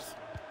course.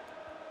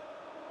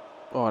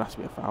 Oh, that's a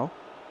bit of foul.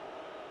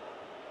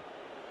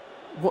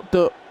 What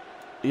the?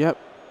 Yep.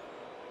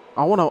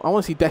 I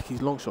wanna see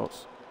Decky's long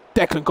shots.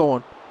 Declan, go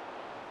on.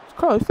 It's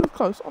close. It's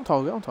close. On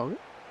target. On target.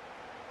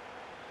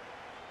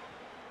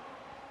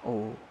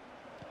 Oh,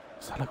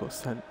 Salah got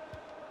sent.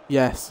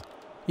 Yes.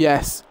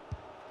 Yes.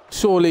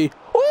 Surely.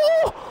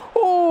 Oh!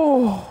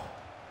 Oh!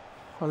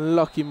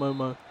 Unlucky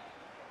Momo.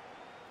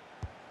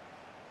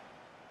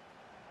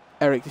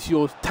 Eric, it's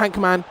yours. Tank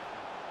man.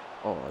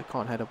 Oh, I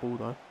can't head a ball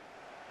though.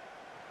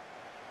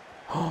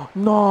 Oh,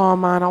 no,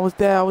 man. I was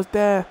there. I was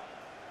there.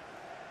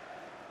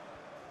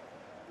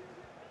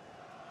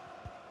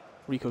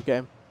 Rico, get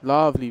him.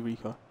 Lovely,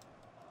 Rico.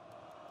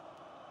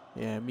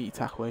 Yeah, meaty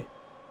tackaway.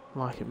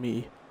 Like it,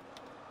 meaty.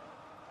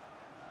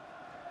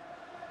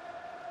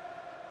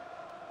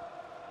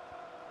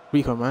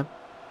 Rico, man.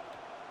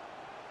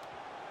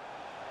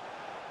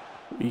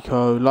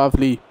 Rico,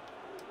 lovely.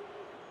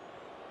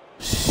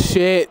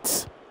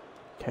 Shit.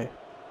 Okay.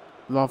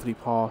 Lovely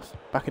pass.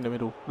 Back in the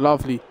middle.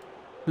 Lovely.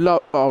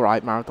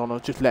 Alright,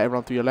 Maradona. Just let it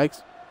run through your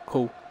legs.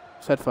 Cool.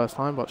 Said first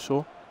time, but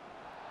sure.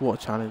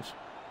 What a challenge.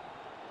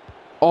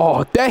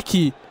 Oh,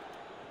 Decky.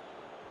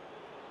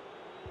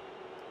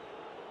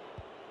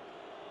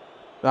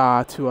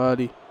 Ah, too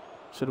early.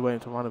 Should have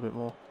waited to run a bit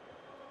more.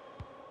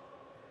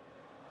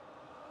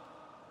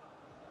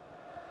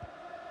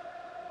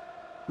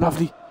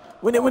 Lovely.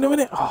 Win it, win it, win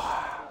it.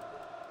 Oh.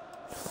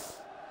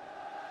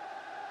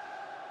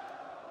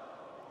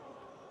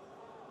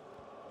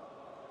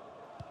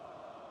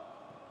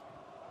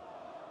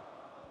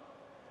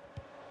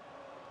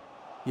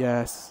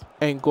 Yes.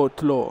 Ain't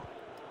good law.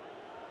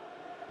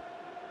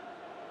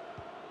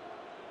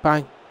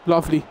 Bang.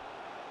 Lovely.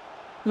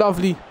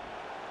 Lovely.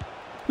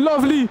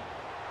 Lovely.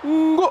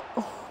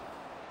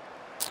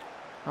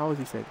 How was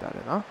he saved that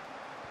then, huh?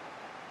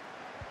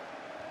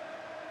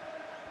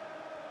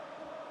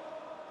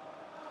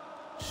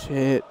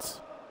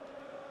 Shit.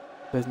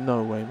 There's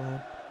no way,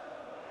 man.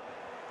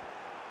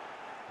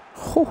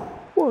 Oh,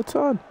 what a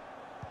turn.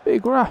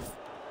 Big Raf.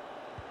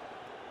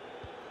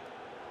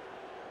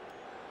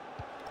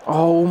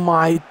 Oh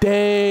my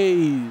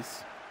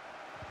days.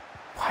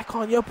 Why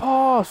can't you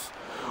pass?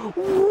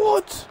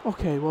 What?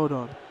 Okay, well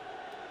done.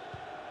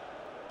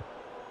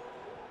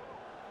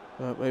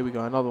 Here we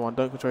go, another one.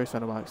 Don't control your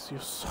centre backs.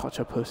 You're such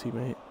a pussy,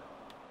 mate.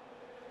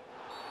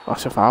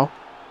 That's a foul.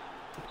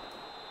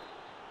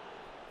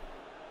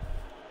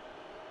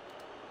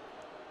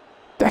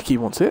 Decky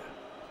wants it.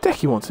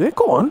 Decky wants it.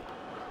 Go on.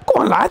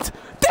 Go on, lad.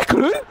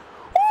 Declan.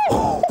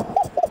 Oh.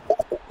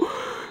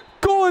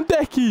 Go on,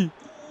 Decky.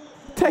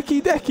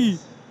 Decky.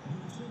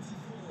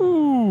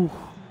 Ooh.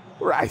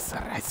 Rice,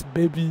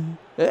 baby.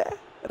 Yeah.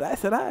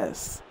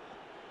 Rice.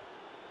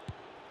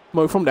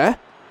 Mo from there.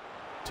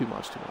 Too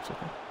much, okay.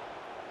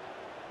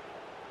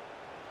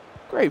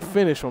 Great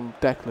finish from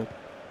Declan.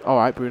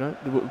 Alright, Bruno.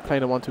 We're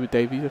playing a 1-2 with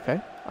Davies.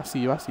 Okay. I see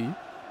you.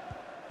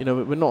 You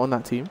know, we're not on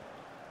that team.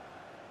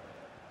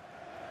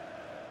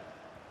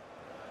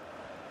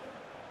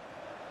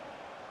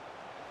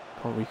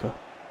 Come on, Rico.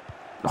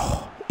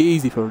 Oh,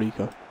 easy for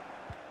Rico.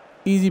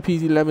 Easy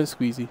peasy lemon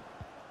squeezy.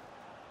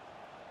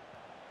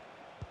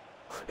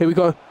 Here we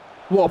go.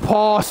 What a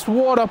pass.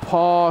 What a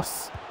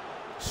pass.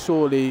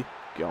 Surely.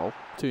 Go.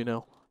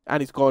 2-0.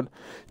 And he's gone.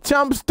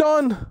 Champ's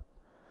done.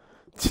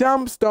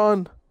 Champ's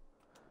done.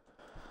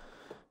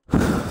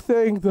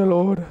 Thank the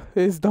Lord.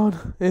 It's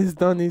done. It's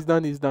done. He's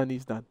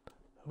done.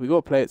 We got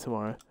to play it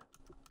tomorrow.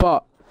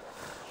 But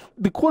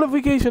the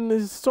qualification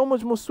is so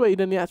much more sweaty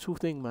than the actual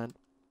thing, man.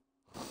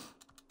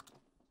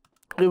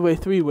 Anyway,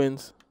 3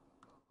 wins.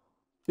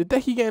 Did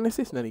Decky get an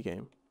assist in any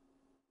game?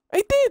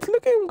 He did.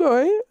 Look at him go.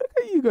 Eh? Look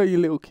at you go, you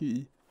little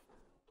cutie.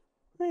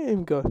 Look at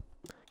him go.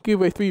 Give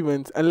away 3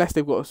 wins unless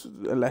they've got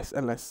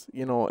unless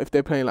you know, if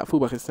they're playing like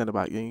fullback and centre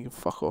back, you can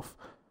fuck off.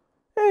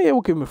 Yeah,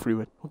 we'll give him a 3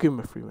 win.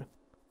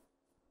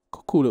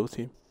 Cool little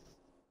team.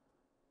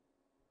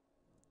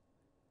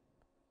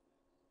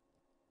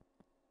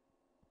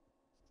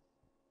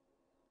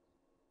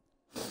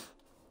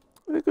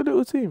 They're a good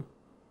little team.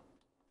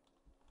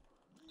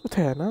 We'll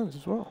take Hernandez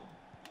as well.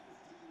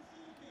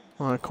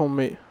 Alright, come on,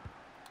 mate.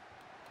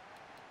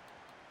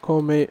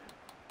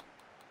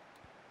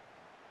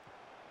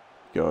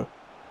 Go.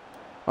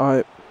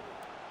 Alright.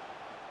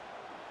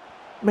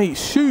 Mate,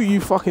 shoot, you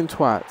fucking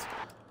twat.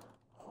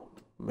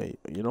 Mate,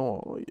 you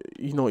know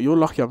what, you're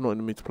lucky I'm not in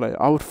the mid to play.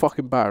 I would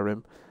fucking batter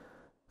him.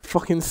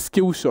 Fucking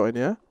skill shotting,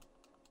 yeah?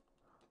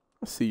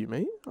 I see you,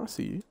 mate. I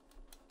see you.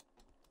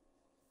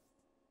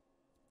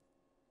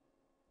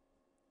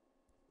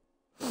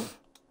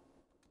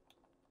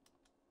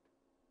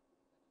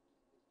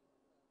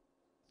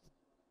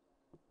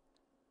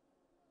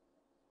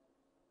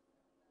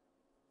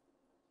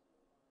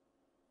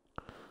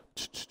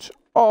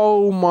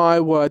 Oh my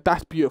word,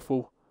 that's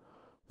beautiful.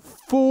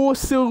 4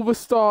 Silver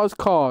Stars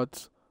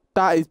cards.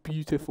 That is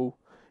beautiful.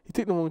 He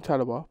took the wrong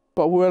caliber,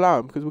 but we'll allow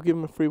him because we'll give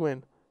him a free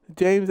win.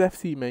 James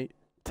FC, mate.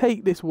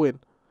 Take this win.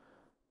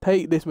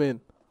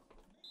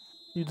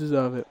 You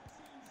deserve it.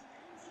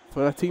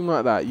 For a team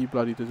like that, you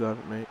bloody deserve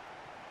it, mate.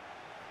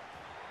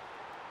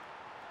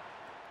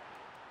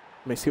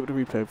 Mate, skip the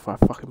replay before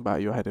I fucking batter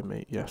your head in,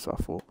 mate. Yes, I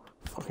thought.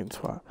 Fucking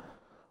twat.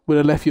 Would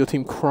have left your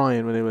team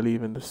crying when they were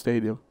leaving the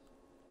stadium.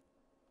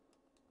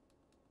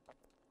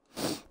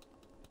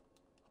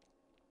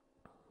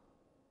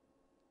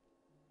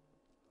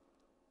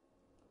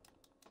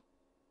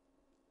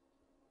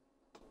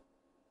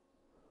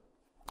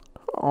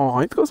 Oh,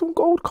 he's got some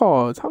gold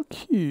cards. How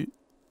cute.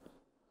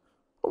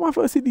 What am I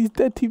first see these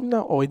dead teams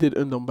now? Oh, he did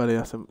Undombele.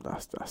 That's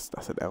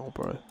an L,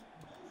 bro.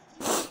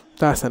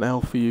 That's an L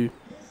for you.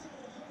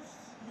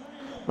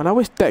 Man, I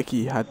wish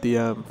Decky had the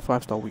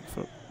 5-star weak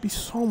foot. It'd be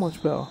so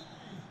much better.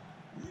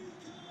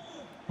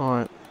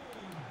 Alright.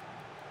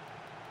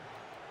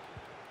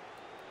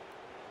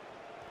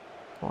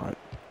 Alright.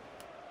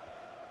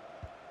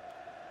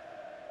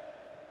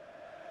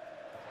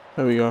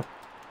 There we go.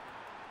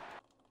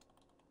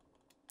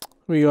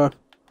 Here we go.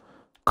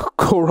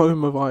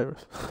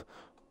 Coronavirus.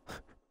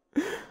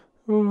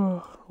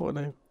 Oh, what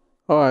a name.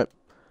 Alright.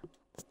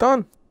 It's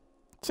done.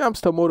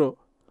 Champs tomorrow.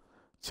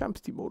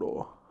 Champs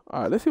tomorrow.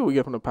 Alright, let's see what we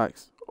get from the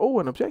packs. Oh,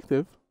 an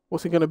objective.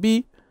 What's it gonna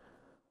be?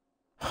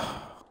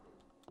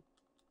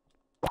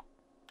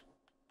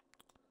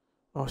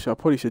 Oh shit, I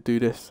probably should do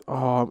this.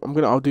 Oh,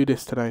 I'll do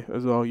this today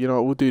as well. You know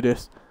what, we'll do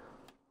this.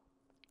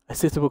 I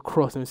set up a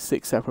cross in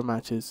 6 separate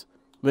matches.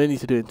 We only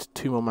need to do it in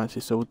 2 more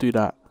matches, so we'll do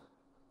that.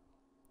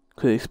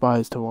 Because it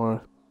expires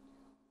tomorrow.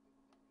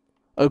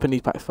 Open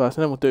these packs first,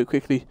 and then we'll do it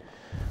quickly.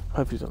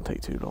 Hopefully it doesn't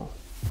take too long.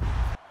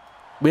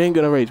 We ain't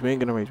gonna rage, we ain't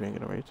gonna rage.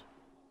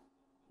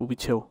 We'll be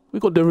chill. We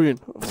got Darun.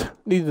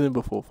 Needed him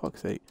before,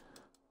 fuck's sake.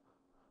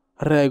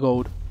 Rare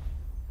gold.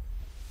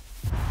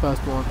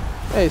 First one.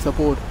 Hey, it's a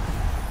board.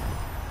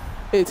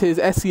 It is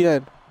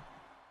SCN.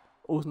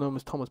 Also known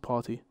as Thomas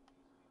Party.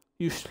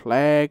 You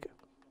slag.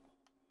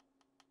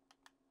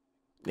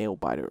 Nail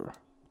biter.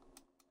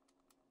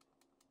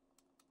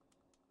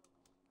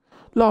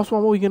 Last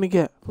one, what are we going to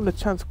get? From the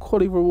chance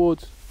quality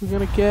rewards. We're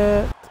going to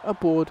get a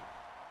board.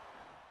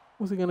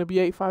 What's it going to be?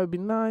 85 would be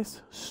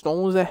nice.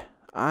 Stones there.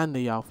 And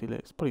the Yao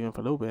Felix. Probably going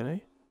for a little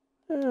bit,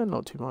 eh?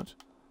 Not too much.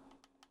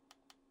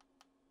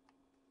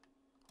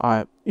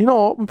 Alright. You know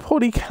what? We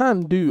probably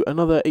can do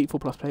another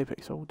 84+ play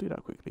pick. So we'll do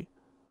that quickly.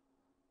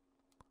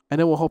 And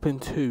then we'll hop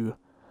into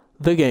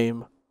the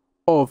game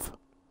of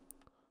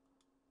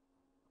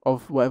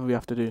whatever we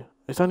have to do.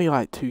 It's only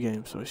like 2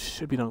 games, so it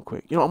should be done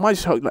quick. You know, I might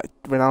just hook like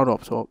Ronaldo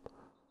up top.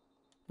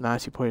 Nah,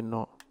 actually probably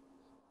not.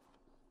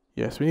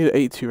 Yes, we need an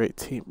 82 rate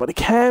team. But the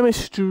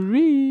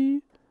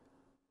chemistry.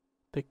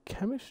 The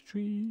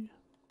chemistry.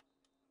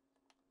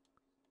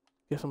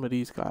 Get some of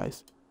these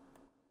guys.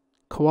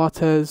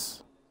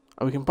 Coates.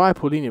 And we can buy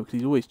Paulinho because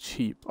he's always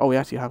cheap. Oh, we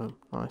actually have him.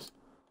 Nice.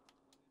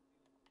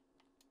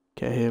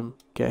 Get him.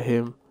 Get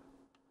him.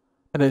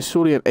 And then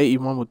surely an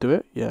 81 will do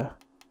it. Yeah.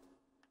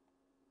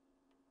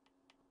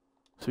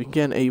 So we can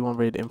get an 81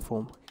 rated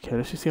inform. Okay,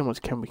 let's just see how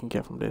much chem we can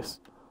get from this.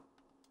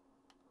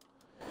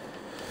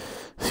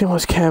 See how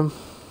much chem.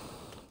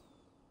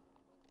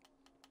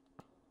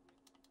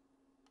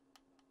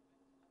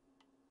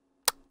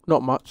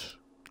 Not much.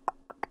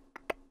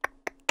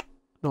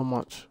 Not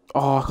much.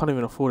 Oh, I can't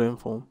even afford an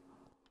inform.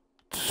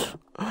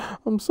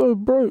 I'm so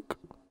broke.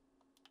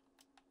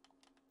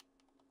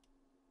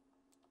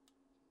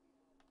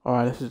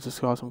 Alright, let's just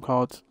discard some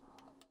cards.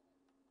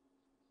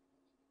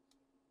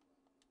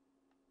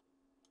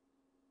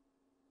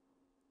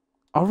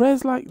 Are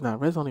res like... Nah,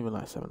 res aren't even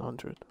like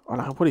 700. Oh, I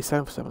can probably sell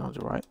them for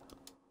 700, right?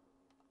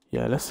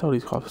 Yeah, let's sell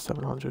these cards for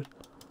 700.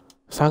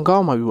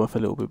 Sangar might be worth a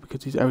little bit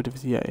because he's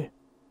Eredivisie A.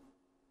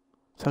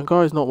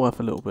 Sangar is not worth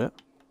a little bit.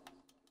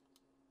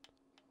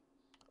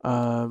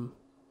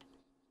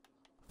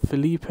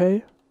 Felipe.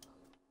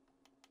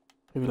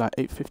 Maybe like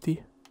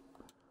 850.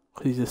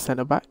 Because he's a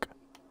centre back.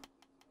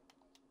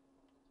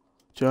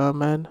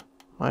 German.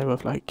 Might be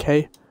worth like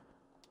K.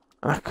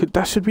 And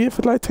that should be it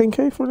for like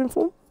 10k for an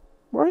inform.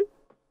 Right?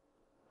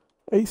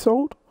 8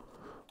 sold.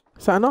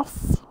 Is that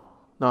enough?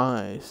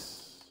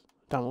 Nice.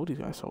 Damn, all these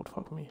guys sold.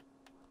 Fuck me.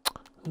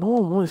 No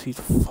one wants these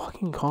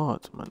fucking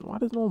cards, man. Why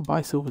does no one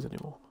buy silvers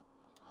anymore?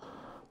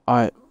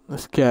 Alright,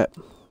 let's get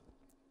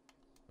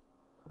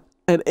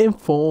an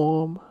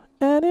inform.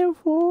 An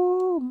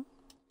inform.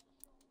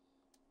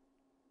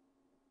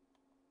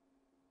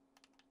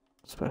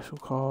 Special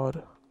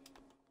card.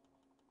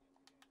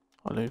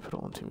 Oh, let me put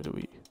it on Team of the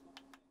Week.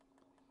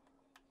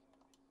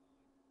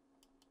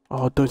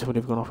 Oh, don't tell me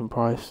they've gone off in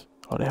price.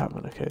 Oh, they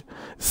haven't, okay.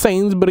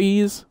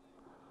 Sainsbury's.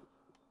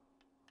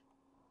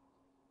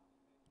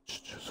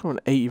 Just for an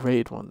 80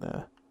 rated one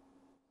there.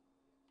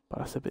 But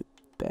that's a bit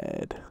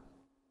dead.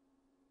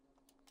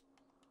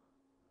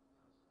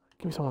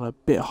 Give me someone a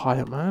bit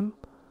higher, man.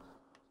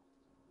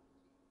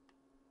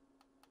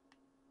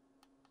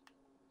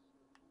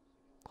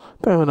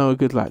 Don't even know a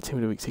good like Team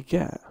of the Week to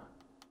get.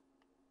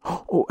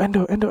 Oh,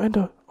 Endo.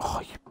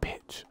 Oh, you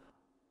bitch.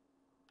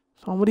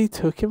 Somebody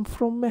took him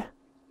from me.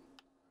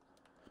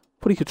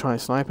 Probably could try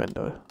and snipe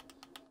Endo.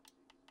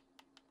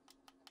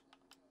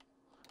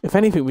 If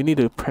anything, we need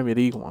a Premier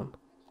League one.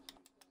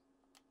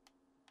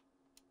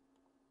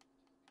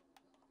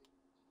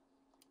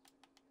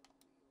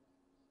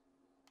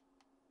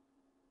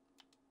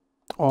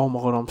 Oh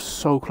my god, I'm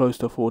so close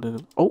to affording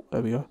him. Oh,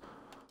 there we go.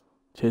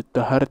 Cheers,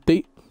 the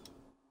Hardy.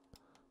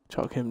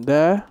 Chuck him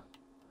there.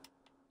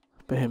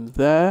 Put him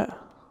there.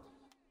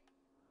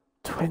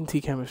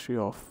 20 chemistry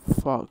off.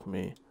 Fuck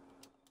me.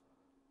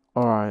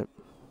 Alright.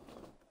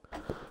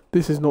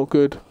 This is not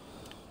good.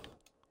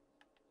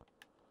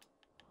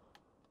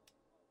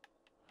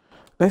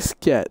 Let's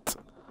get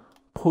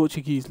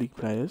Portuguese league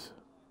players.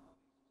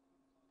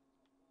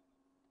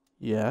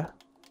 Yeah.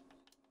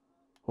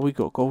 What we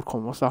got? Gold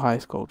con. What's the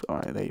highest gold?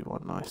 Alright, there you are.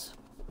 Nice.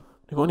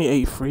 We got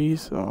only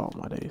 83s. Oh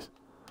my days.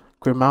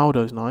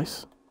 Grimaldo's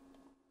nice.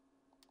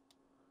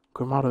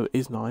 Grimaldo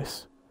is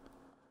nice.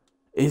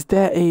 Is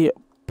there a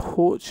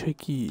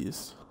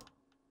Portuguese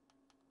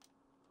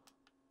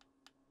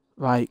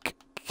like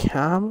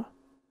Cam?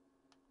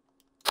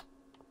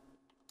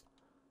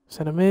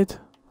 Centre mid?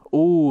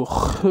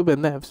 Oh,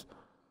 Ruben Neves.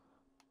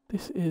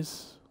 This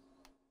is...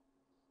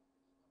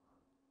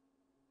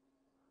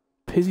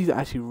 Pizzi's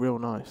actually real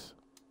nice.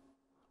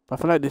 But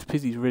I feel like this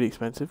Pizzi's really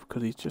expensive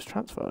because he's just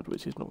transferred,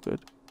 which is not good.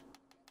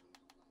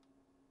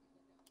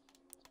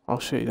 Oh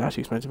shit, he's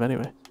actually expensive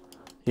anyway.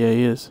 Yeah,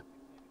 he is.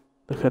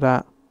 Look at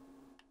that.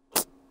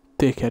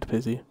 Dickhead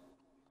Pizzi.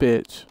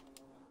 Bitch.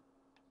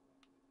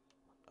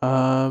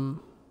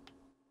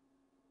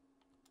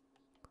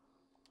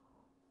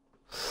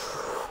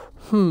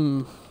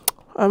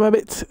 I'm a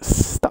bit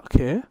stuck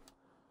here.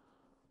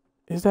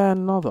 Is there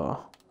another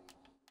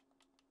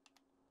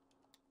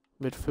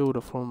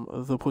midfielder from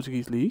the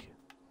Portuguese league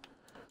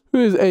who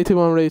is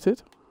 81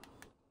 rated?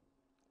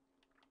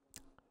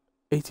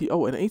 80.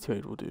 Oh, an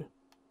 88 will do.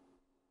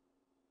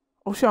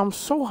 Oh shit, I'm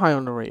so high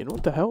on the rating.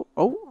 What the hell?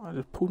 Oh, I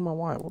just pulled my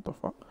wire. What the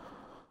fuck?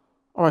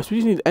 Alright, so we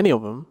just need any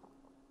of them.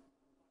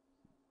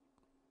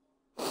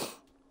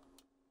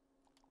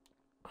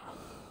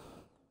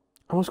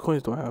 How much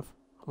coins do I have?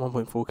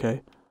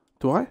 1.4k.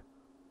 Do I?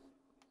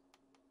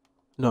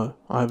 No,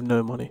 I have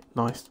no money.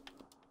 Nice.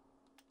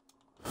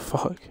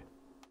 Fuck.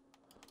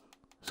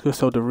 Let's go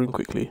sell the room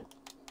quickly.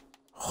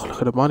 Oh, look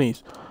at the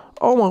monies.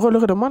 Oh my god,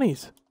 look at the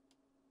monies.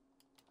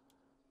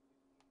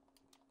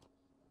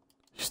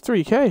 It's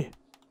 3k.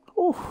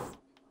 Oof.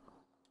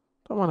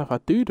 Don't mind if I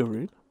do the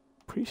rune.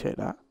 Appreciate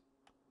that.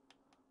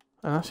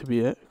 And that should be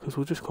it, because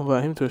we'll just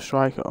convert him to a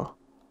striker.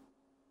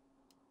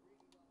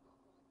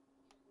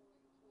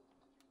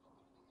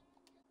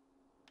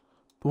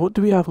 But what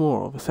do we have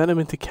more of? A centre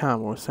mid to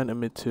Cam or a centre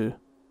mid to...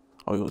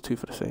 Oh, you got two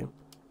for the same.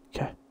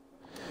 Okay.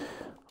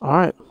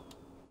 Alright.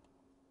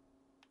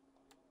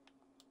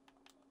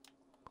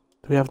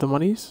 Do we have the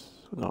monies?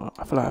 No,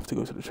 I feel like I have to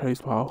go to the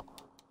trades pile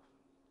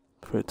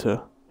for it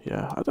to...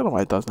 Yeah, I don't know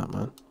why it does that,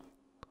 man.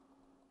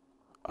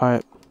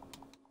 Alright.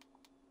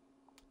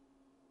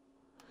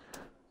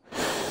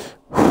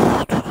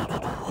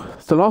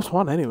 It's the last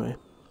one anyway.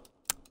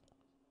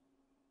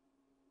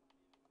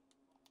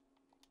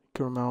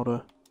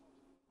 Grimaldo.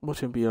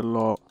 Watch him be a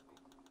lot.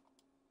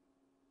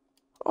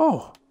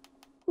 Oh,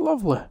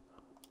 lovely.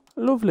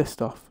 Lovely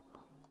stuff.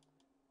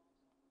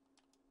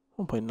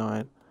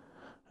 1.9.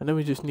 And then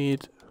we just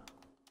need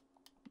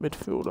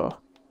midfielder.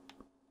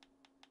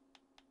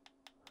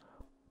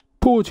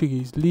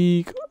 Portuguese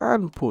league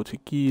and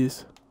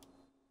Portuguese.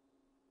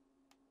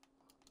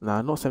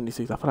 Nah, not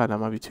 76. I feel like that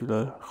might be too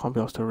low. I can't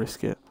be asked to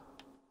risk it.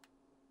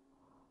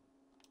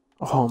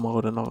 Oh my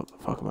god, another.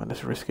 Fuck man,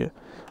 let's risk it.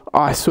 Oh,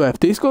 I swear, if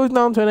this goes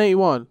down to an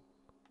 81.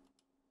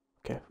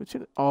 Okay, which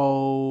is.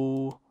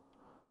 Oh.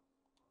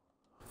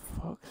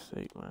 Fuck's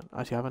sake, man.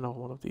 Actually, I have another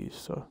one of these,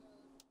 so.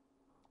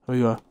 There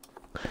we go.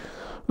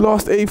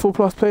 Last 84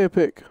 plus player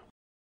pick.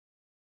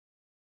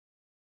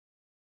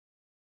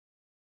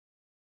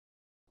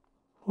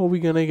 What are we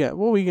gonna get?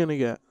 What are we gonna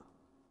get?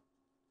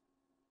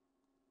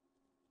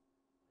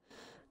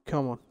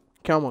 Come on.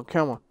 Come on,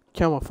 come on.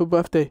 Come on, for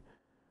birthday.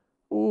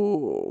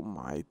 Oh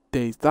my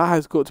days. That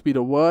has got to be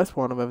the worst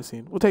one I've ever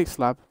seen. We'll take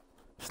Slab.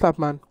 Slab,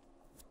 man.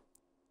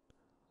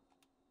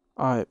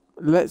 Alright,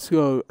 let's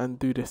go and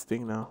do this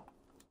thing now.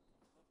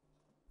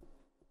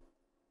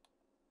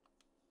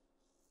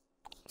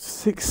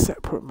 6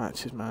 separate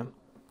matches, man.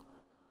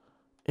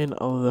 In the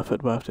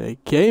 3rd birthday.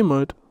 Game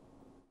mode.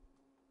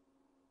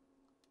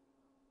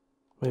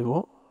 Wait,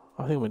 what?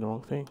 I think we're in the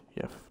wrong thing.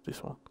 Yeah,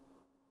 this one.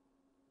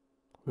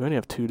 We only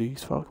have 2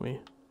 leagues. Fuck me.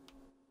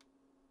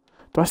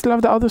 Do I still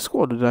have that other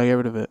squad or did I get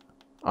rid of it?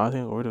 Oh, I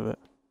think I got rid of it.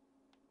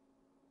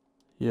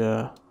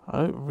 Yeah,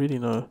 I don't really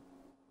know.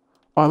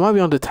 Oh, it might be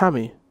under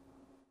Tammy.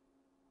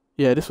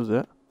 Yeah, this was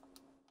it.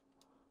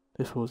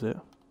 This was it.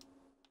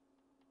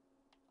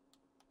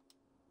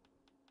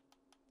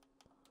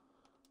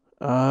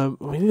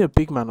 We need a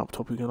big man up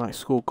top who can like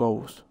score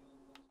goals.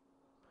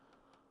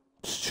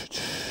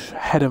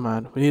 Header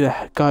man. We need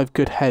a guy with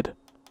good head.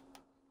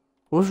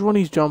 What's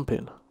Ronnie's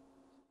jumping?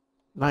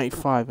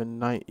 95 and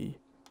 90.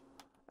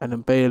 And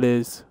then Bale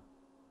is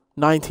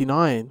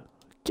 99.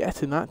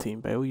 Get in that team,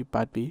 Bale, you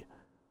bad bee.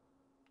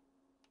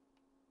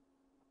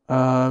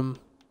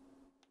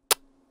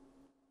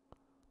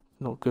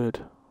 Not good.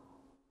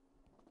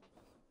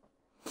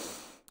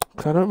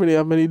 Because I don't really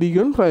have many Ligue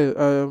 1 players.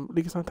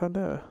 Liga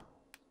Santander.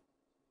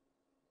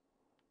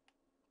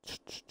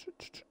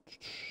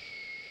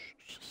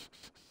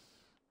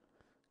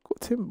 Got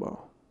Timber.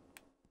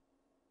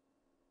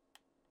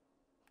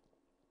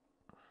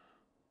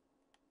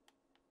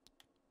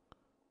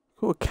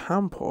 Got a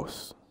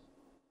Campos.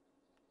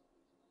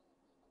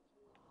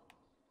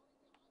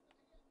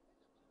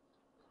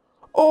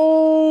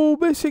 Oh! Oh,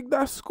 basic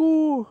that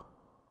score.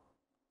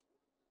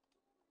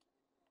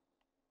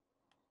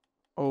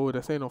 Oh,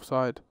 they're saying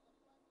offside.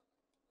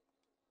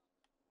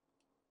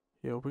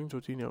 Yeah, we'll bring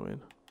Jorginho in.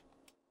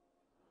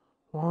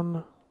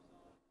 One.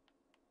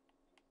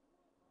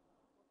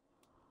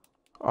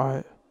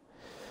 Alright.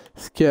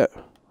 Let's get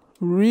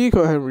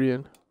Rico Henry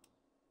in.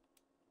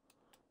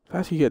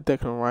 Let's actually get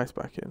Declan Rice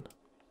back in.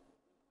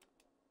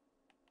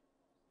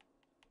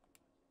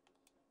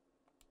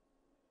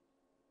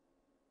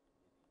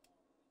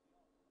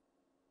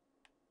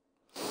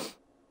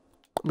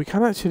 We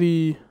can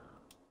actually...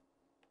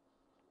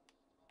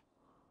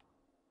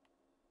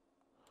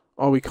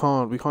 Oh, we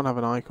can't. We can't have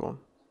an icon.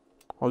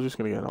 I was just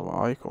going to get another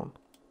icon.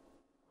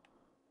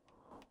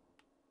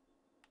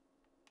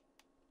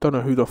 Don't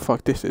know who the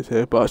fuck this is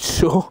here, but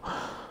sure.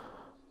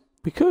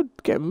 We could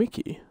get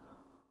Mickey.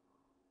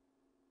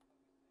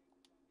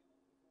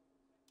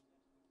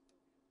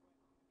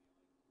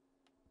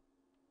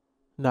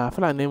 Nah, I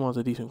feel like Neymar's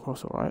a decent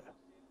crosser, right?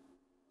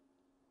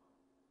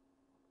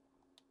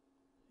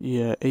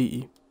 Yeah,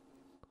 80.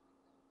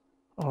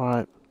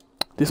 Alright.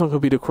 This one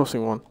could be the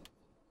crossing one.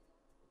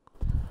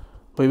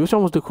 Wait, which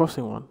one was the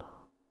crossing one?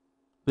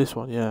 This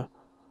one, yeah.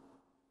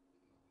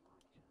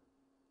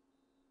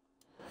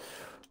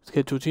 Let's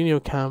get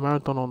Jorginho, Cam,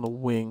 Maradona on the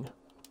wing.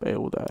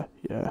 Bale there,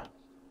 yeah.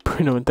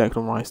 Bruno and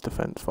Declan Rice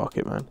defense. Fuck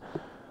it, man.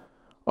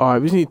 Alright,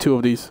 we just need 2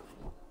 of these.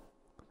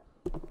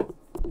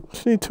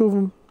 Just need 2 of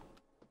them.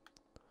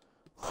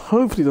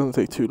 Hopefully it doesn't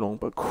take too long,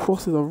 but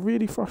crosses are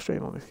really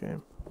frustrating on this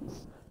game.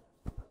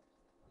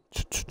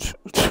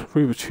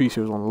 Ruben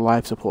Patricio was on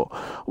live support.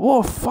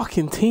 What a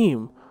fucking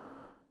team.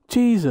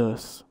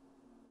 Jesus.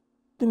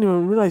 Didn't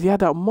even realise he had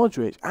that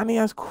Modric. And he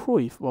has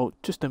Cruyff. Well,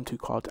 just them 2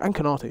 cards. And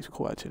Canate's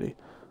cool, actually.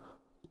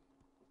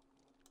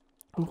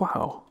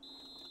 Wow.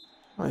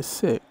 That is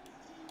sick.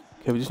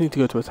 Okay, we just need to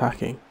go to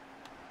attacking.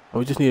 And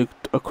we just need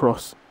a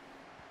cross.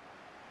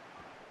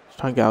 Let's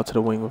try and get out to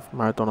the wing with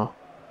Maradona.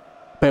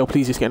 Bale,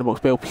 please just get in the box.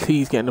 Bale,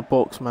 please get in the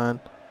box,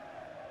 man.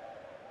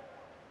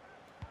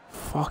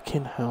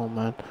 Fucking hell,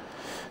 man.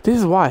 This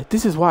is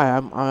why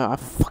I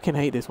fucking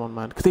hate this one,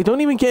 man. Because they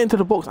don't even get into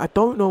the box. I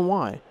don't know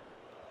why.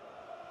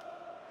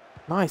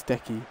 Nice,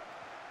 Decky.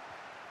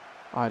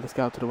 Alright, let's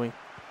get out to the wing.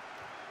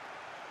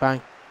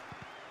 Bang.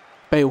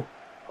 Bale.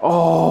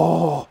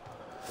 Oh,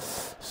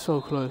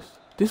 so close.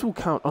 This will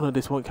count. Oh no,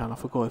 this won't count. I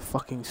forgot. It's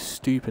fucking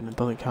stupid and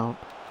doesn't count.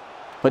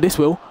 But this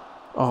will.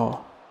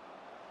 Oh.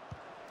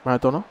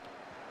 Maradona.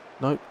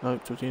 Nope,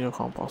 nope. Jorginho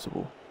can't pass the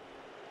ball.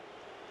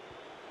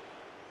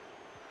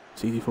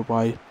 It's easy for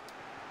Bailly.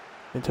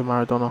 Into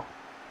Maradona.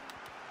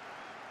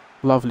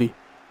 Lovely.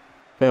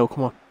 Bale,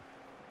 come on.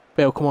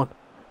 Bale, come on.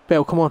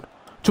 Bale, come on.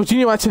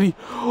 Jorginho actually.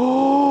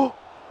 Oh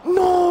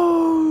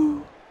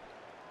no.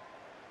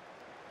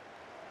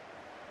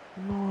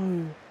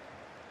 No.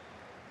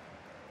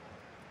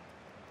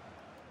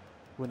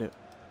 Win it.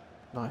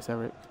 Nice,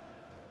 Eric.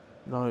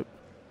 Nope.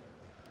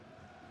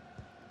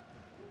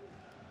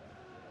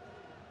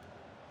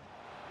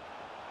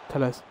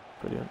 Tellez.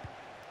 Brilliant.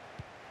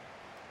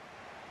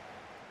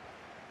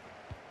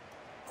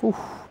 Oof,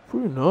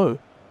 Bruno.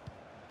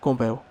 Go on,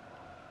 Bale.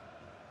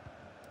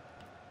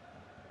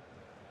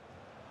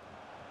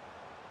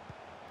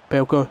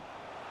 Bale, go.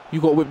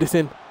 You got to whip this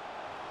in.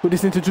 Whip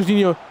this into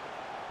Jorginho.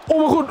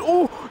 Oh my god.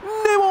 Oh,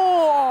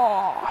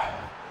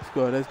 Neymar. Let's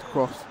go. There's the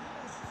cross.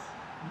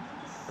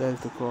 There's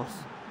the cross.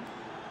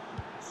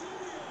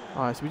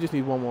 Alright, so we just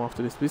need one more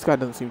after this. This guy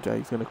doesn't seem like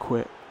he's going to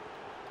quit.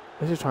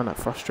 Let's just try and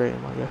frustrate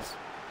him, I guess.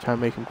 Try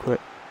and make him quit.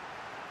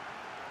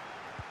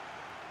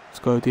 Let's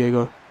go,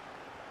 Diego.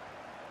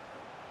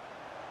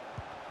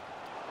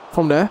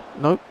 From there?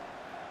 Nope.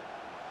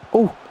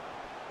 Oh!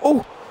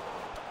 Oh!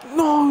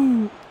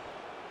 No!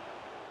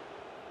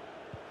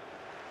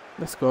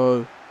 Let's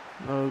go.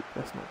 No,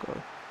 let's not go.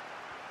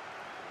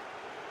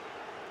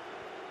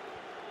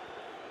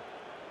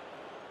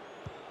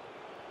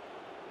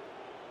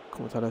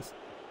 Come on, Tellez.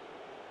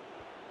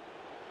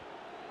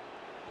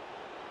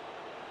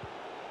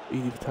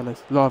 Easy for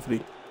Tellez.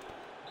 Lovely.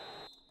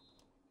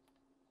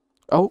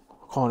 Oh,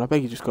 come on, I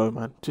beg you, just go,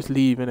 man. Just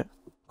leave, innit?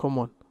 Come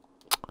on.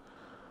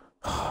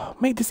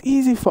 Make this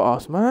easy for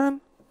us,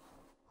 man.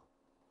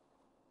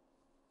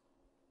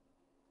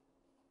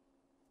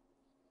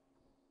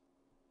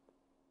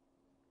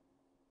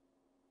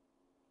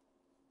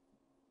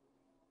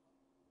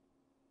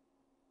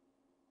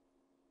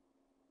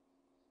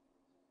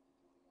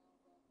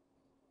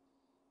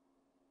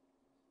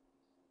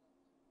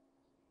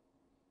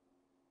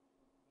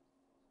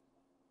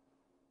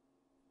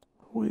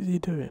 What is he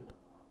doing?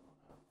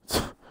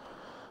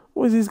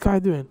 What is this guy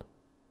doing?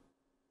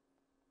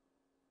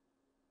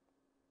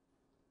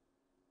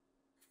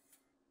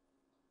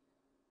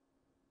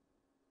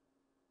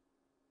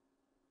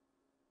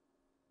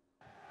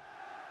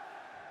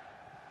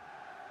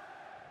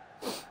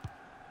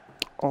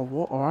 Oh,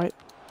 what? Alright.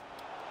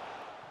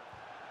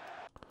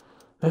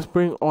 Let's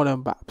bring on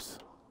Mbappé.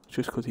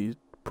 Just because he's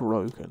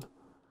broken.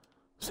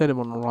 Set him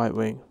on the right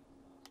wing.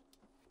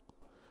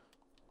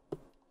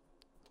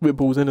 Whip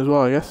balls in as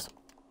well, I guess.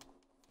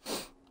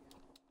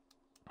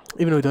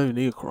 Even though we don't even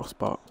need a cross,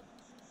 but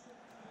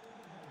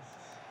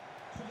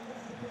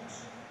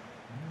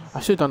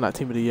I should have done that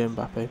team of the year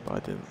Mbappe, but I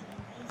didn't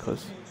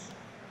because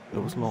it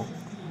was long.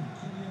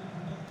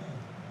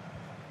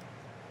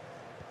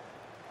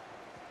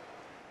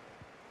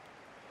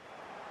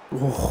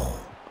 Whoa.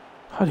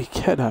 How did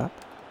he get that?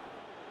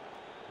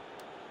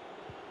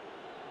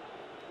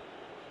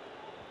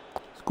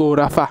 Score,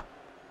 Rafa.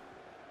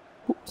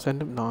 Ooh,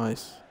 send him.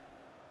 Nice.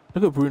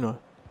 Look at Bruno.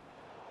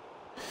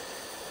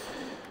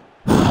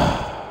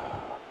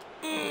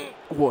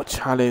 What a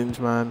challenge,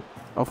 man.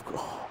 Oh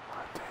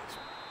my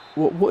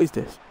days. What is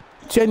this?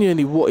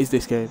 Genuinely, what is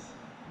this game?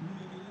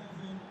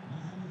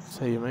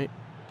 See you, mate.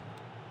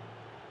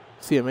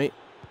 See you, mate.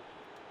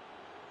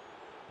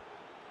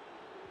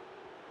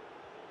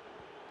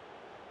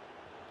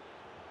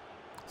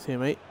 See you,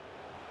 mate.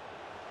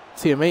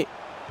 See you, mate.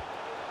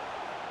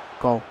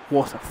 Goal.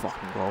 What a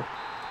fucking goal.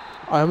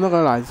 I'm not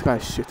gonna lie, this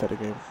guy's shit at the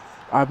game.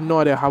 I have no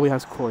idea how he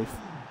has Cruyff.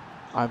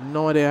 I have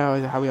no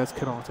idea how he has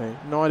Kanate.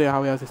 No idea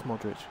how he has this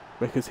Modric.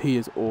 Because he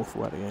is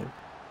awful at the game.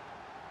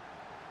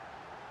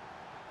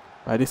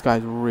 Like, this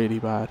guy's really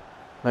bad.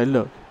 Like,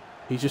 look.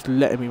 He's just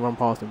letting me run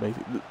past him,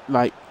 basically.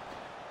 Like,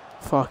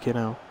 fucking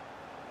hell.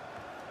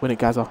 Win it,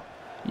 Gaza.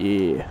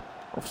 Yeah.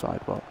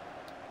 Offside, but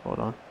hold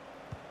on.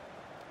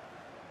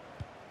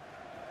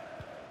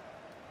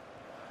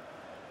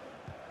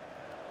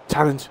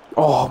 Challenge.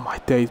 Oh, my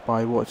days,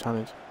 Bailly. What a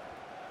challenge.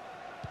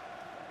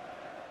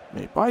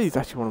 Mate, Bailly's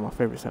actually one of my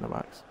favourite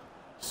centre-backs.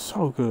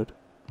 So good.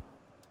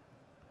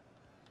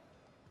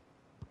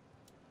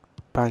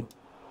 Bang.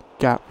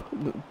 Gap.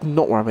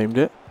 Not where I've aimed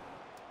it.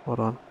 Hold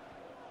on.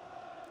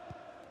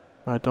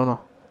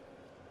 Maradona.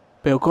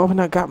 Bale, go up in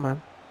that gap,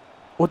 man.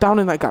 Or down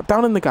in that gap.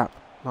 Down in the gap.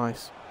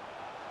 Nice.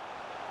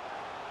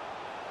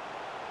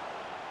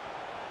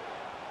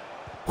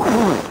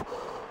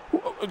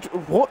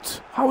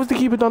 What? How has the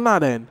keeper done that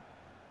then?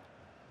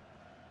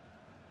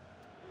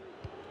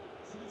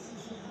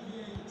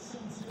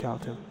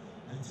 Scout him.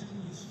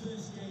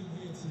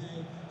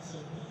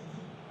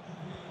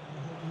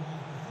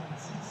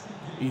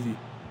 Easy.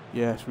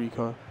 Yes,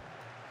 Rico.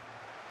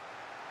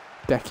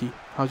 Decky.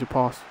 How's your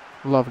pass?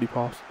 Lovely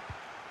pass.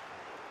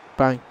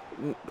 Bang.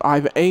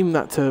 I've aimed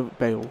that to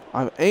Bale.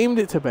 I've aimed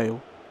it to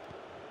Bale.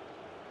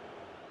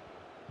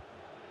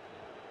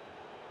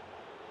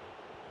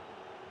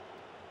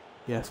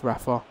 Yes,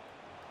 Rafa.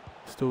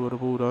 Still with the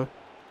ball though.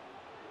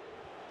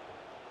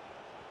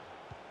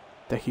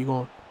 Decky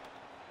gone.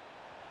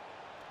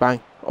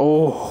 Bang.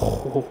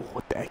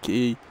 Oh,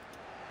 Decky.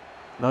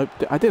 Nope,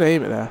 I didn't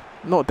aim it there.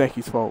 Not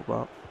Decky's fault,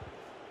 but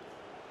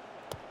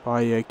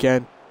Bailly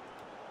again.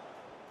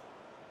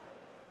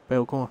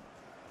 Bale gone.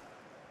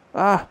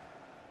 Ah.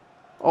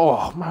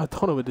 Oh,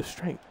 Maradona with the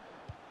strength.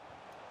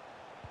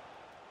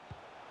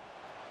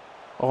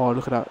 Oh,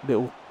 look at that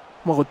little.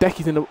 Oh my god,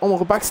 Decky's in the. Oh my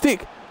god, back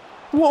stick.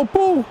 What a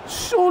ball!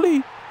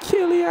 Surely,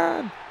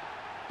 Kylian.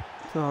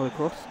 It's another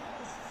cross.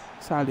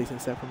 Sadly, it's in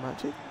separate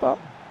matches, but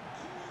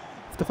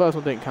if the first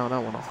one didn't count,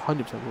 that one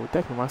 100% will.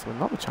 Declan Rice with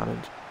another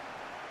challenge.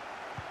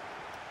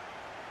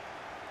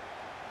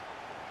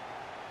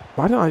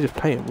 Why don't I just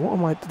play him? What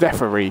am I?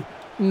 Referee.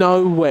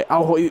 No way.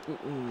 Oh,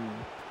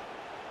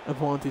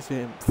 advantage to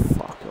him.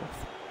 Fuck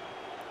off.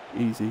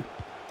 Easy.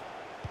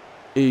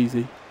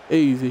 Easy.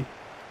 Easy.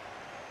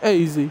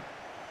 Easy.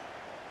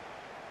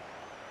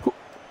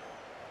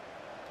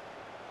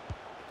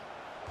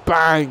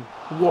 Bang!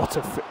 What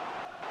a fit.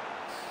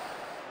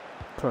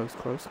 Close,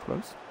 close,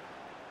 close.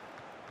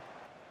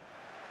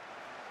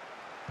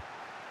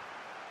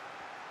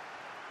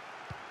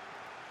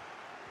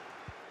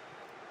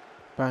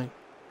 Bang.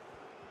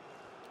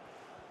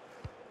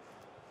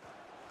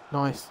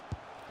 Nice.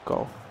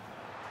 Goal.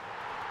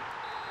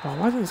 Oh,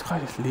 why doesn't this guy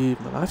just leave,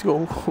 man? I have to go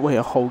all the way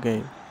a whole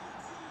game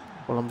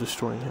while I'm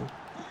destroying him.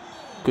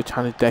 Good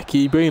challenge,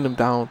 Decky. Bringing them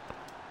down.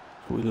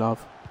 That's what we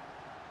love.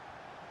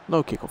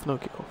 No kickoff, no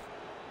kickoff.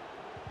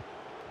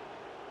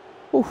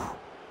 Oof.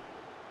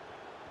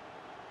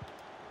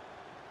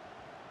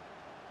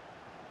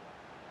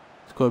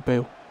 Let's go,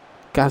 Bale.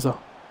 Gaza.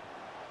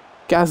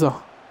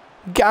 Gaza.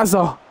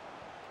 Gaza.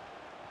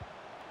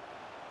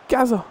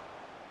 Gaza.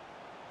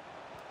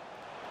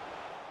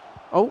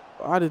 Oh,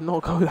 I did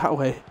not go that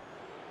way.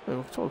 My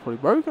control's probably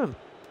broken.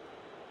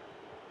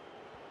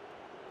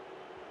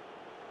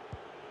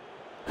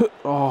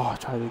 Oh,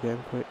 try it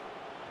again quick.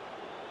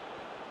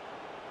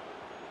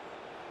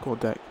 Go on,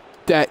 Deck.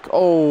 Deck.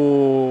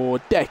 Oh,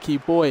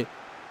 Decky boy.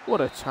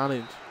 What a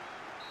challenge.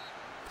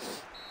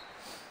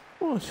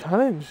 What a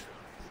challenge.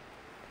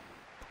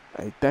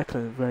 Hey,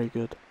 Declan is very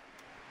good.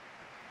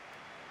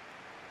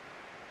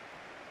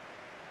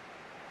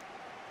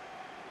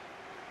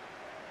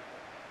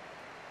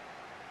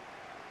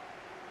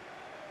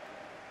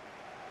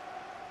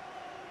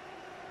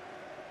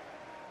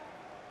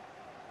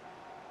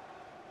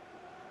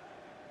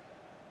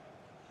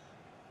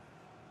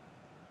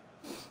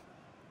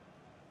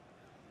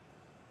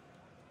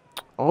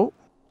 Oh.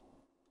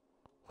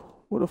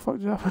 What the fuck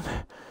just happened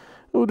there?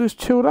 They all just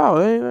chilled out.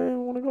 They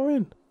didn't want to go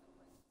in.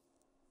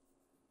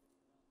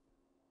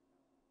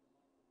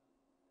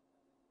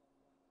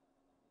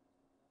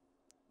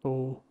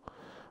 Oh.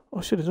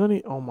 Oh shit, there's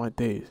only... Oh my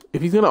days.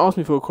 If he's going to ask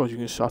me for a cross, you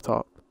can shut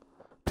up.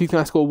 Please can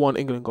I score one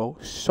England goal?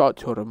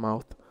 Shut your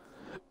mouth.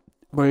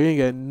 Bro, you ain't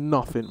getting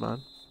nothing,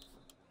 man.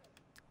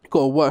 You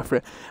gotta work for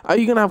it. Are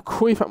you gonna have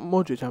Cruyff at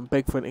Modric and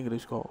beg for an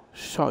English goal?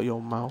 Shut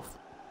your mouth.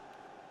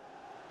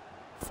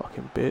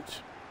 Fucking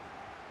bitch.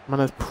 Man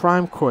has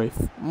prime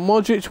Cruyff.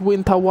 Modric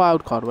winter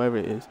wildcard, wherever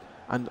it is.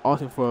 And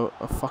asking for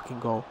a fucking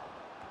goal.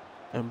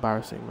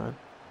 Embarrassing, man.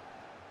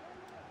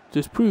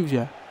 Just proves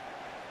ya.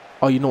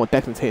 Oh, you know what?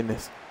 Declan's hitting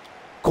this.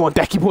 Go on,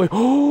 Decky boy.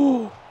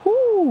 Oh!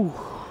 Ooh.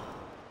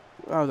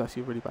 That was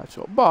actually a really bad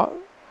shot. But,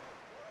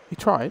 he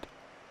tried.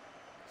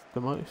 It's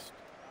the most.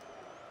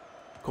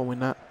 Go on, win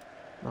that.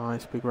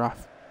 Nice, big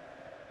Raf.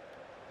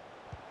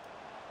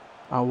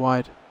 Out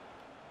wide.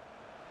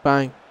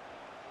 Bang.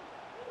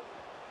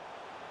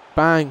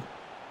 Bang.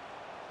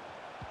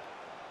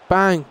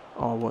 Bang.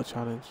 Oh, what a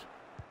challenge.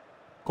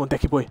 Go on,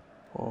 Decky boy.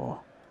 Oh.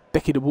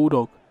 Decky the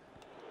Bulldog.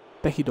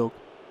 Decky dog.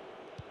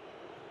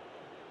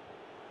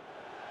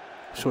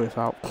 Sure it's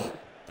out.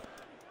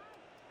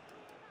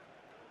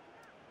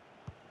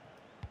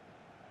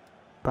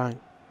 Bang.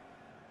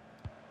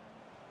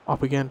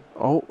 Up again.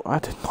 Oh, I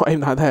did not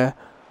aim that there.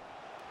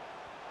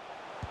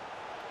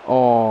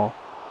 Oh.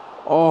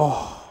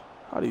 Oh.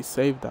 How did he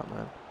save that,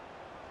 man?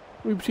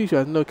 Rubichicho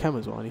has no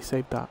cameras on and he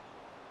saved that.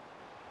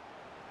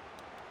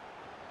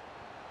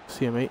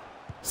 CM8.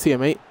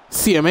 CM8.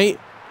 CM8.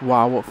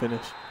 Wow, what a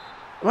finish.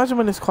 Imagine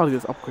when this card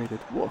gets upgraded.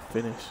 What a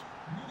finish.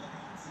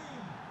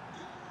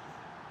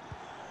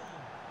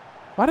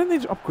 Why didn't they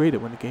just upgrade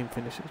it when the game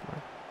finishes,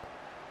 man?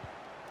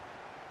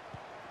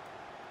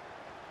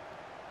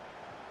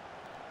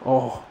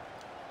 Oh.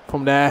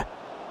 From there.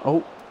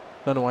 Oh.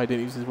 Don't know why he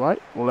didn't use his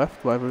right or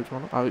left, whatever which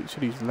one. I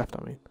should use his left,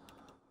 I mean.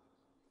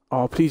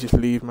 Oh, please just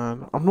leave,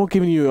 man. I'm not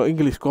giving you an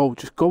English goal.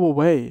 Just go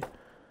away.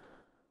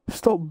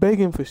 Stop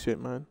begging for shit,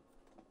 man.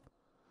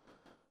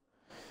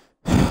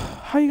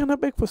 How you gonna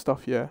beg for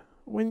stuff, yeah?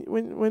 When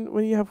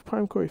you have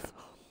prime Cruyff?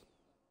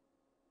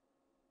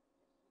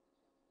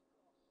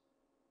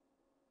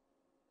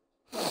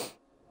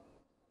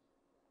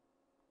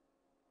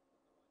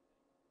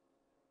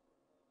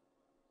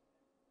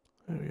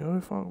 There we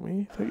go. Fuck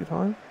me. Take your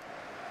time.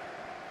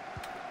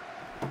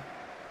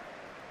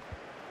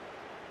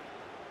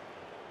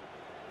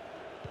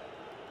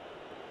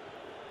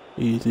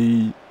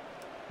 Easy.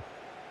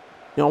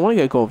 I want to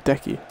get a goal of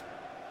Decky.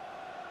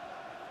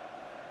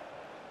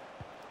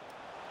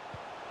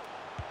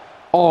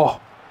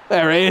 Oh,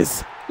 there it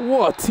is.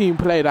 What a team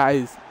play that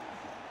is.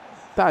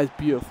 That is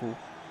beautiful.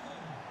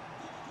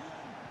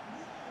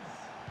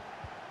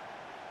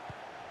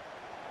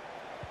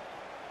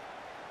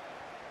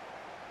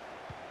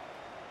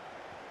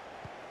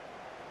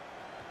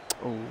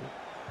 Oh.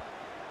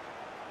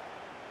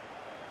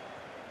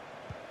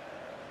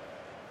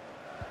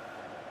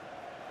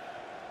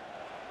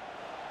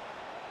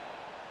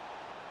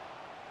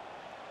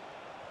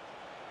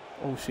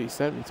 Oh shit, he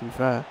sent me, to be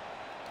fair.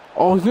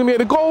 Oh, he's gonna get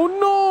the goal.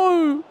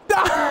 No!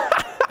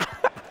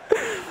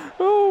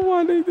 Oh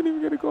my, he didn't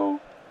even get a goal.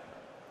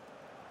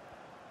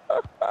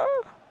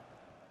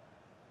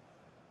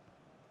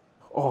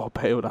 Oh,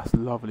 Bale, that's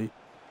lovely.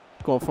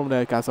 Go on from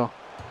there, Gaza.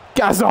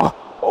 Gaza!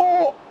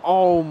 Oh!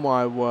 Oh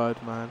my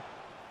word, man.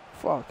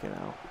 Fucking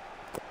hell.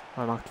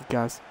 Unlucky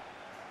Gaz.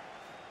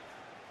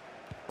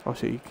 Oh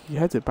shit, he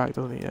heads it back,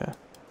 doesn't he? Yeah.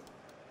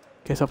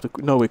 Gets up to...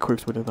 No way,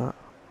 Cruyff's winning that.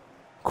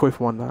 Cruyff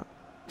won that.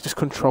 He just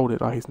controlled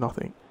it like he's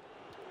nothing.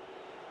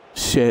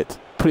 Shit.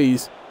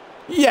 Please.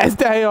 Yes,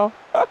 they are.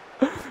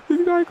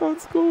 This guy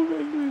can't score with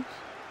English.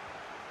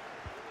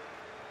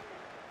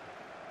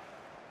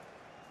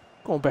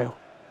 Go on, Bale.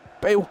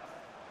 Bale.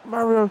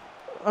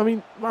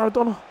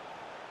 Maradona.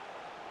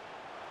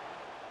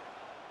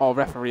 Oh,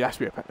 referee, that should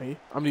be a penalty.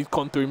 I mean, he's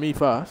gone through me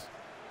first.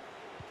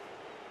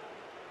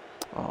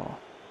 Oh.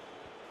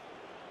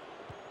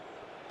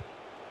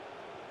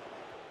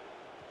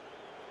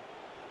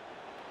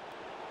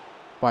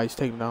 Why, he's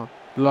taken down.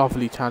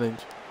 Lovely challenge.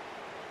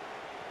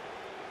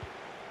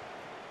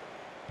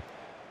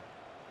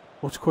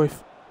 What's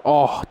Cruyff?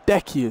 Oh,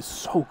 Decky is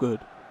so good.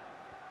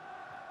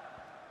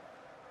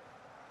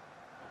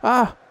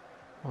 Ah!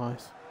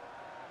 Nice.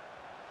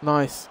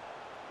 Nice.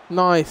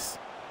 Nice.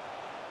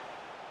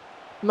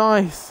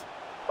 Nice.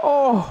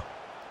 Oh!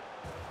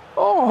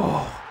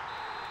 Oh!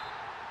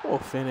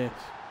 What a finish.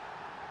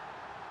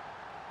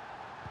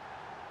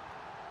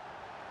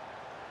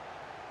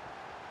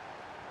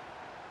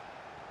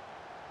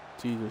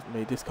 Jesus,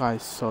 mate, this guy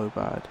is so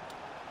bad.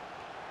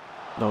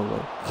 No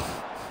way.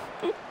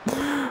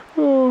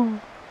 Oh.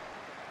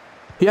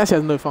 He actually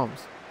has no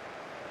thumbs.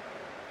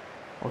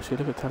 Oh shit,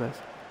 look at Tellez.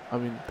 I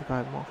mean, the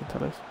guy marking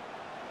Tellez.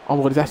 Oh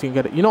my god, he's actually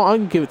gonna get it. You know what, I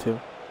can give it to him.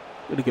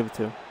 I'm gonna give it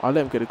to him. I'll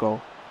let him get a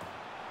goal.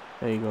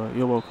 There you go.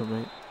 You're welcome,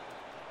 mate.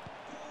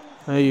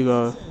 There you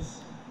go.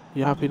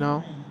 You happy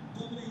now?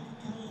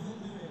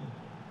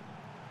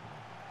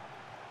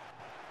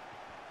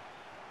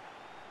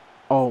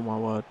 Oh my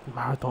word.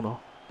 Maradona.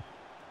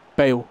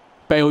 Bale.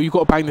 Bale, you got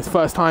to bang this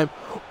first time.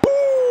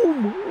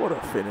 Boom! What a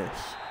finish.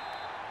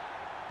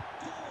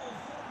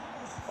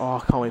 Oh, I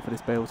can't wait for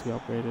this Bale to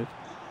get upgraded.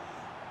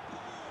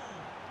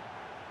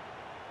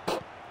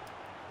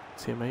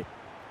 See you, mate.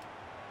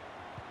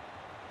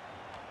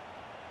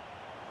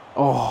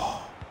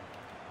 Oh.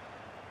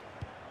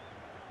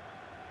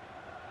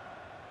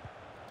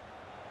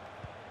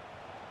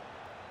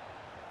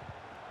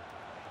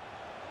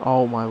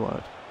 Oh my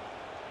word.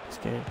 This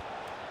game.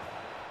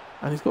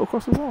 And he's got a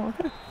cross as well,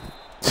 okay.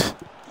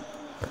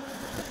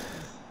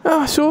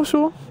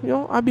 Sure. You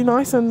know, I'd be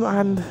nice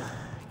and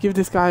give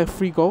this guy a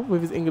free goal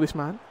with his English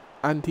man.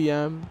 And he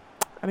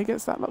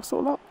gets that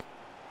sort of luck.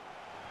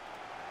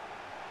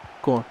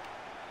 Go on.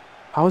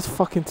 How is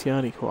fucking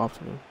Tierney caught up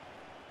to him?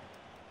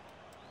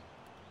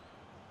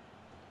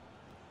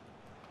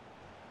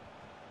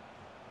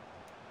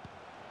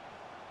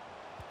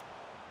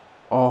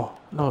 Oh,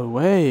 no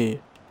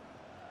way.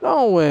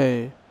 No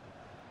way.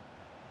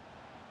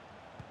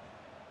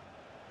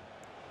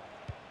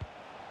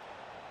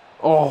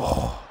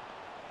 Oh.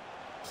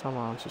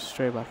 Somehow just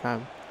straight back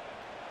hand.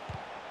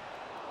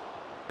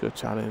 Good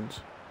challenge.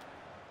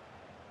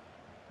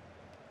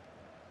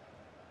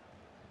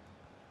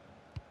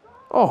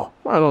 Oh,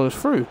 Maradona's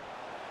through.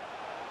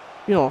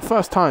 You know,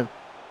 first time.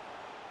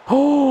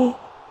 Oh.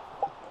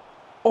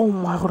 Oh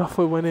my god, I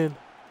thought it went in.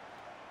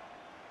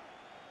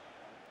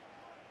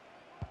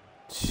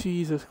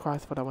 Jesus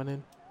Christ, but that went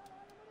in.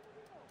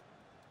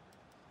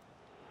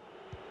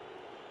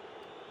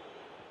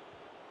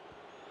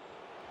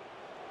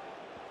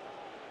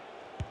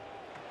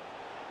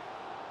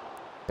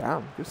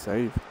 Damn, good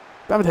save.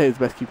 David Hayes'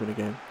 best keeper in the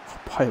game.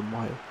 By a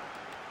mile.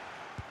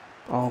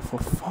 Oh, for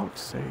fuck's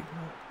sake,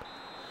 man.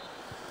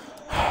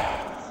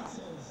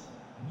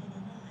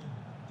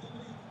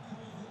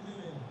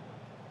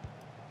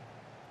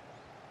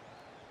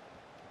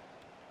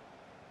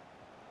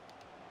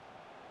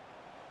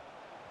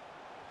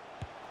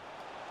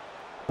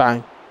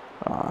 Bang.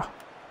 Ah.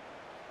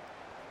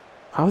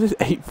 How is this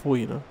 8-4,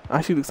 you know?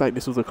 Actually looks like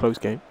this was a close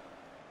game.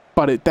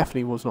 But it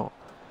definitely was not.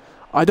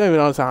 I don't even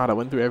understand how that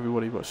went through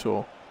everybody, but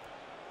sure.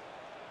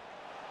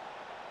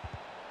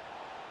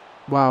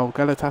 Wow,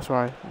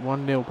 Galatasaray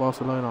 1-0,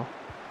 Barcelona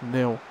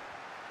 0.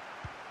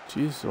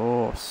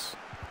 Jesus.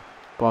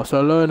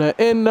 Barcelona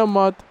in the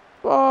mud.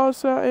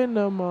 Barca in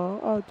the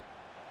mud.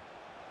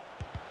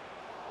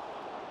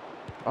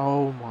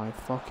 Oh my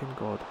fucking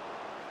god.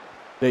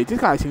 This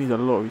guy actually needs a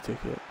lottery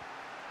ticket.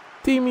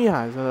 Team he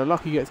has, and the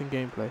luck he gets in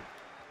gameplay.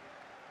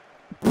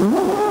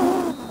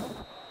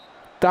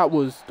 That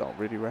was not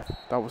really ref.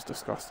 That was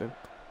disgusting.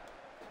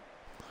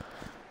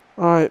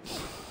 Alright.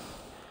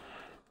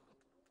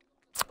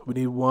 We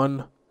need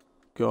one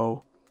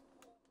goal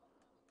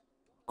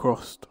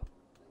crossed.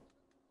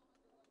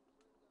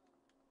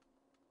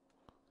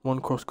 One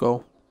cross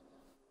goal.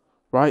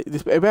 Right?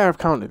 This it better have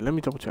counted. Let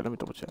me double check.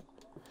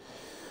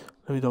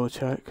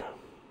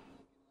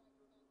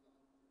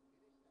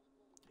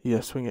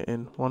 Yeah, swing it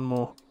in. One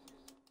more.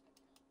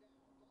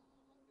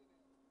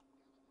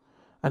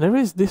 And there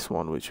is this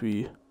one which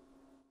we...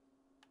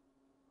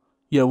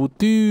 Yeah, we'll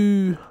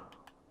do...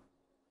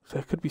 So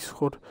it could be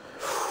squad.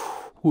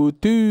 We'll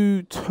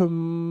do...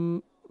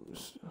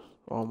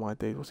 Oh my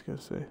days, what's he going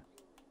to say?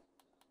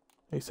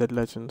 He said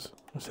legends.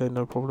 I said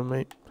no problem,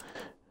 mate.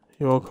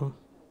 You're welcome.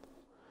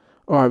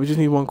 Alright, we just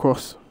need one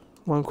cross.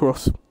 One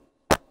cross.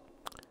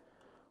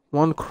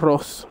 One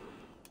cross.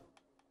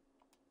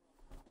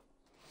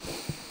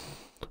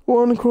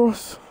 One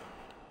cross.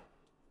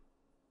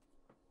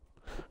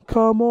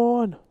 Come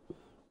on.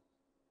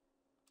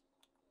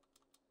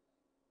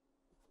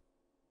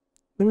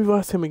 Let me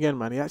verse him again,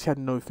 man. He actually had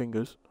no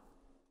fingers.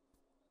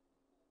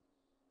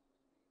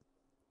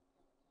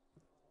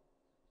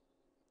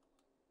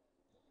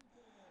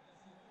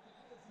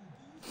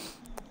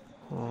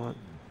 Alright.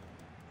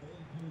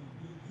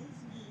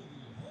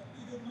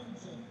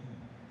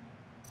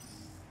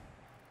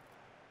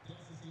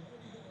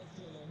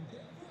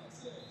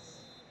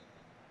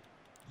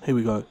 Here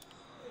we go.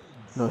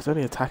 No, it's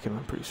only attacking,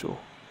 I'm pretty sure.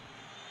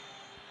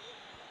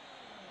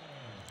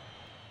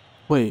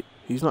 Wait,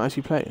 he's not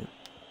actually playing?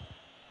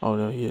 Oh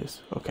no, he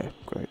is. Okay,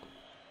 great.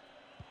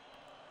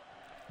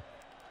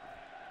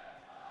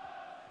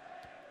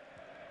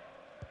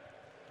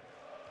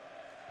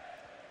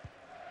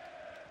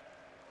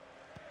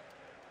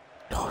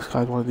 Oh, this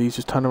guy's one of these,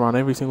 just turn around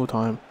every single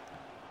time.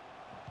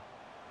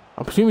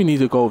 I presume he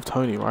needs a goal of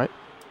Tony, right?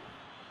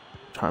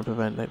 Try and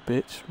prevent that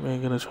bitch. We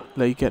ain't gonna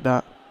let you get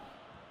that.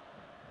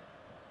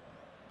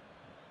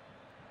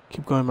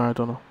 Keep going,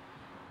 Maradona.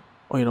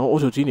 Oh, you know, or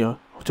Jorginho.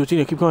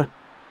 Jorginho, keep going.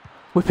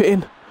 Whip it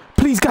in.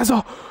 Please,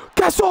 Gaza!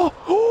 Gaza!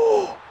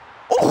 Oh!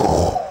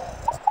 Oh!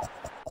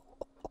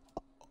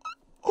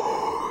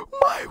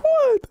 My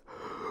word!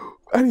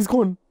 And he's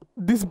gone.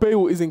 This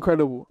Bale is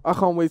incredible. I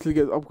can't wait till he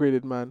gets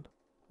upgraded, man.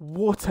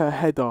 What a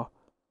header.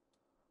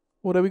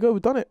 Well, there we go.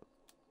 We've done it.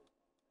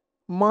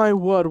 My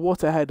word,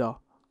 what a header.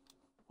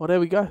 Well, there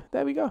we go.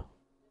 There we go.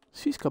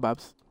 Shish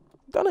kebabs.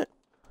 Done it.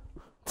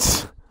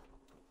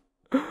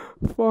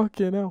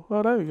 Fucking hell.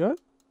 Oh, there we go.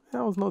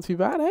 That was not too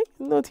bad, eh?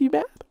 Not too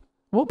bad.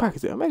 What pack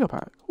is it? A mega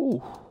pack.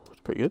 Ooh,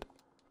 it's pretty good.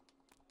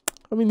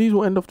 I mean, these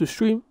will end off the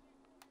stream.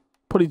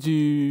 Probably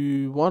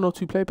do 1 or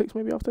 2 player picks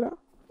maybe after that.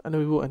 And then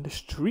we will end the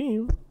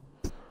stream.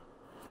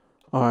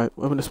 Alright,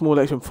 we're having a small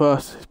action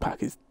first. This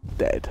pack is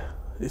dead.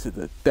 This is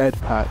a dead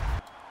pack.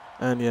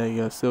 And yeah,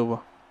 you got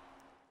silver.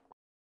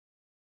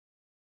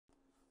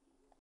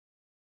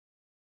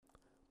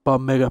 But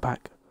mega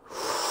pack.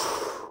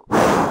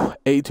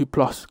 82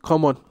 plus.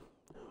 Come on.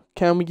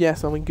 Can we get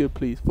something good,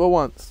 please? For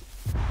once.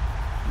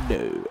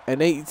 No.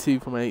 An 82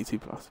 from an 82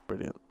 plus.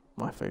 Brilliant.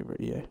 My favourite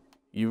EA.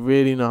 You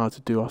really know how to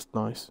do us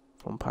nice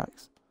from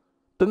packs.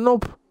 The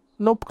Knob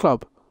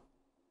Club.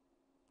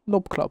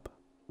 Knob Club.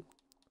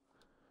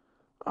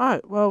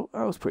 Alright, well,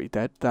 that was pretty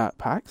dead, that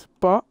packs.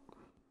 But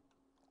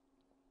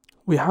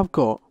we have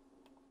got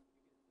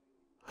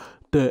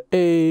the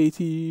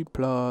 80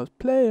 plus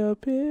player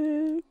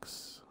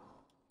picks.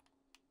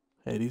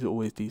 Hey, these are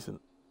always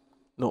decent.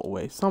 Not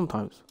always,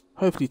 sometimes.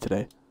 Hopefully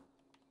today.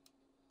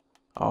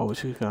 Oh, we're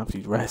just going to have to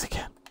use rares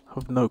again. I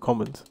have no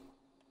commons.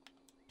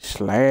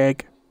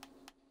 Slag.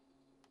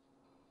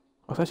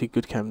 Oh, it's actually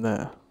good chem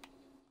there.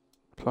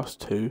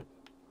 +2.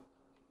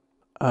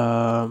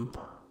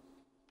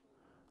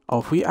 Oh,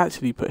 if we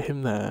actually put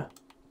him there,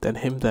 then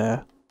him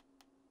there,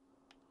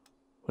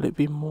 would it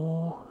be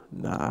more?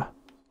 Nah.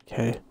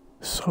 Okay.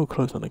 So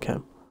close on the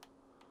chem.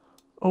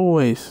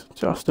 Always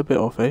just a bit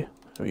off, eh?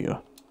 There we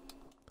go.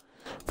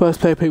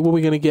 First player pick, what are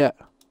we going to get?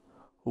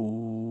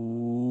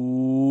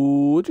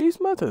 Ooh,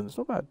 Jeez Mertens.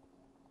 Not bad.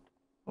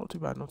 Not too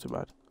bad, not too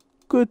bad.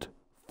 Good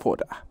for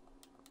that.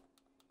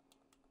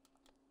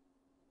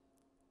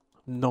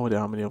 No idea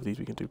how many of these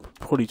we can do.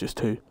 Probably just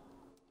 2.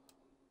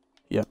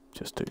 Yep,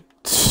 just 2.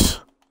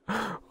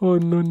 Oh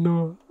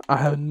no. I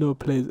have no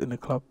players in the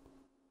club.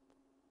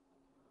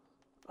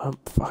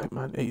 Fuck it,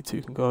 man.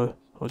 82 can go.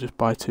 I'll just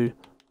buy 2.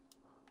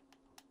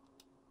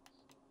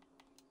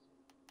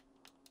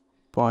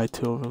 Buy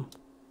 2 of them.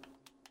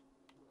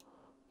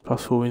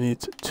 +4, we need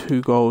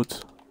 2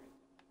 golds.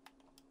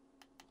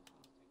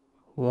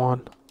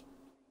 1.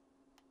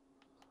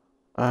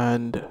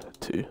 And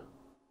 2.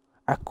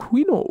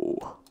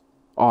 Aquino.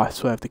 Oh, I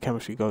swear if the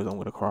chemistry goes, I'm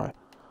gonna cry.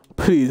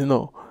 Please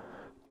no.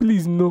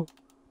 Please no.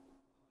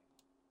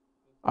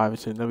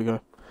 Iverson, there we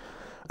go.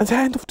 And to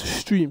end off the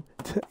stream,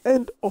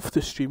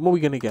 what are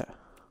we gonna get?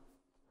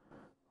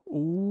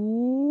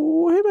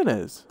 Ooh,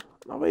 Jimenez.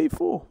 Number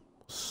 84.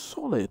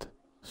 Solid.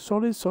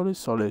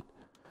 Solid.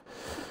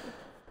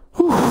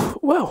 Whew,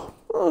 well,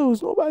 it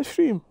was not a bad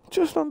stream.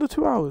 Just under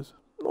 2 hours.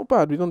 Not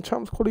bad. We done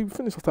champs quality. We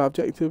finished off that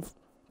objective.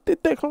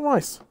 Did Declan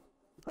Rice.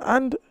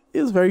 And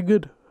it was very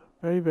good.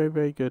 Very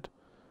good.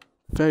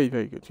 Very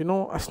good. You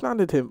know, I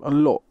slandered him a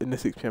lot in the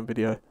 6 PM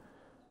video.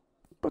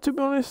 But to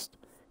be honest,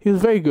 he was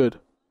very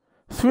good.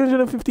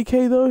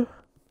 350k though?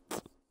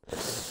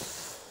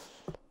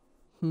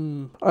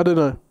 I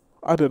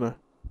don't know.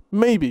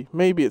 Maybe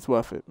it's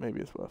worth it.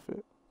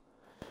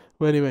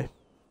 But anyway,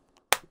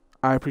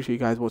 I appreciate you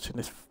guys watching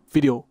this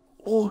video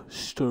or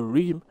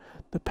stream,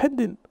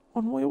 depending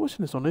on what you're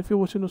watching this on. If you're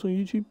watching this on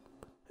YouTube,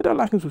 hit that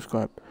like and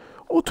subscribe.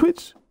 Or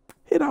Twitch,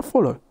 hit that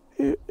follow.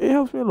 It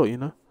helps me a lot, you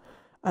know.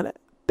 And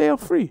they are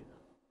free.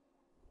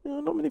 You know,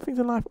 not many things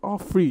in life are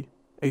free,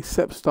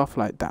 except stuff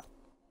like that.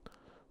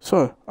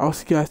 So, I'll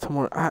see you guys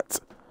tomorrow at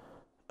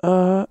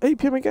 8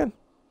 PM again.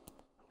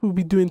 We'll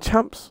be doing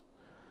champs.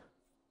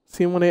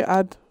 Seeing when they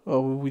add. Oh,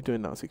 we'll be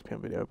doing that 6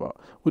 PM video, but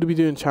we'll be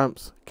doing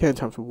champs, getting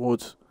champs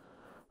rewards.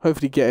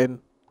 Hopefully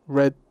getting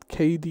red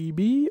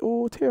KDB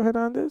or Theo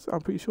Hernandez, I'm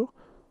pretty sure.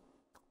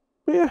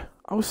 But yeah,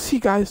 I will see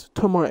you guys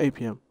tomorrow at 8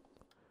 PM.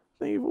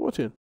 Thank you for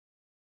watching.